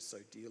missing her so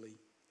dearly.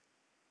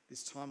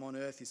 This time on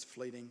earth is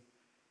fleeting,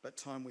 but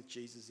time with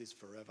Jesus is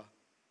forever.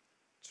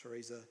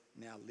 Teresea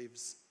now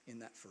lives in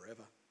that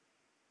forever.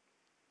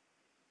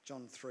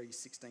 John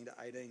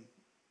 3:16-18.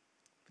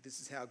 "For this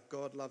is how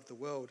God loved the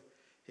world.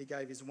 He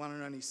gave his one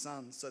and only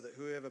Son, so that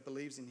whoever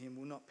believes in him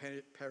will not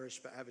perish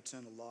but have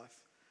eternal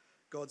life.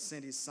 God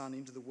sent his Son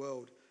into the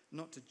world,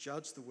 not to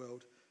judge the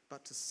world,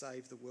 but to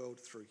save the world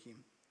through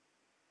him."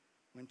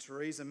 When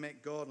Teresea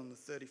met God on the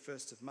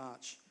 31st of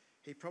March,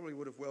 he probably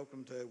would have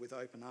welcomed her with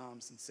open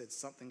arms and said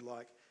something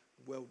like,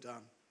 "Well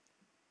done,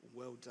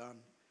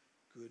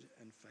 good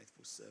and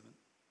faithful servant."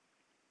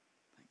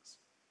 Thanks.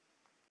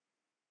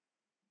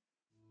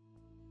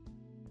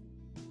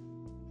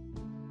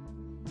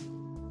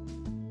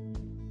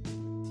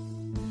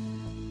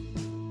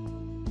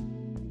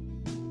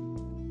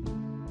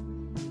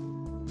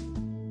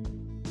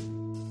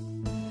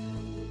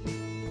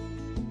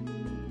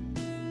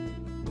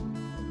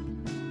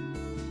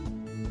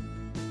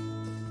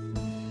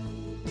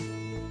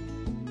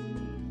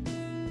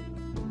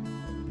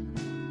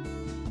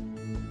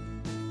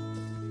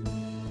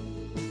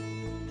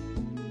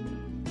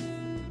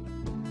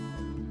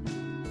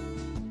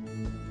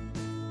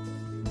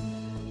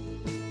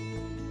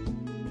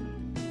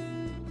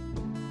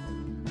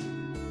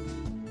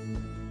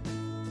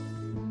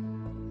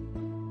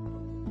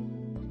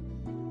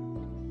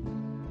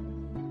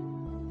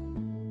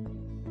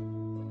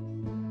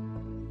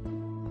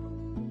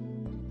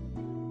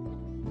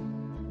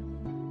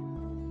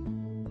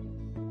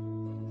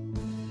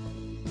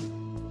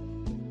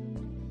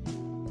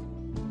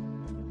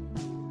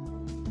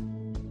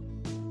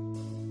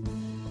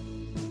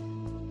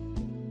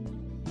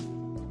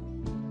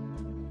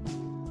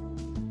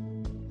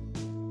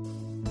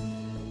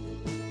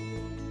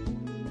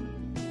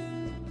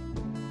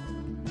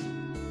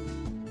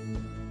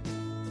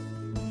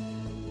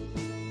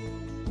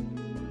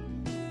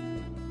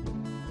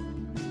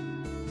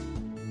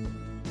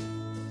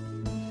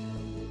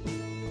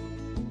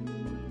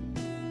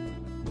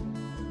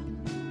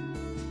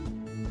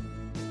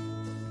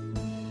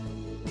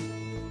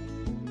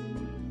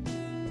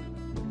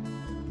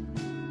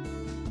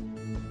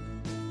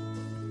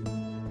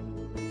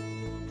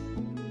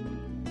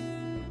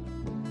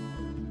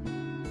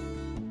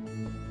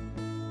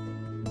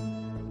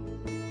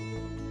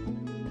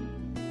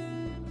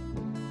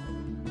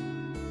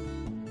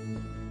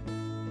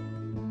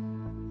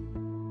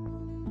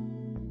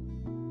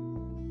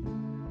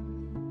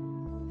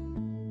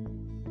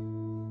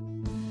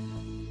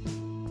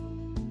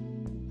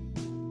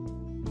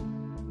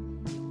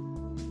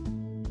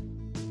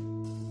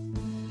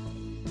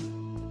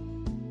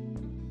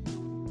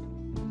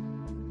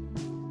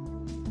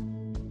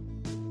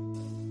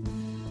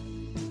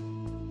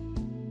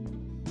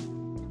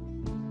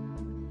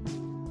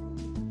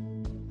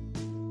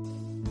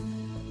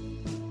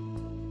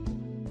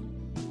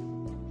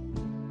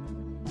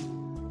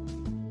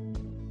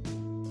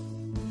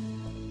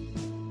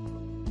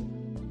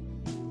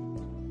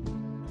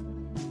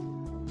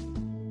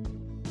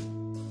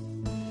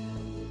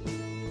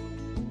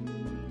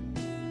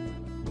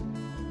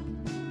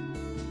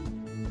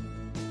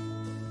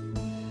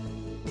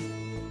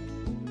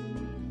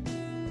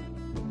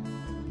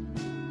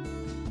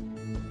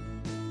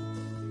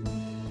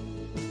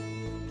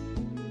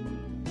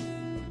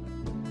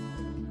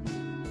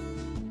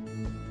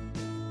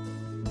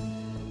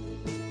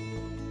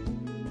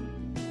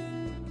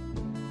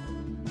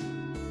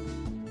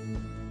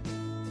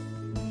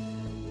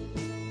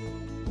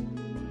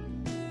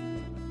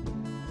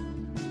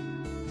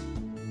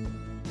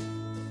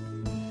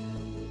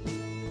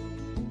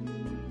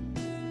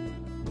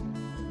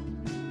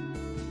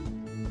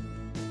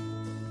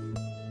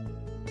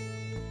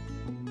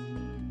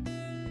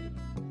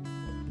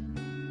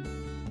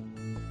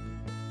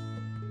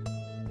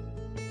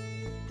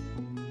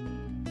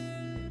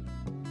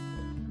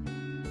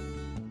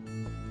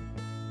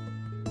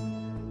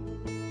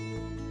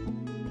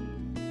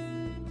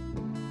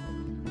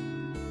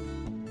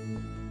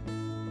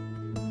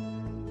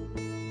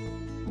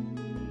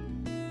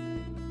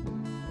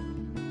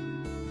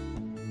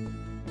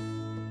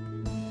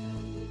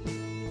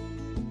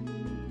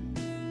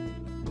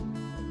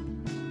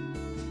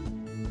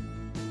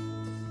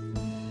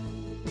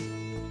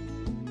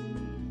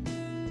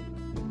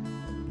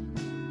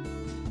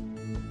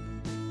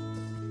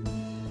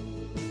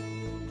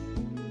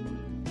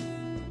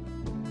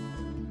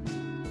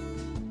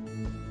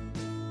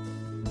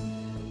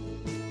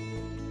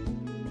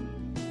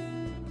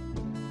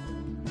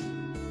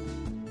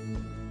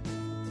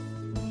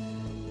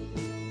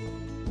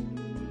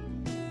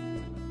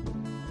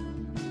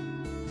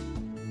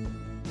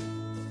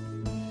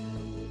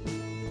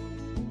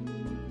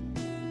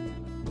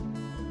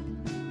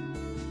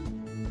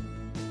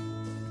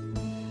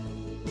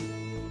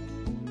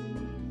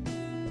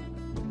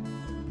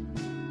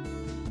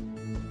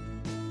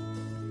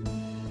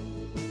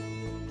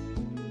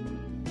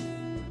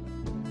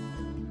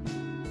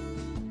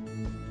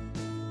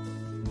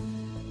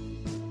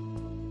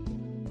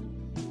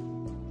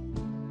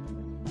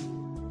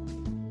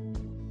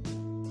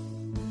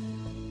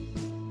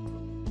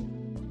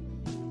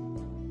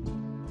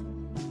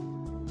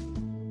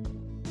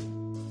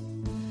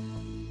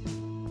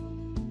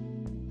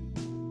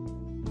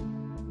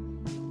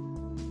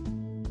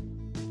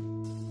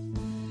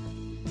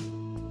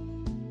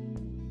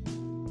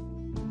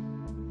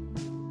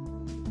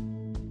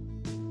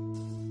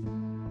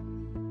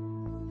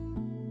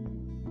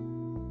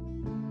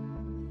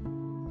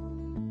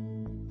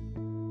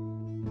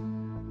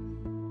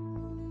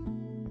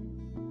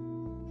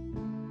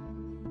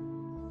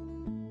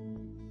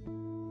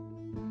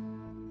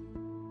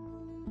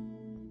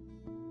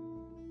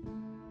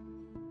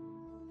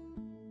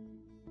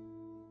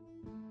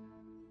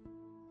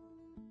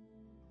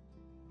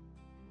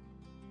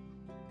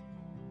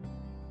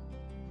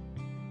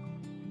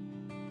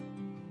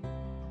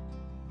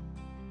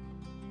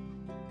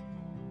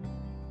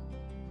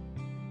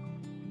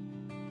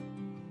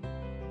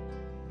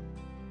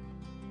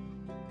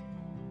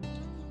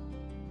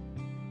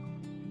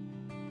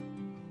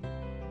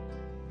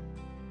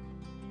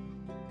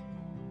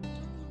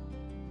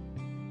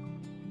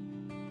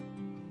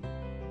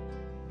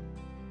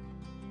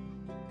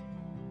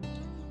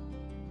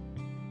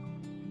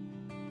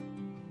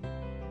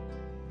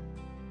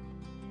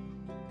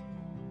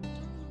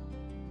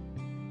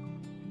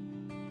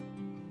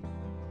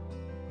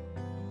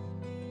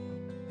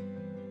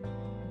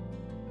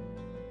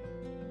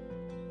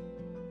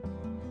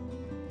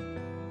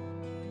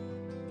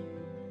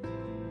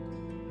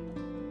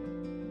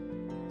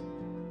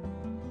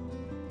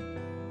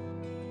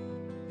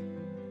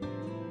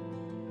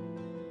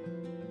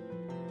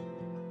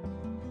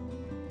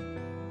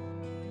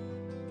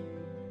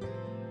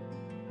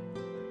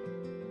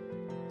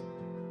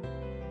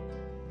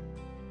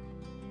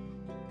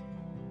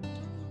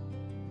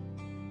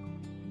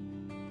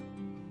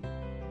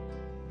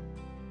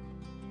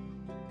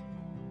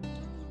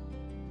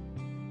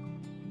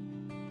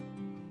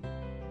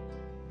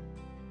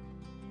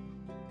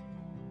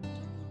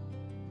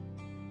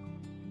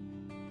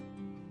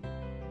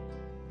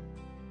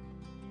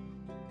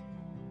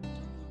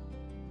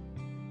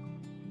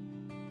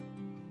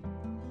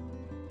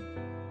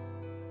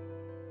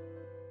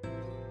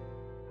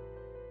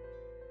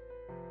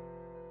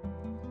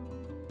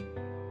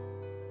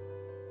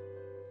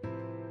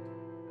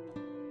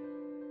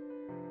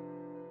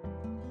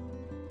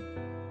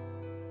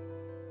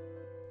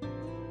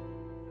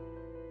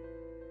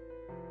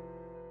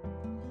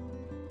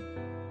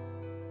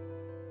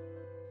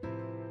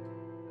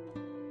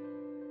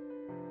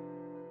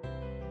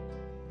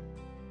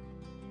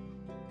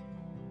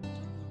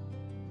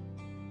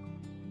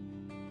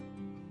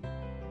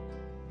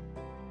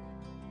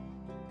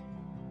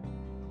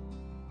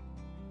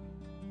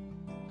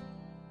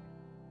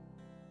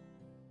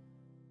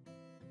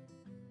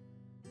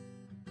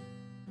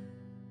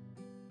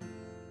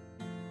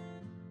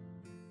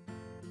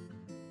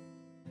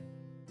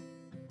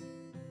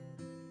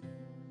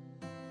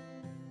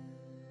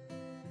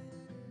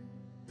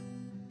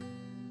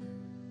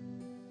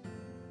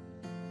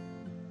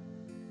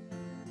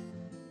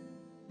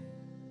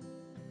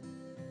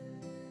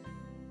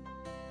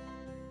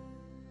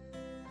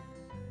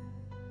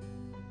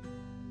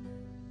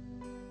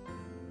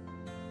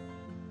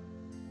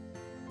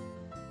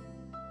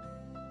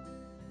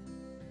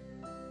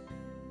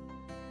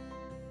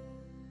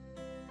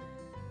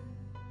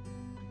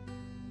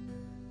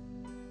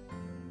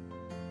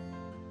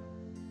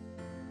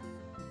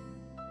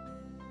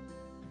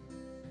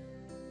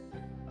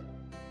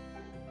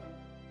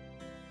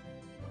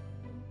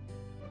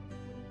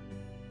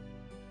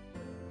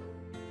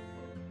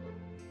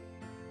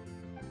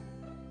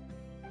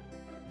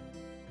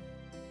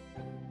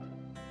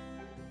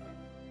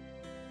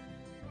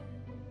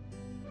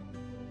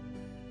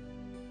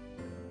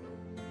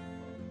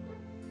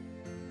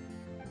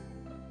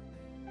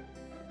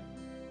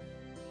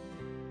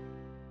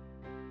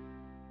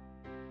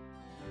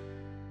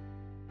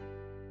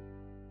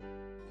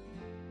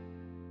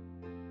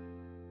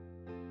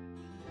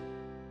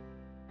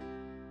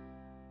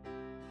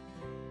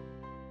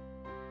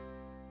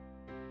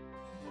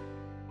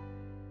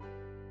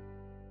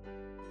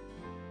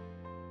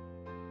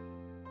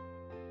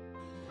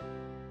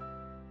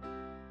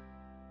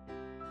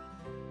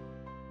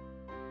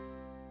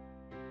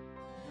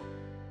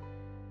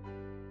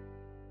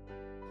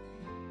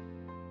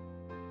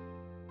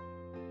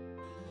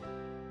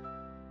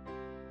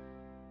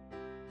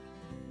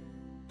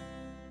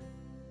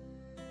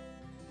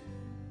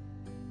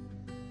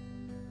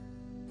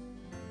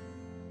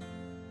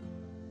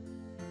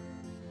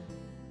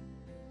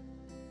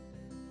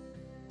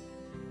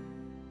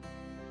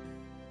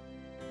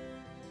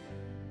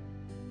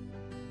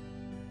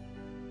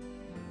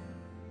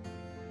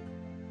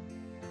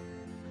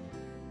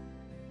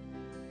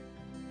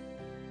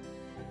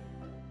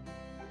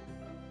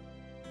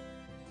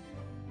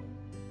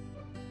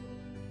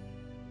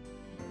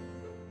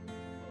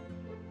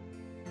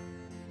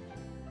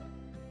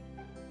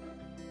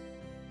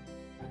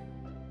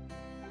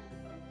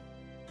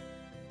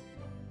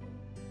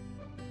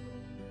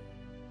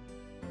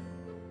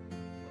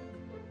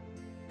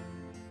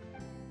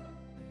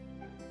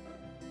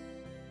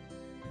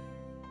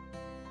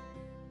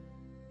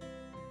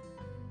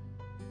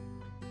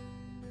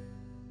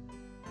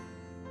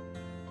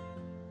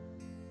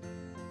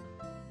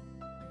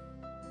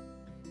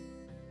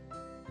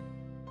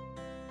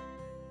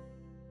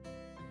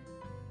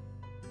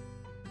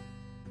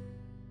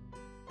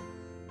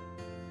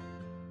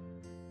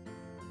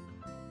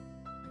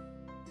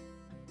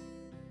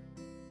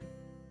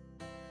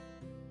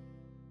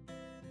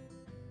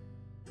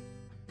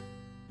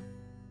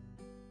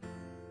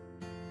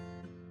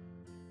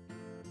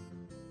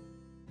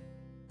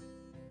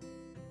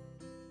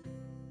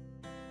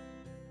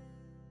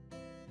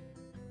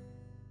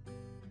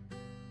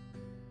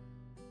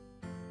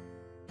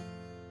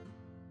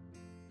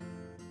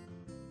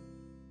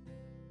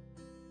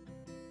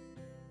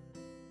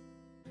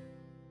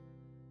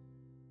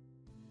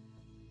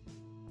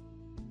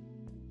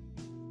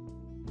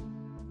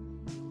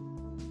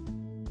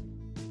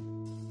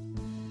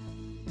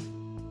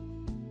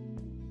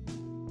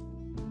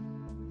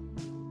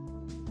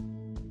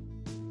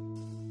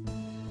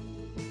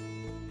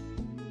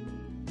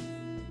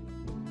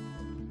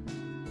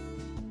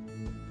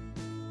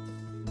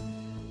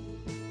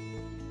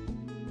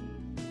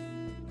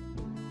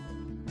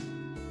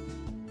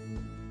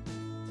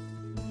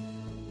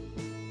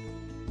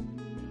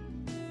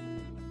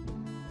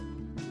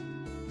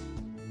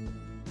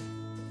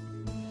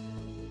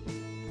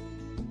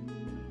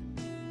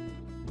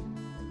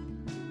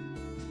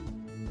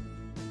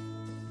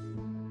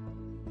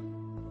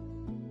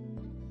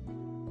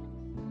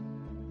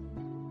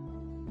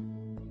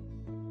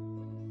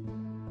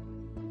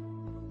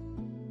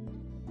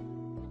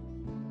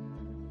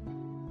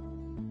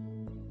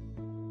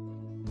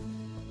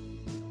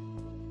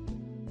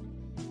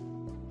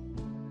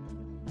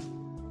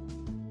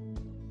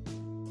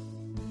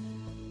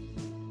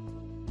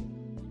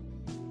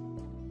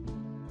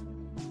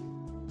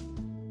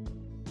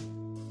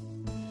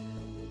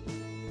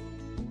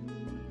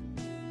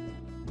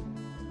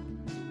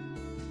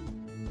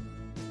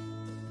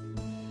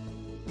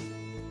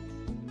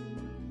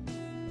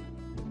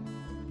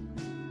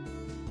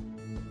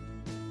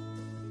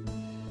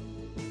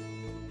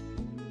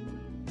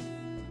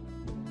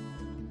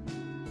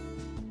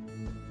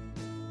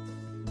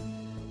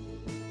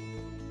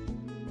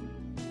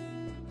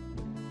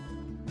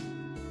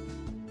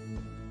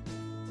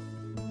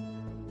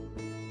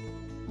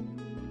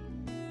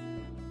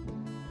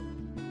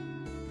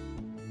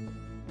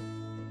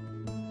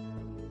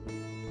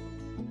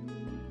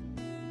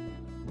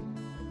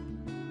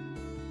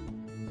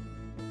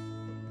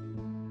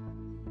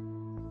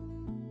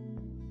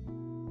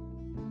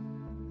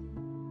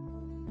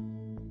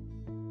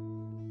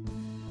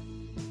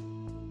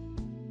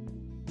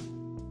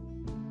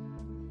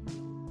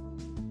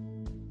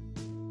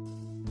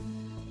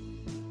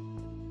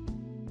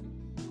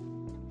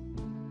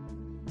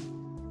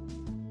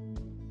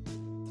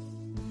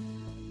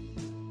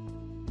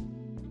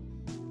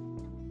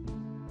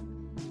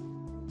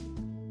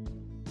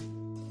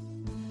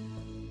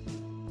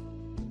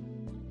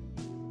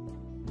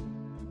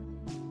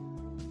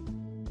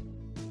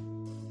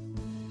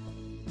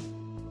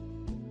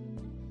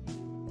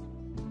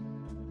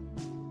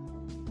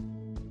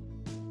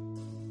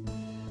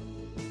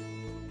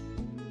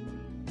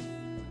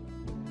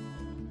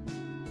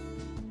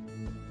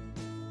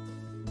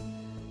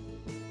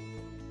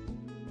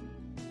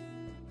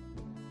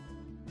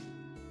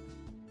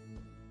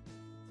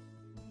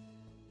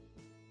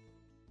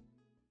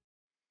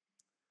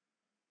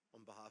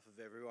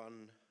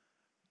 everyone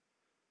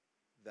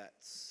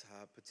that's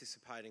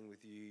participating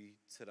with you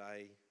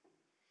today,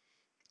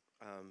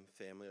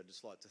 family. I'd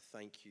just like to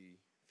thank you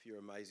for your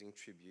amazing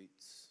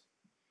tributes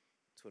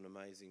to an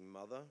amazing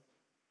mother,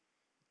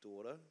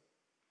 daughter,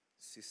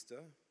 sister,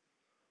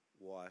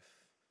 wife,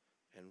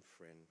 and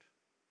friend,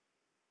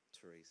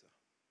 Teresea.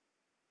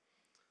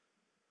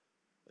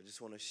 I just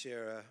want to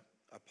share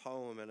a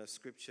poem and a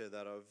scripture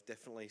that I've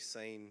definitely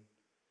seen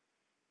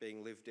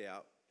being lived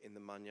out in the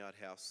Munyard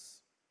house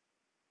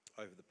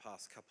over the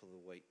past couple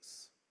of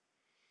weeks.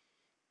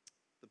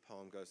 The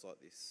poem goes like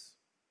this.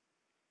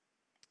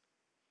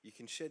 You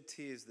can shed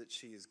tears that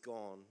she is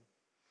gone,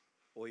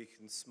 or you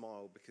can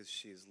smile because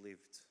she has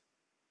lived.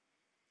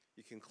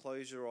 You can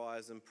close your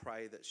eyes and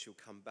pray that she'll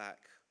come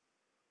back,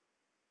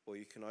 or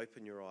you can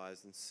open your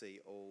eyes and see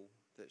all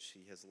that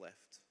she has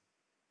left.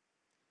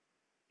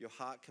 Your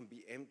heart can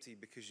be empty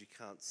because you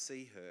can't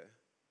see her,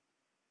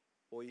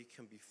 or you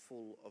can be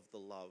full of the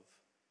love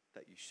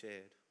that you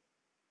shared.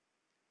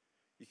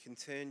 You can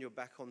turn your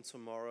back on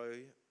tomorrow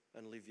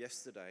and live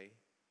yesterday,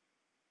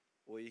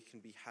 or you can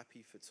be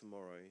happy for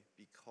tomorrow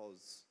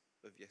because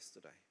of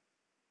yesterday.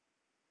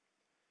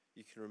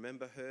 You can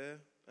remember her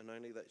and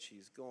only that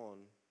she's gone,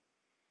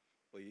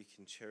 or you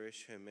can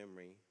cherish her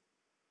memory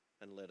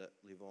and let it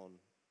live on.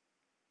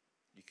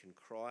 You can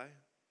cry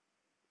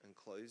and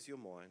close your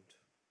mind,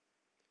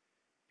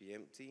 be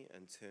empty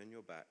and turn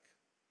your back,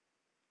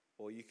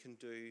 or you can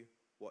do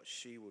what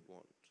she would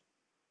want.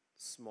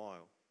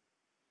 Smile,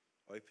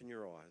 open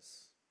your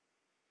eyes,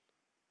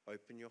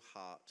 open your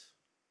heart,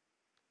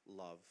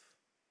 love,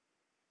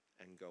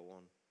 and go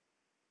on.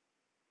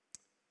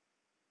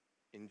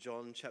 In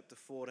John chapter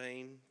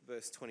 14,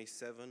 verse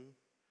 27,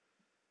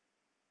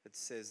 it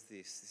says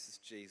this is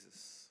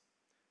Jesus.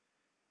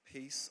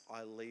 Peace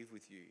I leave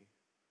with you,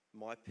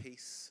 my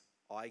peace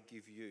I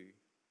give you.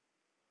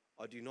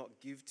 I do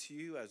not give to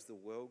you as the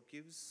world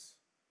gives.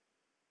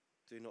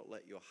 Do not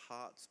let your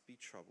hearts be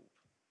troubled,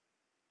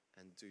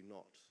 and do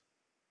not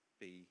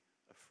be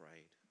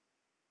afraid.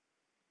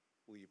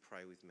 Will you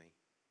pray with me?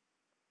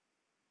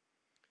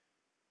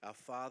 Our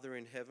Father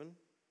in heaven,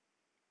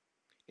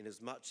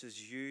 inasmuch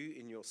as you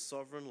in your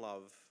sovereign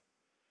love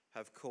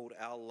have called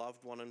our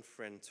loved one and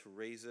friend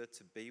Teresea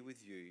to be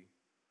with you,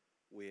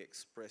 we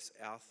express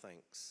our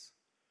thanks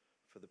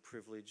for the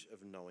privilege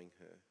of knowing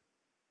her.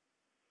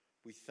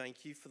 We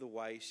thank you for the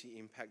way she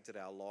impacted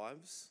our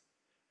lives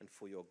and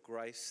for your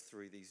grace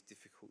through these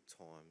difficult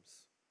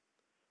times.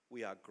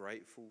 We are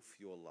grateful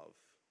for your love.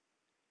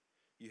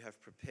 You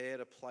have prepared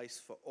a place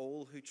for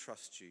all who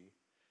trust you,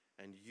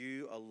 and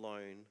you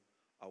alone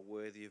are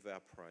worthy of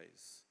our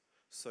praise.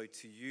 So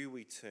to you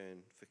we turn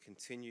for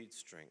continued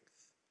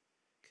strength,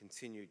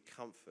 continued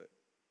comfort,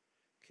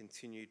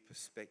 continued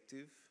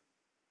perspective,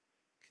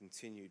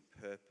 continued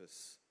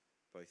purpose,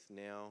 both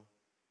now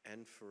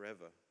and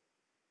forever.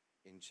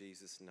 In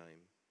Jesus'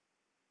 name,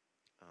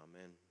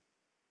 amen.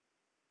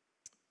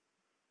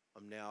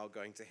 I'm now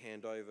going to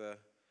hand over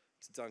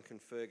to Duncan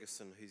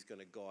Ferguson, who's going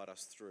to guide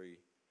us through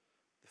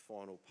the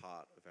final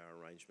part of our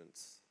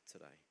arrangements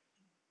today.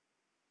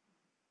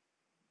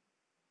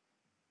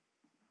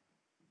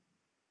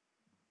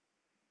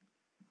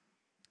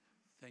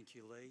 Thank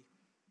you, Lee.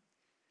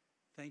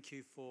 Thank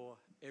you for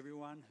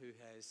everyone who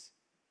has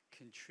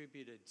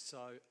contributed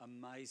so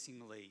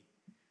amazingly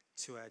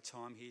to our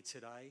time here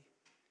today.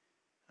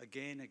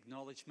 Again,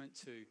 acknowledgement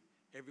to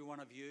every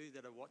one of you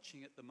that are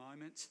watching at the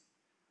moment.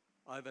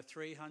 Over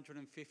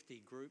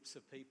 350 groups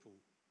of people.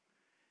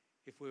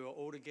 If we were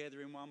all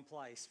together in one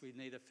place, we'd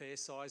need a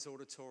fair-sized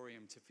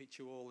auditorium to fit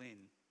you all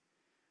in.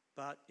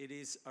 But it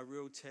is a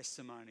real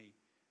testimony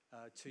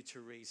to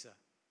Teresea.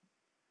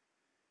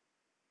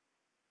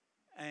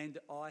 And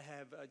I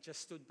have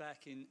just stood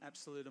back in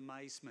absolute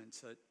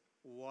amazement at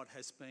what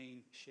has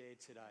been shared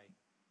today.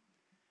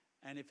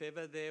 And if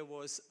ever there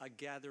was a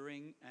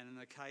gathering and an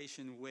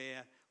occasion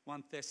where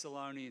 1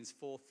 Thessalonians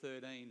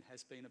 4:13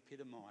 has been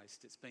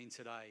epitomised, it's been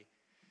today.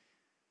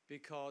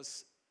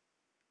 Because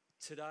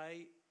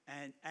today,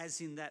 and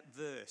as in that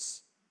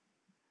verse,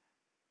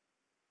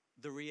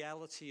 the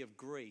reality of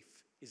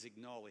grief is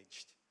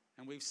acknowledged.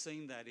 And we've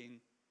seen that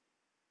in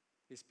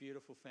this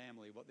beautiful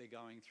family, what they're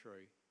going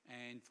through,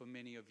 and for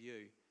many of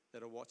you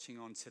that are watching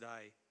on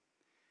today.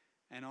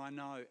 And I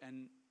know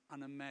an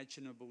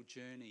unimaginable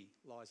journey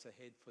lies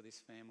ahead for this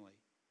family.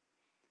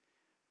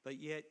 But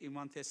yet in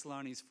 1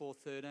 Thessalonians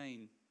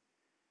 4:13,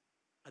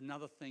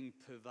 another thing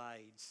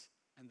pervades,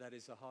 and that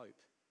is a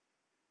hope.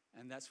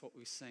 And that's what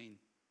we've seen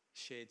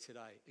shared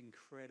today.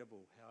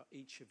 Incredible how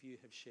each of you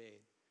have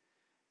shared.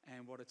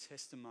 And what a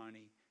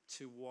testimony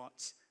to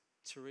what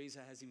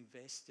Teresea has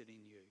invested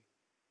in you.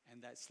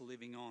 And that's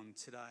living on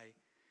today.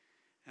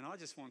 And I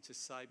just want to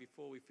say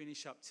before we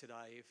finish up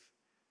today, if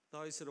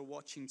those that are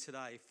watching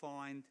today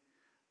find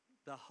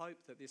the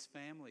hope that this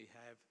family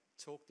have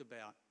talked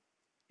about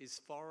is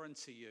foreign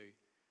to you,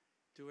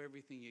 do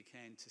everything you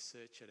can to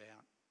search it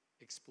out,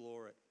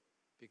 explore it,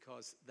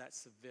 because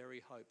that's the very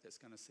hope that's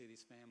going to see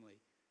this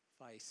family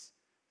face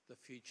the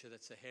future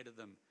that's ahead of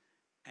them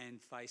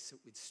and face it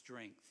with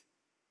strength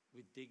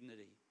with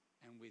dignity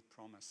and with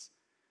promise.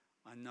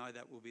 I know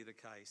that will be the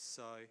case.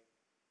 So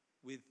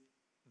with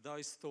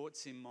those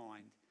thoughts in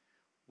mind,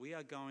 we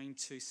are going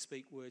to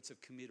speak words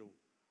of committal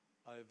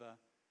over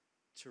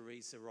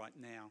Teresa right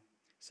now.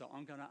 So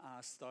I'm going to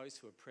ask those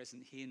who are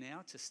present here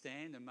now to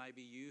stand, and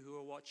maybe you who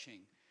are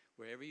watching,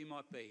 wherever you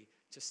might be,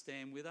 to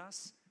stand with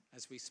us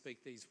as we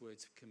speak these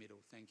words of committal.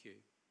 Thank you.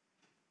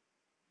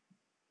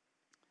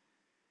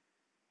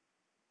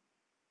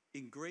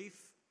 In grief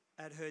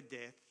at her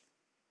death,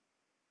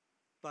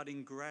 but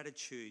in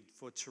gratitude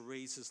for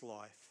Teresa's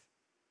life,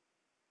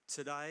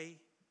 today,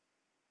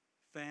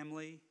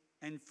 family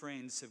and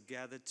friends have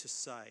gathered to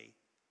say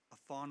a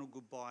final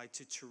goodbye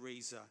to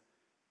Teresa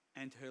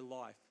and her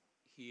life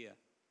here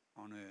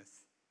on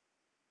earth.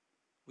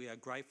 We are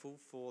grateful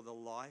for the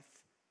life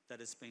that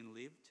has been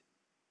lived,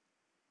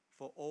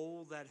 for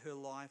all that her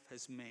life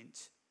has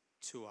meant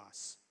to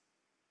us.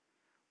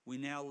 We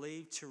now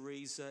leave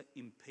Teresa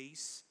in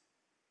peace,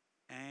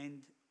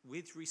 and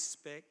with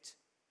respect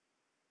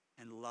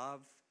and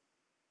love,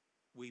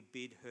 we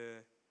bid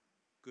her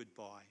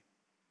goodbye.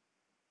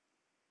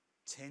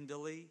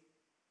 Tenderly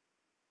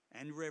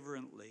and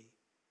reverently,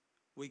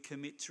 we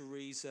commit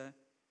Teresa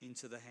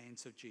into the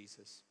hands of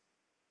Jesus.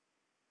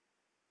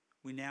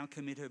 We now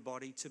commit her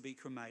body to be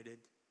cremated,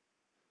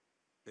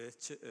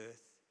 earth to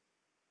earth,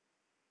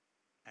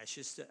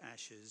 ashes to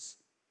ashes,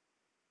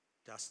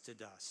 dust to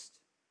dust.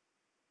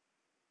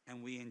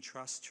 And we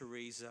entrust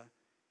Teresa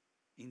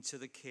into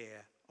the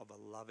care of a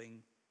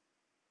loving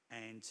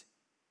and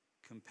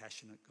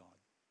compassionate God.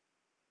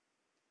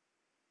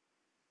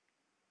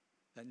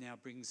 That now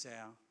brings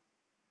our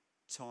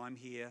time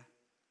here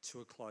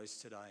to a close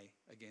today.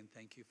 Again,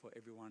 thank you for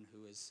everyone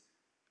who has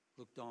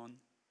looked on,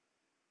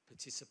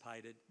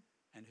 participated,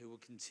 and who will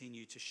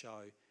continue to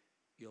show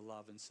your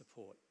love and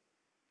support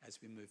as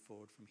we move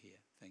forward from here.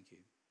 Thank you.